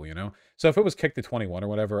baby people, you know? So if it was kicked to 21 or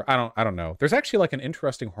whatever, I don't know. There's actually like an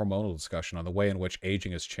interesting hormonal discussion on the way in which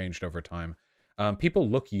aging has changed over time. People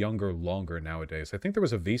look younger longer nowadays. I think there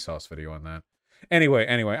was a Vsauce video on that. Anyway,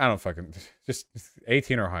 I don't fucking... Just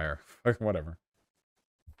 18 or higher. Whatever.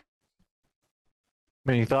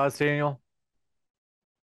 Any thoughts, Daniel?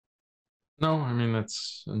 No, I mean,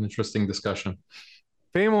 that's an interesting discussion.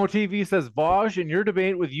 Famo TV says, Vosh, in your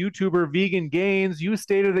debate with YouTuber Vegan Gains, you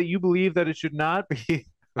stated that you believe that it should not be...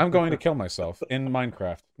 I'm going to kill myself in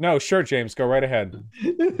Minecraft. No, sure, James, go right ahead.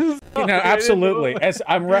 No, absolutely.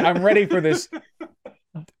 I'm ready for this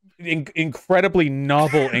incredibly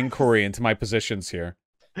novel inquiry into my positions here.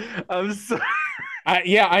 I'm sorry.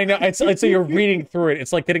 Yeah, I know. It's like you're reading through it.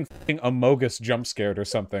 It's like getting Amogus jump scared or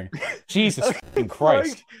something. Jesus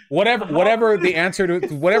Christ. Whatever the answer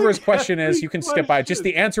to whatever his question is, you can skip by. Just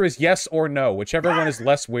the answer is yes or no, whichever one is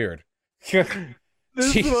less weird.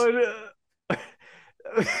 This one,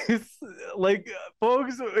 like,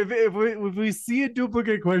 folks, if we see a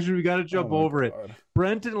duplicate question, we got to jump over it.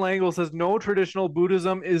 Brenton Langle says no, traditional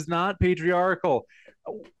Buddhism is not patriarchal.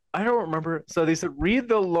 I don't remember. So they said, read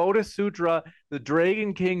the Lotus Sutra. The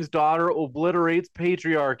Dragon King's daughter obliterates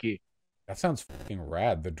patriarchy. That sounds fucking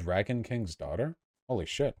rad. The Dragon King's daughter? Holy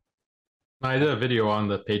shit. I did a video on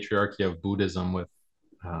the patriarchy of Buddhism with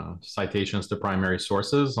citations to primary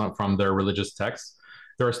sources from their religious texts.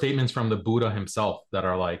 There are statements from the Buddha himself that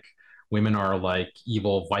are like, women are like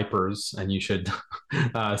evil vipers and you should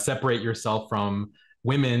separate yourself from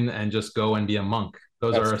women and just go and be a monk.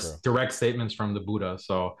 Those are direct statements from the Buddha.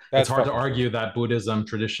 So it's hard to argue that Buddhism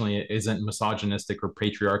traditionally isn't misogynistic or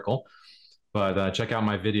patriarchal. But check out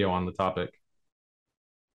my video on the topic.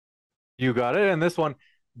 You got it. And this one,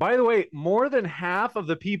 by the way, more than half of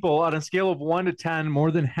the people on a scale of 1 to 10, more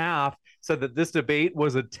than half said that this debate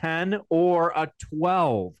was a 10 or a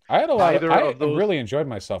 12. I had a lot I really enjoyed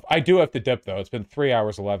myself. I do have to dip, though. It's been 3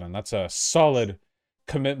 hours 11. That's a solid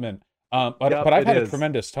commitment. But I've had a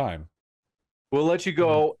tremendous time. We'll let you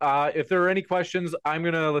go. If there are any questions, I'm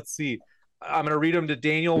going to, let's see. I'm going to read them to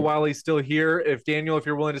Daniel while he's still here. If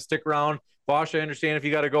you're willing to stick around. Vosh, I understand if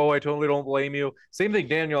you got to go. I totally don't blame you. Same thing,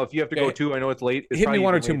 Daniel. If you have to go too, I know it's late. Hit me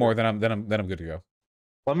one or two more, then I'm good to go.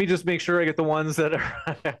 Let me just make sure I get the ones that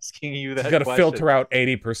are asking you that. You got to filter out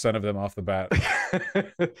 80% of them off the bat.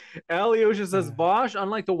 Alyosha says, Vosh,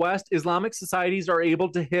 unlike the West, Islamic societies are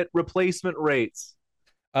able to hit replacement rates.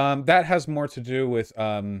 That has more to do with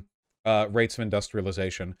rates of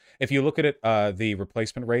industrialization. If you look at it, the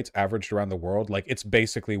replacement rates averaged around the world, like it's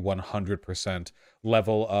basically 100%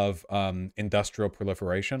 level of industrial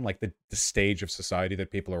proliferation, like the stage of society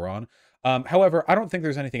that people are on. However, I don't think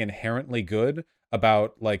there's anything inherently good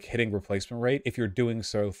about like hitting replacement rate if you're doing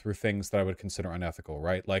so through things that I would consider unethical,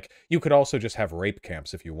 right? Like you could also just have rape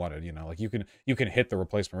camps if you wanted, you know, like you can hit the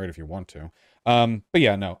replacement rate if you want to. But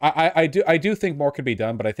yeah, no, I do think more could be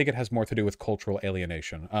done, but I think it has more to do with cultural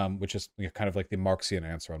alienation, which is kind of like the Marxian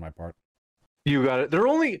answer on my part. You got it. There are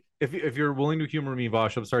only, if you're willing to humor me,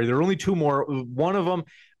 Vosh, I'm sorry, there are only two more. One of them,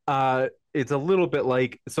 it's a little bit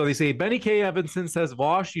like, so they say, Benny K. Evanson says,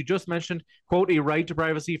 Vosh, you just mentioned, quote, a right to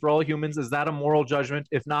privacy for all humans. Is that a moral judgment?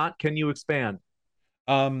 If not, can you expand?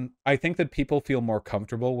 I think that people feel more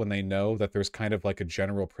comfortable when they know that there's kind of like a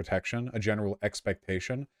general protection, a general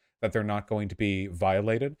expectation that they're not going to be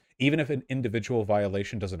violated, even if an individual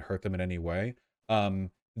violation doesn't hurt them in any way.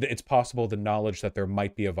 It's possible the knowledge that there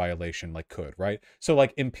might be a violation like could, right? So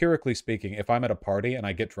like empirically speaking, if I'm at a party and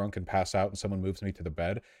I get drunk and pass out and someone moves me to the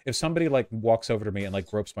bed, if somebody like walks over to me and like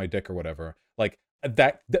gropes my dick or whatever, like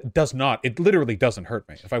that does not, it literally doesn't hurt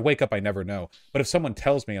me. If I wake up, I never know. But if someone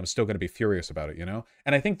tells me, I'm still going to be furious about it, you know?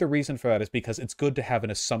 And I think the reason for that is because it's good to have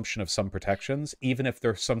an assumption of some protections, even if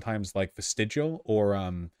they're sometimes like vestigial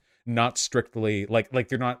or not strictly like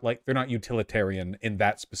they're not utilitarian in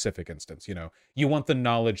that specific instance, you know. You want the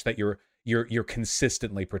knowledge that you're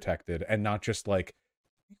consistently protected and not just like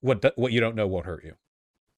what you don't know won't hurt you.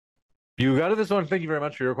 You got it, this one. Thank you very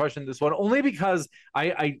much for your question. This one only because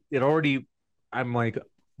I'm like,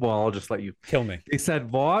 well, I'll just let you kill me. They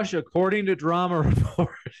said, Vosh, according to Drama Report.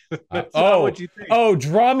 That's not what you think. Oh,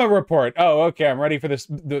 Drama Report. Oh, okay. I'm ready for this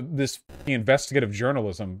investigative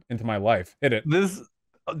journalism into my life. Hit it.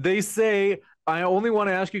 They say, I only want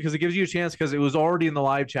to ask you because it gives you a chance because it was already in the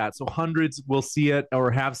live chat. So hundreds will see it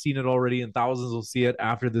or have seen it already, and thousands will see it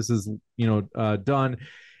after this is, done.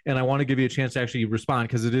 And I want to give you a chance to actually respond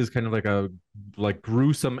because it is kind of like a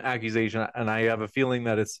gruesome accusation. And I have a feeling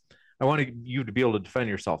that I want you to be able to defend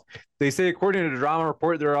yourself. They say, according to the Drama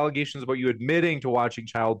Report, there are allegations about you admitting to watching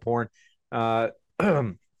child porn. My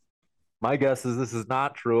guess is this is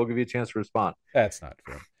not true. I'll give you a chance to respond. That's not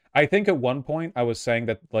true. I think at one point I was saying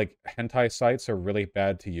that like hentai sites are really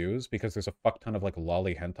bad to use because there's a fuck ton of like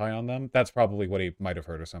lolly hentai on them. That's probably what he might have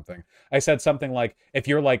heard or something. I said something like, if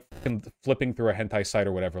you're like flipping through a hentai site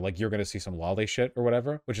or whatever, like you're going to see some lolly shit or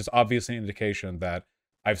whatever, which is obviously an indication that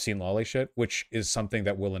I've seen lolly shit, which is something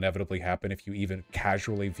that will inevitably happen if you even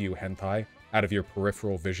casually view hentai out of your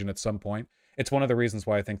peripheral vision at some point. It's one of the reasons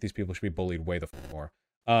why I think these people should be bullied way the fuck more.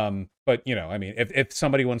 But you know, I mean, if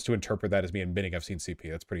somebody wants to interpret that as me admitting I've seen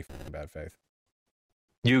CP, that's pretty fucking bad faith.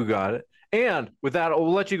 You got it. And with that,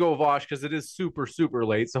 I'll let you go, Vosh, because it is super, super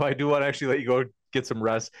late. So I do want to actually let you go get some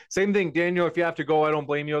rest. Same thing, Daniel, if you have to go, I don't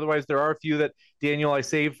blame you. Otherwise, there are a few that, Daniel, I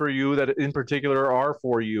saved for you that in particular are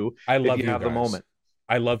for you. I love you have guys. The moment.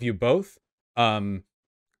 I love you both.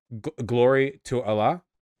 Glory to Allah.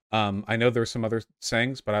 I know there's some other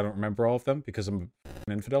sayings, but I don't remember all of them because I'm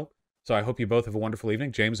an infidel. So I hope you both have a wonderful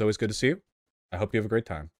evening. James, always good to see you. I hope you have a great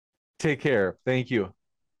time. Take care. Thank you.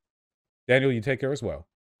 Daniel, you take care as well.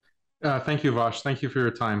 Thank you, Vosh. Thank you for your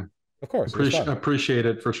time. Of course. Appreciate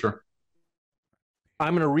it for sure.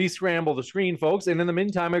 I'm going to re-scramble the screen, folks. And in the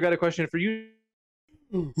meantime, I got a question for you.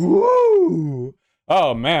 Woo!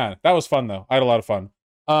 Oh, man. That was fun, though. I had a lot of fun.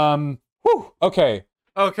 Whew. Okay.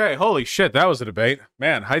 Holy shit. That was a debate.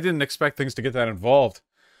 Man, I didn't expect things to get that involved.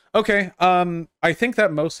 Okay, I think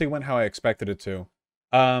that mostly went how I expected it to.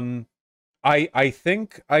 I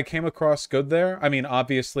think I came across good there. I mean,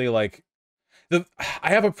 obviously, like, I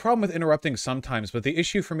have a problem with interrupting sometimes, but the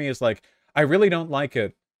issue for me is, like, I really don't like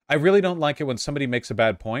it. I really don't like it when somebody makes a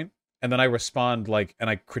bad point, and then I respond, like, and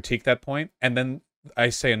I critique that point, and then I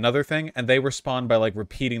say another thing, and they respond by, like,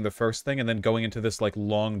 repeating the first thing, and then going into this, like,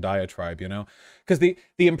 long diatribe, you know? Because the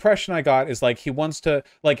impression I got is, like, he wants to,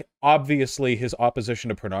 like, obviously his opposition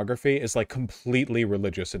to pornography is, like, completely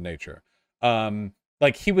religious in nature.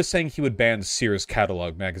 Like, he was saying he would ban Sears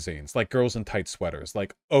catalog magazines, like, girls in tight sweaters.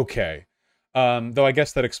 Like, okay. Though I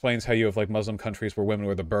guess that explains how you have, like, Muslim countries where women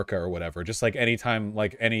wear the burqa or whatever. Just, like, anytime,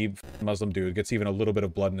 like, any Muslim dude gets even a little bit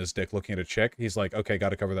of blood in his dick looking at a chick, he's like, okay,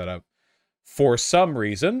 gotta cover that up. for some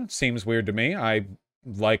reason, seems weird to me. I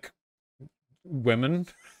like women,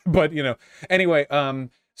 but anyway,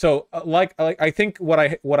 so like I think what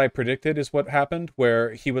I predicted is what happened,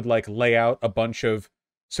 where he would like lay out a bunch of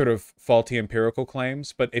sort of faulty empirical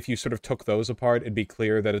claims, but if you sort of took those apart, it'd be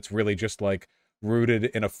clear that it's really just like rooted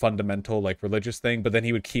in a fundamental like religious thing. But then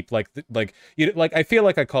he would keep like I feel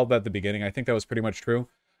like I called that at the beginning. I think that was pretty much true.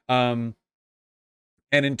 And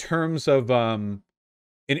in terms of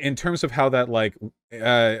in terms of how that like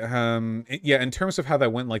in terms of how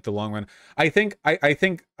that went like the long run, I think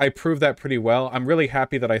I proved that pretty well. I'm really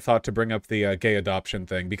happy that I thought to bring up the gay adoption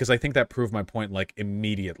thing, because I think that proved my point like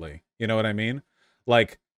immediately. You know what I mean?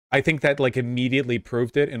 Like I think that like immediately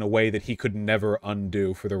proved it in a way that he could never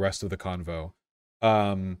undo for the rest of the convo.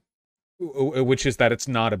 Which is that it's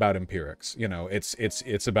not about empirics,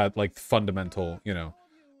 it's about like fundamental,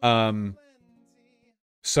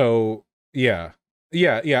 so yeah.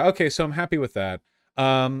 Okay, so I'm happy with that.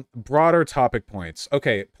 Broader topic points.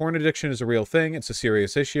 Okay, porn addiction is a real thing. It's a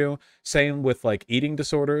serious issue. Same with like eating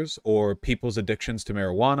disorders or people's addictions to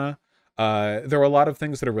marijuana. There are a lot of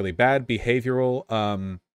things that are really bad. Behavioral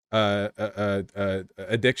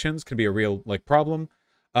addictions can be a real like problem.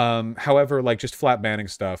 However, like just flat banning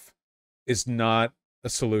stuff is not a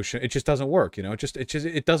solution. It just doesn't work,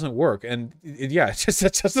 it doesn't work. And it just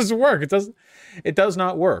doesn't work. It does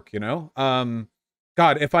not work,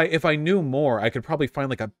 God, if I knew more, I could probably find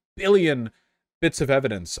like a billion bits of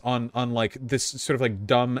evidence on like this sort of like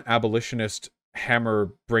dumb abolitionist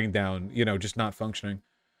hammer bring down, just not functioning.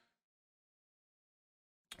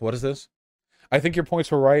 What is this? I think your points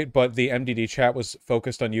were right, but the MDD chat was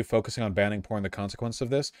focused on you focusing on banning porn, the consequence of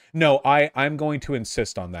this. No, I'm going to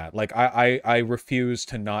insist on that. Like, I refuse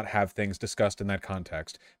to not have things discussed in that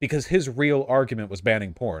context, because his real argument was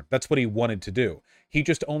banning porn. That's what he wanted to do. He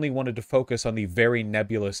just only wanted to focus on the very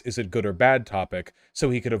nebulous, is it good or bad topic, so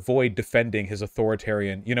he could avoid defending his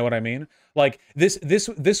authoritarian, you know what I mean? Like, this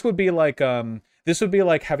would be like, this would be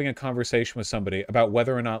like having a conversation with somebody about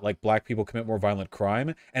whether or not like black people commit more violent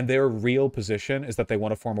crime, and their real position is that they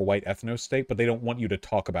want to form a white ethno-state, but they don't want you to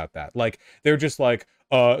talk about that. Like, they're just like,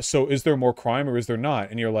 so is there more crime or is there not?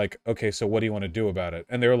 And you're like, okay, so what do you want to do about it?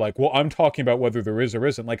 And they're like, well, I'm talking about whether there is or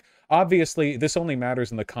isn't. Like, obviously, this only matters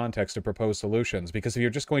in the context of proposed solutions, because if you're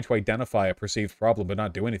just going to identify a perceived problem but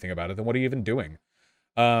not do anything about it, then what are you even doing?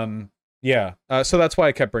 So that's why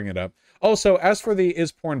I kept bringing it up. Also, as for the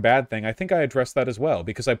is porn bad thing, I think I addressed that as well,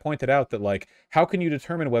 because I pointed out that, like, how can you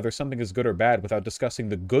determine whether something is good or bad without discussing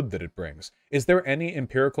the good that it brings? Is there any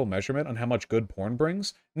empirical measurement on how much good porn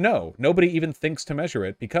brings? No, nobody even thinks to measure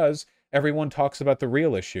it, because everyone talks about the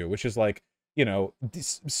real issue, which is like,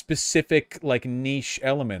 specific, like, niche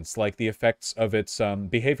elements, like the effects of its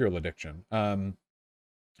behavioral addiction.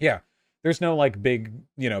 There's no like big,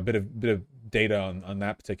 bit of data on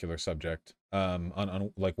that particular subject,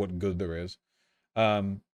 on like what good there is.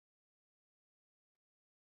 Vosh,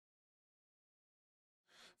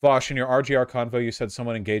 in your RGR convo, you said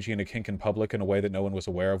someone engaging in a kink in public in a way that no one was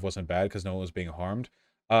aware of wasn't bad because no one was being harmed.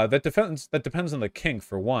 That depends on the kink,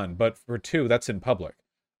 for one, but for two, that's in public.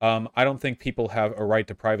 I don't think people have a right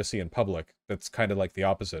to privacy in public. That's kind of like the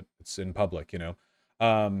opposite. It's in public,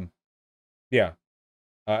 yeah.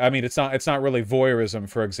 I mean, it's not really voyeurism,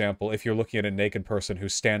 for example, if you're looking at a naked person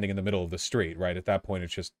who's standing in the middle of the street, right? At that point,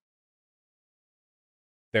 it's just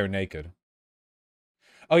they're naked.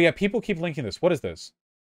 Oh yeah, people keep linking this. What is this?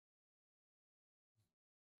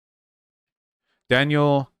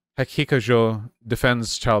 Daniel Hakikajo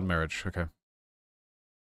defends child marriage. Okay.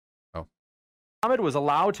 Oh. Muhammad was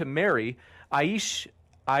allowed to marry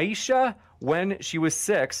Aisha when she was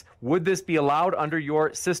 6. Would this be allowed under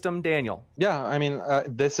your system, Daniel? Yeah, I mean,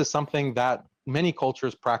 this is something that many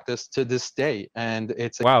cultures practice to this day, and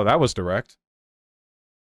it's wow, that was direct.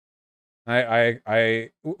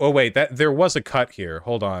 Oh wait, that there was a cut here.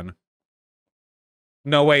 Hold on.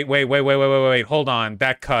 No, wait. Hold on,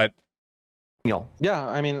 that cut. Yeah,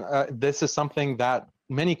 I mean, this is something that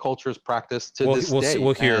many cultures practice to this day.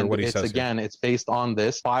 We'll hear what he says. Again, it's based on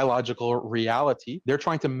this biological reality. They're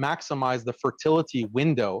trying to maximize the fertility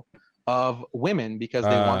window of women because they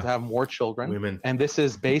want to have more children. And this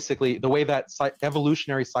is basically the way that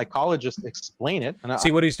evolutionary psychologists explain it. And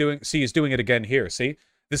see what he's doing? See, he's doing it again here. See,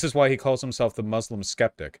 this is why he calls himself the Muslim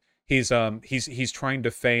skeptic. He's trying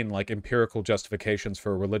to feign like empirical justifications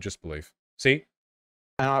for a religious belief. See?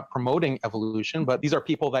 not promoting evolution, but these are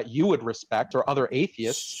people that you would respect or other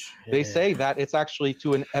atheists. They say that it's actually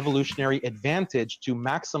to an evolutionary advantage to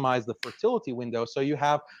maximize the fertility window so you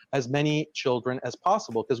have as many children as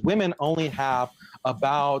possible, because women only have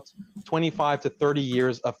about 25 to 30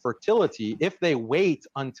 years of fertility. If they wait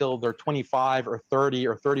until they're 25 or 30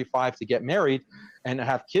 or 35 to get married and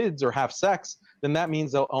have kids or have sex, then that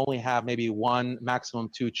means they'll only have maybe one, maximum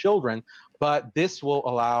two children. But this will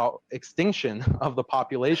allow extinction of the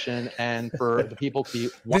population and for the people to be...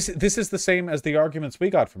 This is the same as the arguments we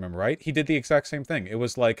got from him, right? He did the exact same thing. It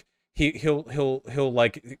was like he'll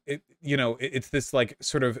like it's this like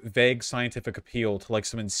sort of vague scientific appeal to like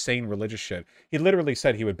some insane religious shit. He literally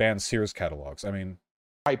said he would ban Sears catalogs. I mean,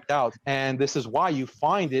 wiped out, and this is why you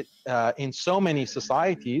find it in so many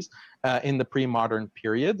societies in the pre-modern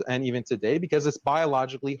period and even today, because it's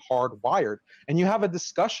biologically hardwired. And you have a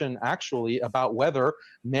discussion actually about whether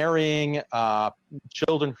marrying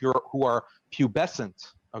children who are pubescent,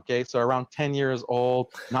 okay, so around 10 years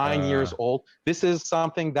old, 9 years old, this is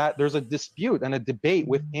something that there's a dispute and a debate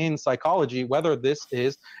within psychology whether this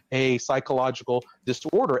is a psychological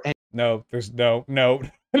disorder. And no, there's no,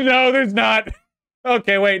 there's not.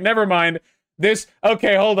 Okay, wait, never mind.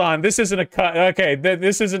 Okay, hold on. This isn't a cut. Okay,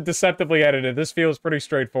 this isn't deceptively edited. This feels pretty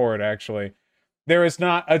straightforward, actually. There is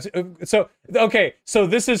not... okay, so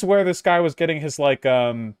this is where this guy was getting his, like,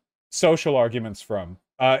 social arguments from.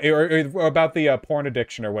 Or about the porn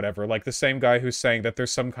addiction or whatever. Like, the same guy who's saying that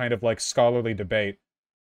there's some kind of, like, scholarly debate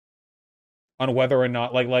on whether or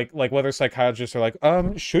not, like whether psychiatrists are like,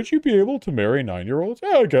 should you be able to marry 9-year-olds?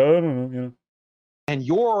 Yeah, okay, I don't know, you know. And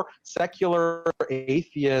your secular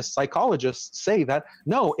atheist psychologists say that,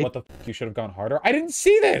 no, what the fuck, you should have gone harder? I didn't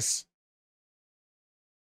see this!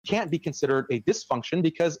 Can't be considered a dysfunction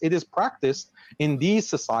because it is practiced in these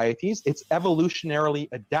societies. It's evolutionarily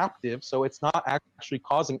adaptive, so it's not actually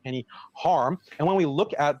causing any harm. And when we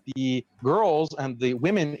look at the girls and the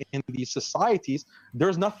women in these societies,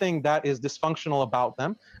 there's nothing that is dysfunctional about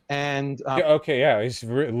them. And okay, yeah, he's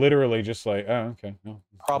literally just like, oh, okay, no.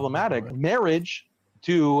 Problematic. Right. Marriage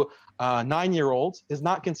to 9-year-olds is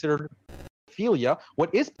not considered pedophilia. What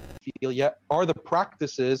is pedophilia are the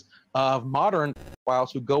practices of modern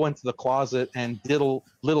pedophiles who go into the closet and diddle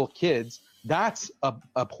little kids. That's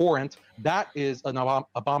abhorrent. That is an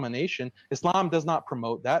abomination. Islam does not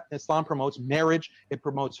promote that. Islam promotes marriage. It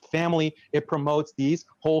promotes family. It promotes these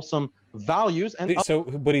wholesome values. And so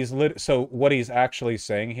what he's actually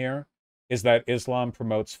saying here is that Islam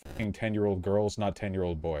promotes fucking 10-year-old girls, not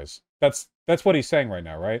 10-year-old boys. That's what he's saying right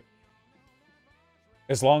now, right?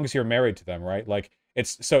 As long as you're married to them, right? Like,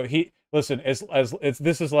 it's, so he, listen,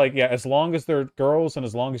 this is like, yeah, as long as they're girls and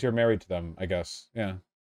as long as you're married to them, I guess, yeah.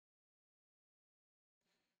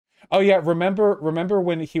 Oh yeah, remember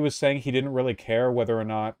when he was saying he didn't really care whether or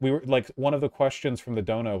not, we were, like, one of the questions from the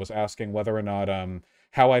dono was asking whether or not,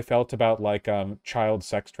 how I felt about, like, child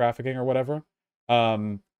sex trafficking or whatever.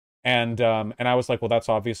 And I was like, well, that's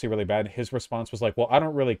obviously really bad. His response was like, well, I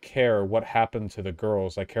don't really care what happened to the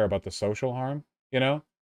girls. I care about the social harm, you know?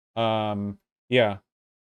 Yeah.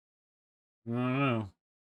 I don't know.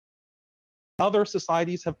 Other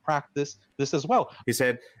societies have practiced this as well. He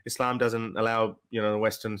said Islam doesn't allow, the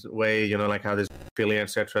Western way, like how there's philia,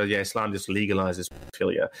 etc. Yeah, Islam just legalizes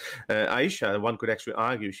philia. Aisha, one could actually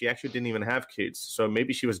argue, she actually didn't even have kids. So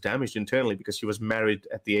maybe she was damaged internally because she was married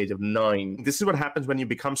at the age of 9. This is what happens when you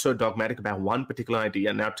become so dogmatic about one particular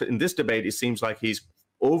idea. Now, in this debate, it seems like he's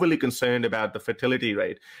overly concerned about the fertility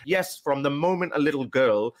rate. Yes, from the moment a little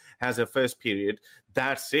girl has her first period,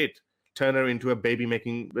 that's it. Turn her into a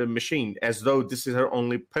baby-making machine, as though this is her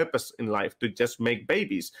only purpose in life, to just make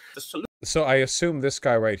babies. So I assume this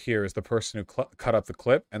guy right here is the person who cut up the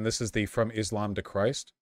clip, and this is the From Islam to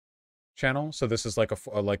Christ channel. So this is like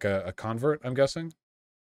a convert, I'm guessing.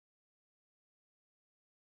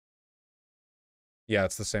 Yeah,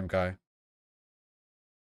 it's the same guy.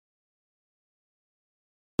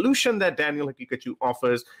 Solution that Daniel Hakikatchu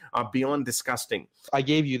offers are beyond disgusting. I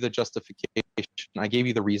gave you the justification, I gave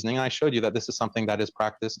you the reasoning, and I showed you that this is something that is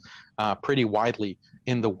practiced pretty widely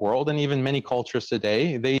in the world, and even many cultures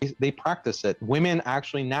today, they practice it. Women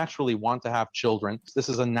actually naturally want to have children. This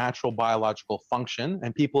is a natural biological function,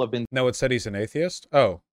 and people have been... No, it said he's an atheist?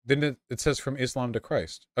 Oh, didn't it says From Islam to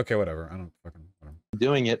Christ. Okay, whatever. I don't fucking... Whatever.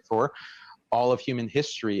 Doing it for all of human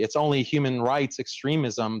history. It's only human rights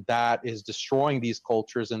extremism that is destroying these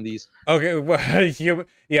cultures and these... Okay, well,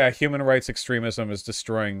 human rights extremism is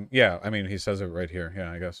destroying... Yeah, I mean, he says it right here.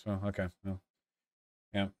 Yeah, I guess. Well, okay. Well,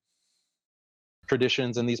 yeah.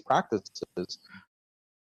 Traditions and these practices. Well,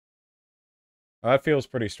 that feels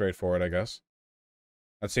pretty straightforward, I guess.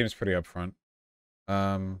 That seems pretty upfront.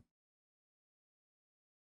 Um.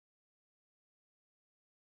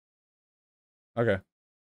 Okay.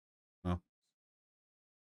 Well.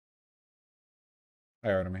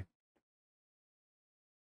 Hi, Artemy.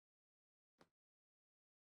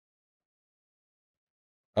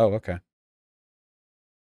 Oh, okay.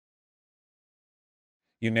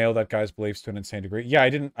 You nailed that guy's beliefs to an insane degree. Yeah, I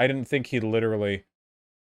didn't think he literally.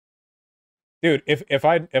 Dude, if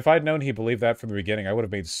I'd known he believed that from the beginning, I would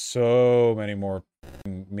have made so many more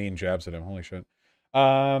mean jabs at him. Holy shit.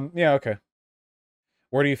 Yeah, okay.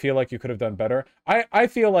 Where do you feel like you could have done better? I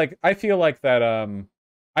feel like that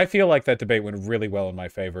debate went really well in my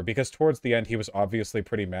favor because towards the end he was obviously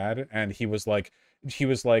pretty mad and he was like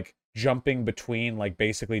jumping between like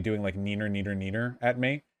basically doing like neener at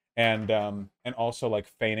me and also like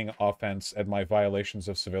feigning offense at my violations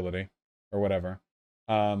of civility or whatever.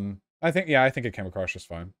 I think it came across just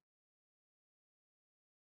fine.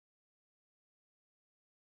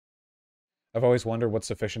 I've always wondered what's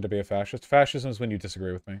sufficient to be a fascist. Fascism is when you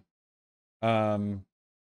disagree with me.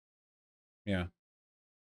 Yeah.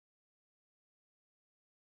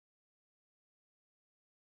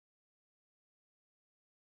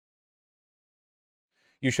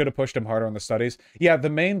 You should have pushed him harder on the studies. Yeah, the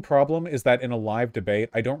main problem is that in a live debate,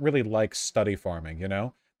 I don't really like study farming, you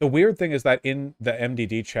know? The weird thing is that in the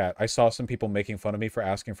MDD chat, I saw some people making fun of me for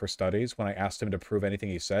asking for studies when I asked him to prove anything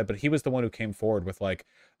he said, but he was the one who came forward with like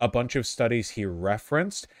a bunch of studies he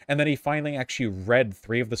referenced, and then he finally actually read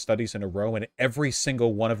 3 of the studies in a row, and every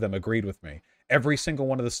single one of them agreed with me. Every single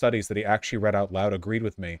one of the studies that he actually read out loud agreed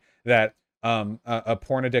with me that a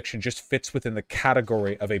porn addiction just fits within the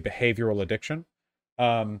category of a behavioral addiction.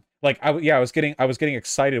 Like I was getting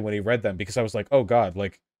excited when he read them because I was like, oh god,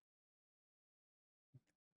 like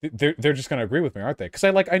they're just gonna agree with me, aren't they? Because I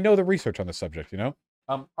know the research on the subject, you know.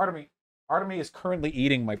 Artemy is currently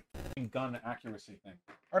eating my gun accuracy thing.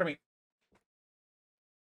 Artemy.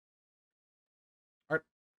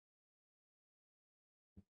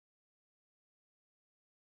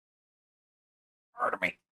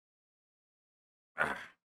 Artemy.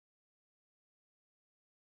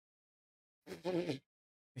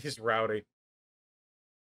 He's rowdy.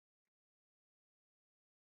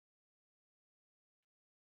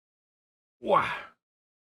 Wow.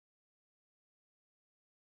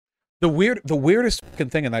 The weirdest fucking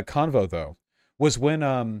thing in that convo though was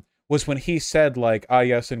when he said like, ah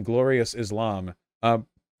yes, in glorious Islam,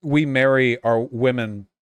 we marry our women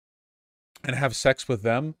and have sex with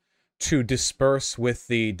them to disperse with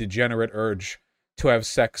the degenerate urge to have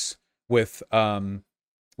sex with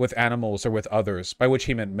animals or with others, by which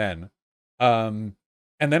he meant men. And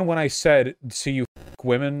then when I said, so you fuck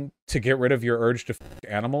women to get rid of your urge to fuck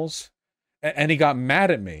animals, and he got mad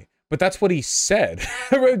at me. But that's what he said.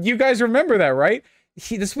 You guys remember that, right?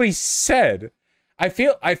 This is what he said. I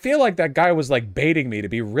feel like that guy was like baiting me to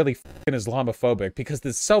be really fucking Islamophobic because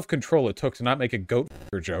the self-control it took to not make a goat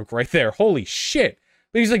fucker joke right there. Holy shit.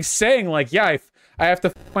 But he's like saying like, yeah, I have to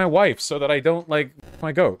fuck my wife so that I don't like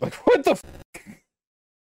my goat. Like, what the fuck?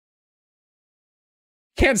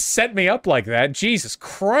 Can't set me up like that. Jesus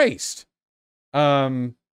Christ. Yeah.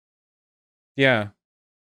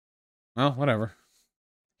 Well, whatever.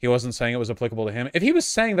 He wasn't saying it was applicable to him. If he was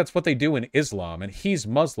saying that's what they do in Islam, and he's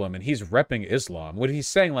Muslim, and he's repping Islam, would he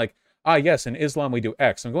saying like, ah, yes, in Islam we do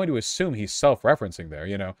X? I'm going to assume he's self-referencing there,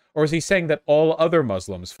 you know? Or is he saying that all other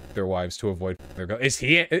Muslims f their wives to avoid their girls? Is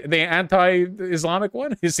he the anti-Islamic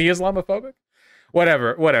one? Is he Islamophobic?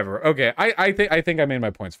 Whatever. Okay, I think I made my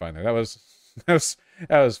points fine there. That was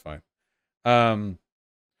fine.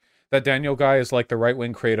 That Daniel guy is like the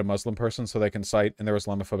right-wing creative Muslim person so they can cite in their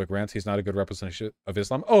Islamophobic rants. He's not a good representation of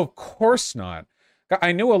Islam. Oh, of course not.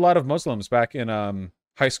 I knew a lot of Muslims back in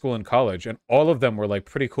high school and college, and all of them were like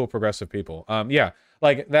pretty cool progressive people. Yeah,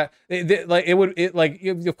 like that.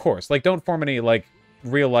 Of course, like don't form any like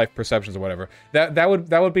real life perceptions or whatever.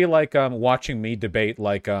 That would be like watching me debate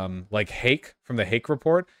like Hake from the Hake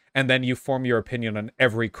Report, and then you form your opinion on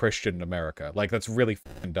every Christian in America. Like that's really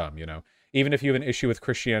fucking dumb, you know. Even if you have an issue with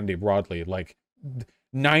Christianity broadly, like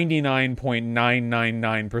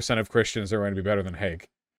 99.999% of Christians are going to be better than Hake.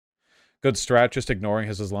 Good strat, just ignoring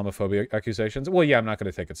his Islamophobia accusations. Well, yeah, I'm not going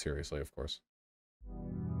to take it seriously, of course.